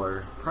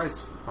 $80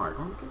 price mark.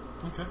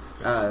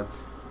 Okay.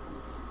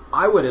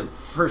 I would have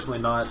personally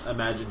not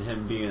imagined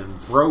him being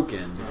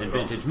broken in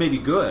Vintage. Maybe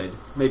good,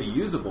 maybe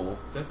usable,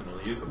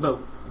 Definitely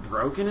usable. but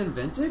broken in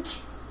Vintage?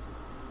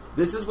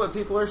 This is what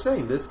people are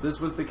saying.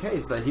 This was the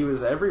case, that he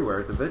was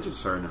everywhere at the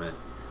Vintage tournament.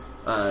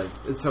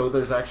 And so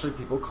there's actually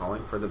people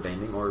calling for the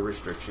banning or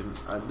restriction.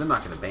 They're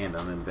not going to ban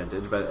him in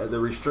Vintage, but the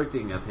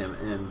restricting of him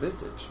in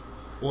Vintage.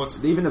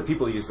 Even if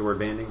people use the word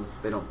banning,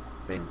 they don't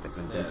ban things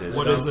in Vintage.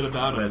 What is it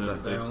about him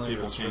that they only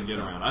people restrict can't get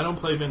them. around? I don't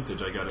play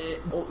Vintage. I got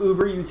it.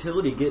 Uber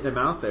utility getting him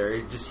out there.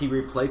 He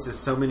replaces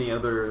so many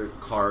other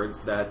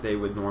cards that they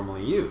would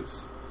normally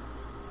use.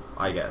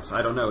 I guess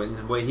I don't know. And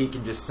the way he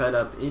can just set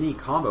up any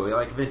combo,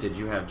 like Vintage,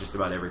 you have just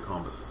about every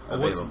combo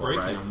available. What's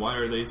breaking right? him? Why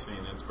are they saying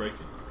it's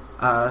breaking?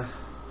 I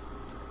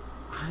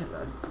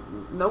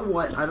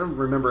don't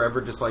remember ever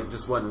just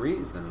one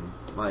reason.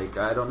 Like,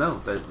 I don't know.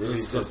 That it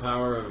was the just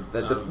power of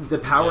the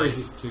power.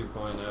 Jace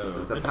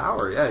 2.0. The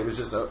power. Yeah, it was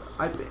just.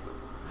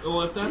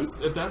 Well, if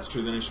that's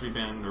true, then it should be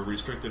banned or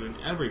restricted in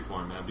every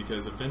format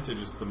because if Vintage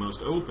is the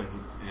most open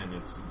and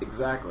it's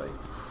exactly.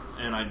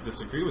 And I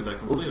disagree with that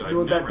completely.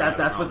 Well,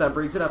 that's what that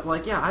brings it up.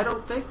 Like, yeah, I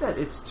don't think that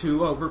it's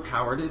too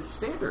overpowered in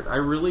Standard. I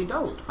really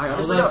don't. I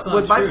honestly don't.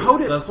 When my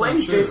opponent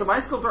plays Jason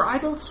Mind Sculptor, I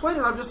don't sweat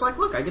it. I'm just like,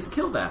 look, I get to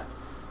kill that.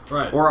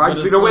 Right. Or I'm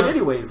going to win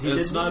anyways.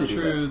 It's not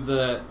true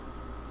that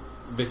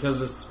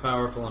because it's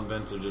powerful in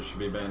Vintage, it should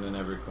be banned in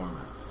every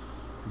format.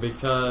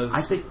 Because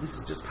I think this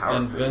is just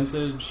powerful. In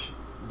Vintage,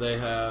 they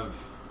have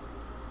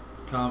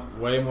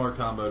way more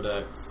combo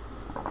decks.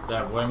 They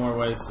have way more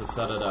ways to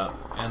set it up,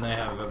 and they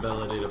have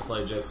ability to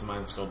play Jason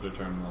Mind Sculptor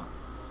turn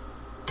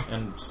 1.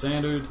 In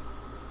Standard,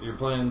 you're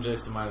playing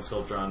Jason Mind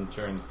Sculptor on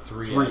turn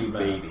 3 at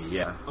baby, best.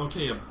 yeah.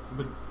 Okay,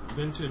 but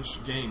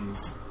Vintage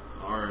games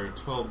are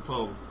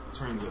 12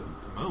 turns at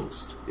the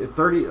most.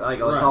 30,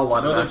 like, I saw a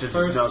lot of matches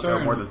first go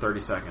turn, more than 30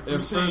 seconds.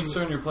 If first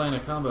turn you're playing a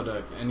combo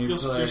deck, and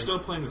you're still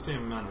playing the same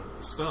amount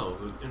of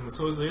spells, and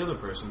so is the other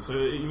person. So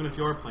even if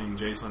you are playing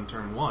Jace on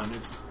turn 1,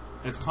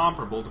 it's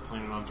comparable to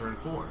playing it on turn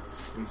 4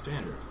 in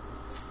Standard.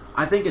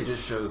 I think it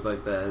just shows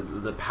like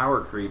the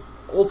power creep.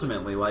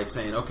 Ultimately, like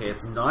saying, okay,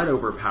 it's not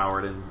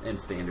overpowered in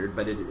Standard,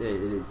 but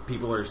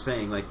people are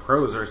saying, like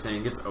pros are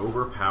saying, it's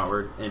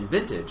overpowered in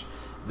Vintage.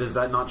 does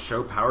that not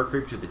show power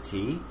creep to the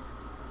T?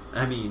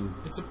 I mean...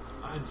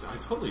 I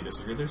totally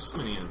disagree. There's so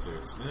many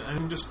answers.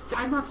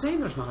 I'm not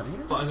saying there's not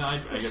answers. But I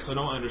guess I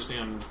don't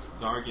understand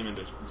the argument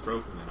that it's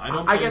broken then.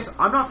 I guess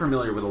I'm not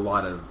familiar with a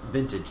lot of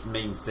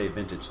mainstay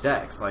vintage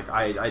decks. Like,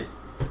 I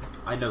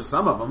know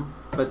some of them,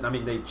 but, I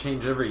mean, they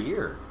change every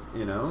year,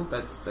 you know?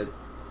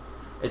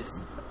 It's...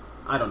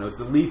 I don't know, it's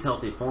the least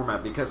healthy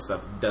format because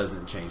stuff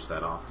doesn't change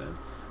that often.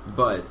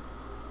 But,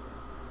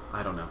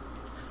 I don't know.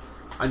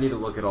 I need to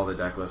look at all the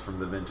deck lists from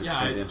the vintage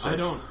championships. I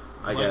don't...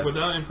 I guess.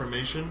 Without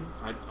information,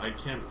 I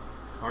can't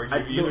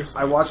argue either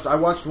side. I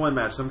watched one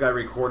match. Some guy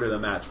recorded a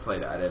match,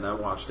 played at it, and I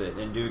watched it.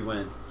 And dude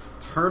went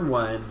turn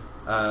 1,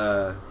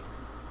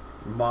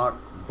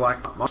 Black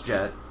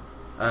Jet,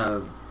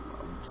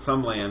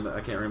 some land. I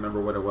can't remember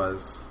what it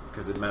was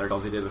because it didn't matter. All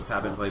he did was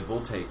tap and play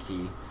Voltaic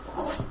Key,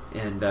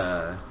 and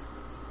that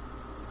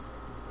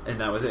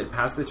was it.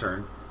 Passed the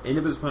turn. End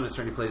of his opponent's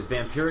turn, he plays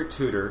Vampiric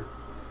Tutor,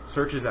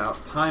 searches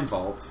out Time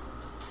Vault,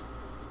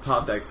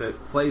 top decks it,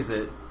 plays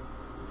it.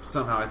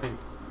 Somehow, I think,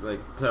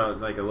 put out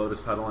like a Lotus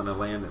Petal and a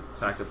land,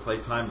 sacked it,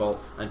 played Time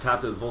Vault,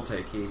 untapped it with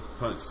Voltaic Key.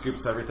 Opponent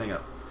scoops everything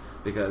up.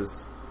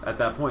 Because at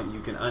that point,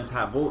 you can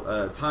untap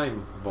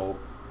Time Vault,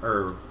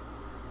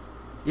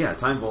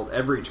 Time Vault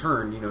every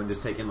turn, and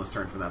just take endless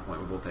turns from that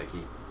point with Voltaic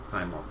Key.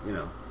 Time Vault,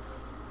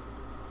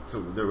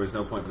 So there was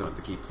no point for them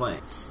to keep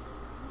playing.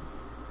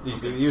 You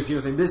see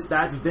what I'm saying?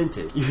 That's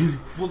vintage.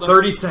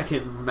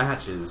 30-second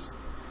matches.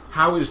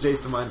 How is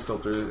Jace the Mind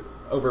Sculptor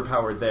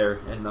overpowered there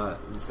and not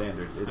in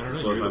standard? I don't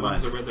know. You're the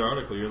ones that read the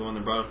article. You're the one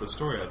that brought up the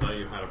story. I thought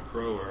you had a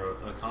pro or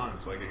a con,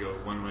 so I could go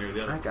one way or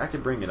the other. I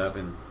could bring it up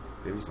and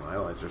give you some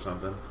highlights or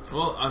something.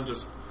 Well, I'm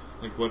just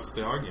what's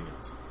the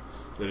argument?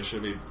 That it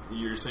should be?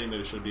 You're saying that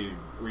it should be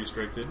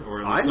restricted,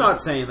 or I'm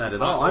not saying that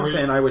at all. I'm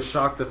saying I was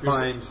shocked to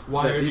find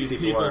why that are these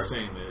people are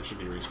saying that it should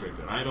be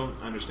restricted. I don't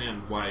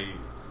understand why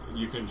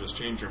you couldn't just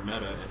change your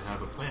meta and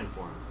have a plan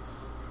for them.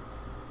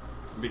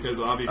 Because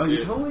obviously... Oh,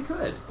 you totally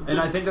could. And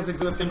I think that's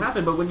exactly what's going to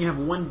happen. But when you have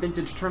one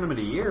vintage tournament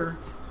a year...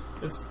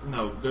 It's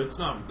not.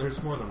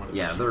 There's more than one.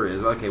 Yeah, there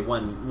is. Okay,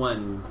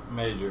 one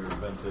major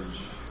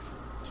vintage.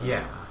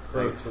 Yeah.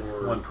 Pro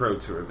Tour. One Pro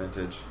Tour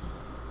vintage.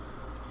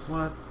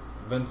 What?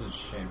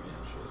 Vintage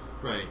championship.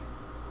 Right.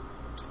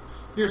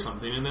 Here's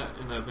something. In that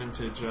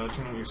vintage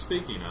tournament you're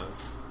speaking of,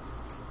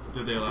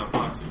 did they allow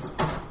proxies?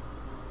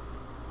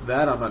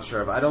 That I'm not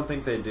sure of. I don't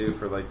think they do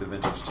for the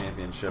vintage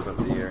championship of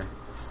the year.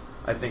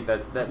 I think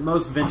that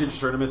most vintage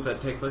tournaments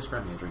that take place...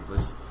 Grab me a drink,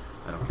 please.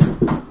 I don't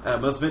care.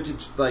 Most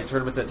vintage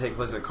tournaments that take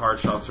place at card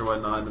shops or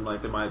whatnot, and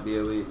they might be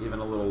even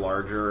a little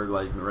larger,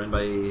 run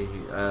by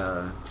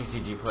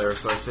TCG player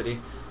Star City.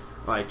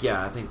 I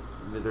think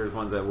that there's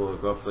ones that will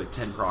go up to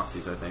 10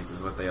 proxies, I think,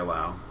 is what they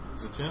allow.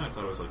 Was it 10? I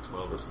thought it was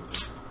 12 or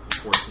something.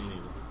 14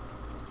 even.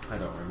 I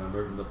don't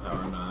remember. The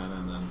Power 9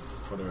 and then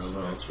whatever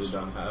else you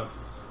don't have.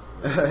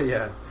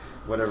 Yeah.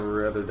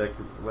 Whatever deck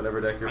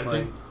you're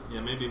playing.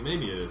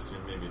 Maybe it is 10.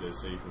 Maybe it is,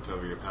 so you can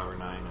cover your Power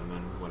 9 and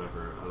then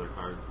whatever other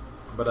card.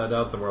 But I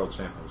doubt the World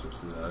Championships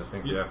do that. I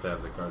think you have to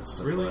have the cards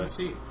to really? play.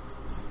 See,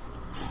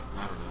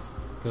 I don't know.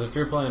 Because if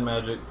you're playing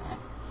Magic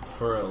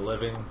for a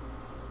living,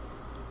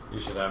 you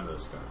should have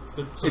those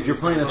cards. If you're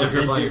playing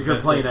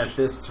at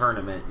this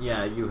tournament,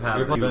 yeah, you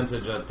have. If you're playing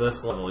vintage at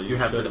this level, you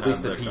have should at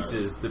least have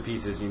the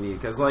pieces you need.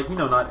 Because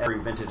not every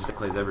vintage deck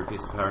plays every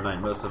piece of Power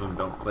 9. Most of them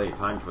don't play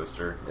Time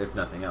Twister, if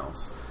nothing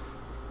else.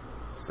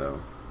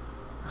 So,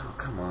 oh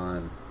come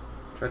on!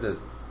 Tried to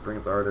bring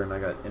up the order and I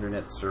got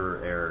internet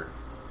server error.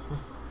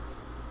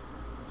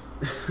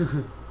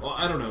 Well,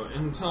 I don't know.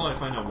 Until I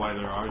find out why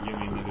they're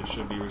arguing that it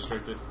should be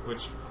restricted,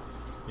 which,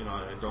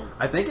 I don't...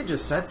 I think it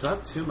just sets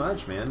up too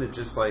much, man. It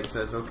just,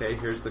 says, okay,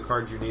 here's the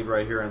cards you need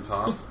right here on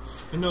top.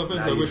 And no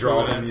offense, I wish we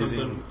would have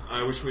something...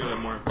 I wish we had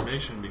more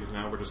information, because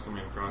now we're just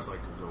coming across we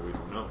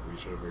don't know. We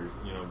should have...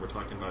 we're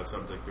talking about a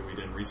subject that we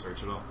didn't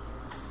research at all.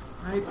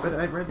 Right, but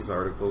I read these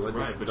articles. I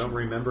just don't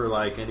remember,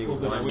 any well,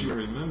 one... Well, then I wouldn't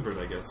remember it,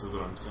 I guess, is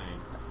what I'm saying.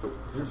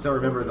 I just don't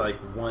remember,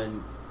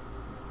 one...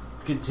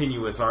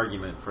 continuous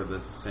argument for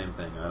the same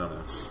thing. I don't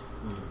know.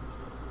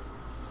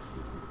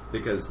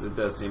 Because it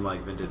does seem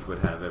like vintage would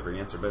have every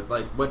answer. But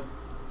what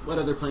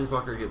other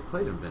planeswalker get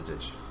played in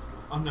vintage?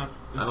 I'm not.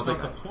 It's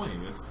not the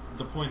point. It's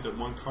the point that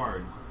one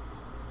card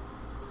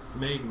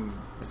made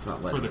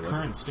for the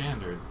current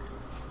standard.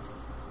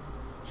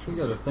 You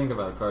got to think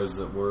about cards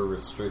that were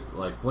restricted.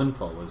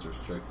 Windfall was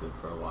restricted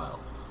for a while.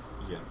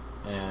 Yeah.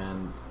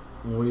 And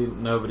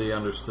nobody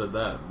understood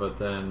that. But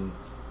then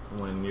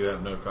when you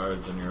have no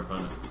cards in your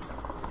opponent,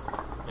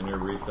 and you're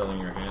refilling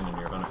your hand, and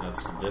your opponent has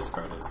to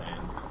discard his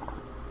hand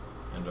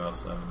and draw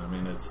 7. I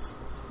mean, it's...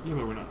 Yeah,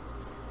 but we're not...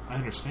 I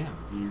understand.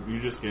 You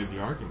just gave the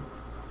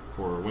argument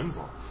for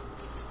Windfall.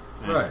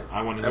 And right.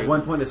 I want to At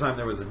one point in time,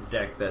 there was a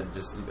deck that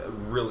just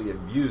really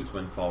abused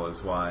Windfall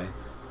is why.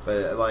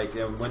 But,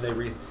 when they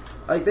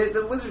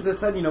the Wizards have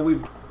said,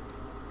 we've...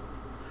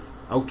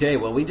 Okay,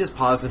 well, we just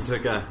paused and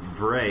took a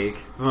break.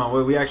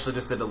 Well, we actually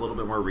just did a little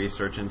bit more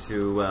research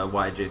into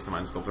why Jace the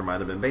Mind Sculptor might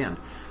have been banned.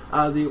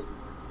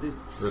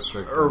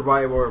 Restricted. or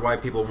why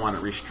people want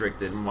it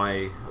restricted, and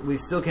why we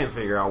still can't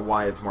figure out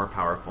why it's more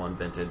powerful in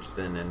vintage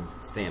than in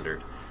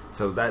standard.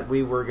 So that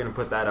we were going to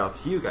put that out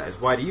to you guys.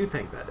 Why do you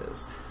think that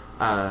is?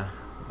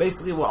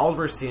 Basically, what all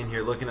we're seeing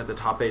here, looking at the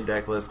top 8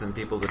 deck lists and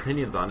people's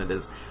opinions on it,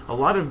 is a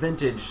lot of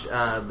vintage,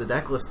 the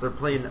deck lists, they're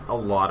playing a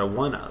lot of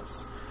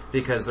 1-ups.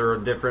 Because there are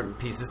different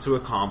pieces to a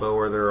combo,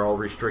 or they're all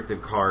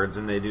restricted cards,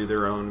 and they do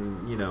their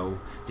own,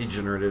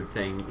 degenerative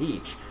thing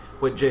each.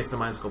 What Jace the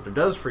Mind Sculptor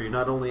does for you,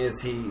 not only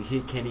is he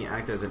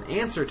act as an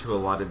answer to a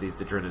lot of these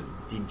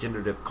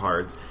degenerative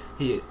cards,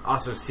 he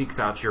also seeks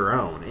out your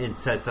own and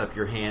sets up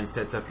your hand,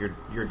 sets up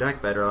your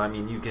deck better. I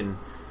mean, you can...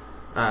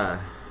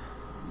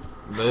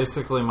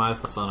 Basically, my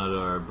thoughts on it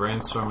are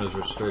Brainstorm is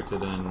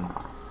restricted in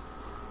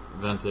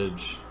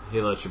Vintage. He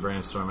lets you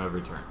brainstorm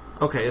every turn.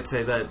 Okay, let's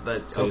say that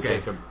So okay.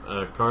 you take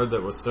a card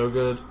that was so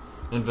good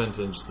in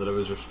Vintage that it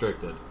was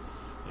restricted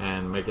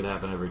and make it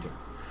happen every turn.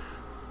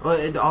 Well,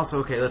 and also,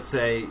 okay, let's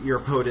say your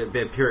opponent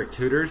Vampiric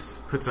Tutors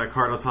puts that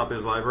card on top of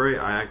his library.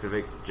 I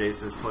activate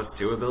Jace's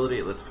 +2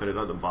 ability. Let's put it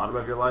on the bottom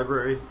of your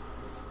library.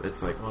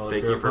 It's like, Well, thank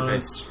if your you for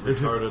opponent's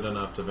retarded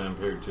enough to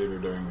Vampiric Tutor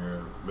during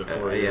your...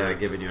 before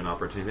giving you an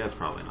opportunity. That's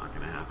probably not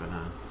going to happen,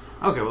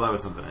 huh? Okay, well, that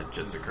was something that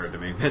just occurred to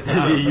me.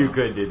 You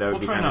could do that. We'll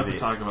would be try kinda not to neat.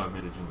 talk about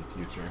vintage in the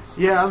future.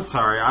 Yeah, I'm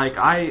sorry.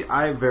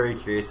 I'm very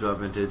curious about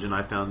vintage, and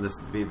I found this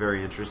to be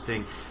very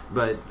interesting.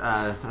 But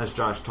as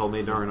Josh told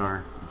me during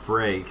our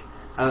break,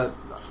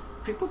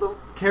 people don't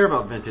care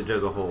about vintage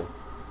as a whole.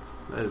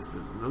 As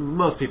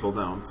most people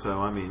don't.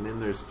 So, I mean, and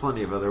there's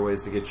plenty of other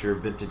ways to get your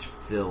vintage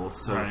fill.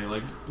 So Right,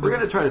 like... we're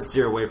going to try to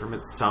steer away from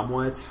it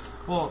somewhat.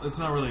 Well, it's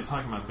not really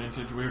talking about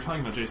vintage. We were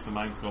talking about Jace the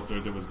Mind Sculptor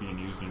that was being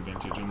used in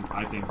vintage, and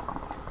I think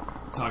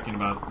talking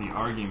about the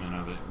argument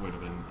of it would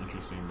have been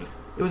interesting, but...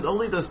 It was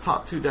only those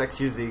top 2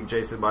 decks using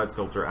Jason Mind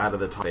Sculptor out of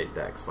the top 8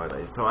 decks, by the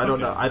way. So I don't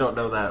know. I don't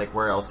know that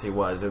where else he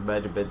was. It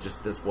might have been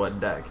just this one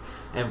deck.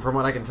 And from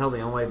what I can tell,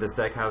 the only way this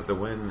deck has to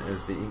win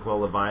is the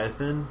Inkwell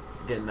Leviathan.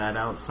 Getting that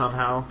out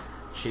somehow,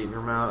 cheating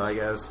him out, I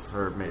guess,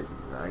 or maybe,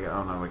 I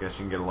don't know. I guess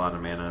you can get a lot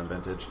of mana in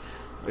vintage,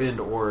 and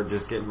or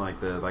just getting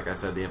like I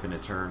said, the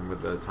Infinite Turn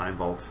with the Time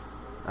Vault.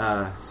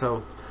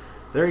 So.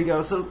 There you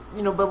go. So,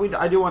 but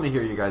I do want to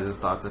hear you guys'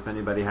 thoughts, if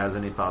anybody has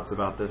any thoughts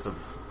about this, of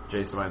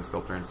Jace the Mind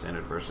Sculptor in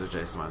Standard versus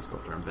Jace the Mind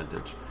Sculptor in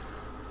Vintage.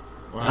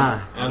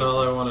 Well, and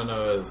all I want to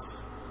know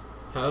is,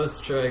 how is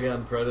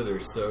Trigon Predator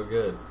so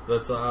good?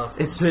 That's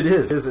awesome. It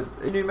is. Is it?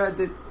 And you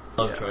imagine,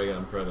 Love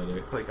Trigon Predator.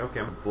 it's like, okay,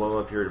 I'm going to blow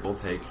up your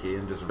Voltaic key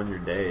and just run your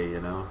day,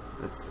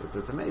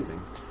 It's amazing.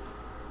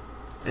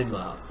 It's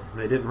awesome.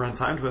 They didn't run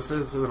Time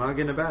Twisters, so they're not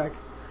getting it back.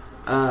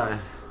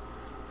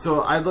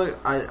 So I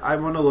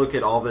want to look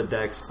at all the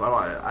decks.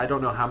 I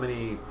don't know how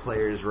many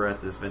players were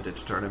at this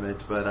vintage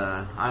tournament, but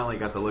I only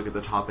got to look at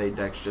the top 8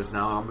 decks just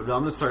now. I'm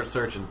going to start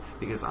searching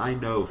because I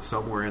know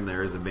somewhere in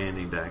there is a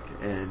banding deck,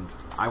 and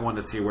I want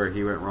to see where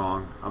he went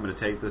wrong. I'm going to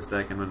take this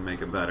deck and I'm going to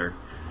make it better.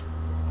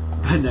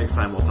 But next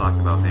time we'll talk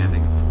about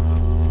banding.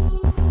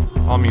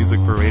 All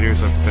music for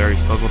Raiders of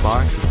Teferi's Puzzle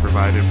Box is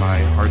provided by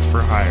Hearts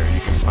for Hire.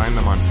 You can find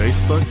them on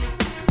Facebook,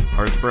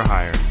 Hearts for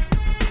Hire.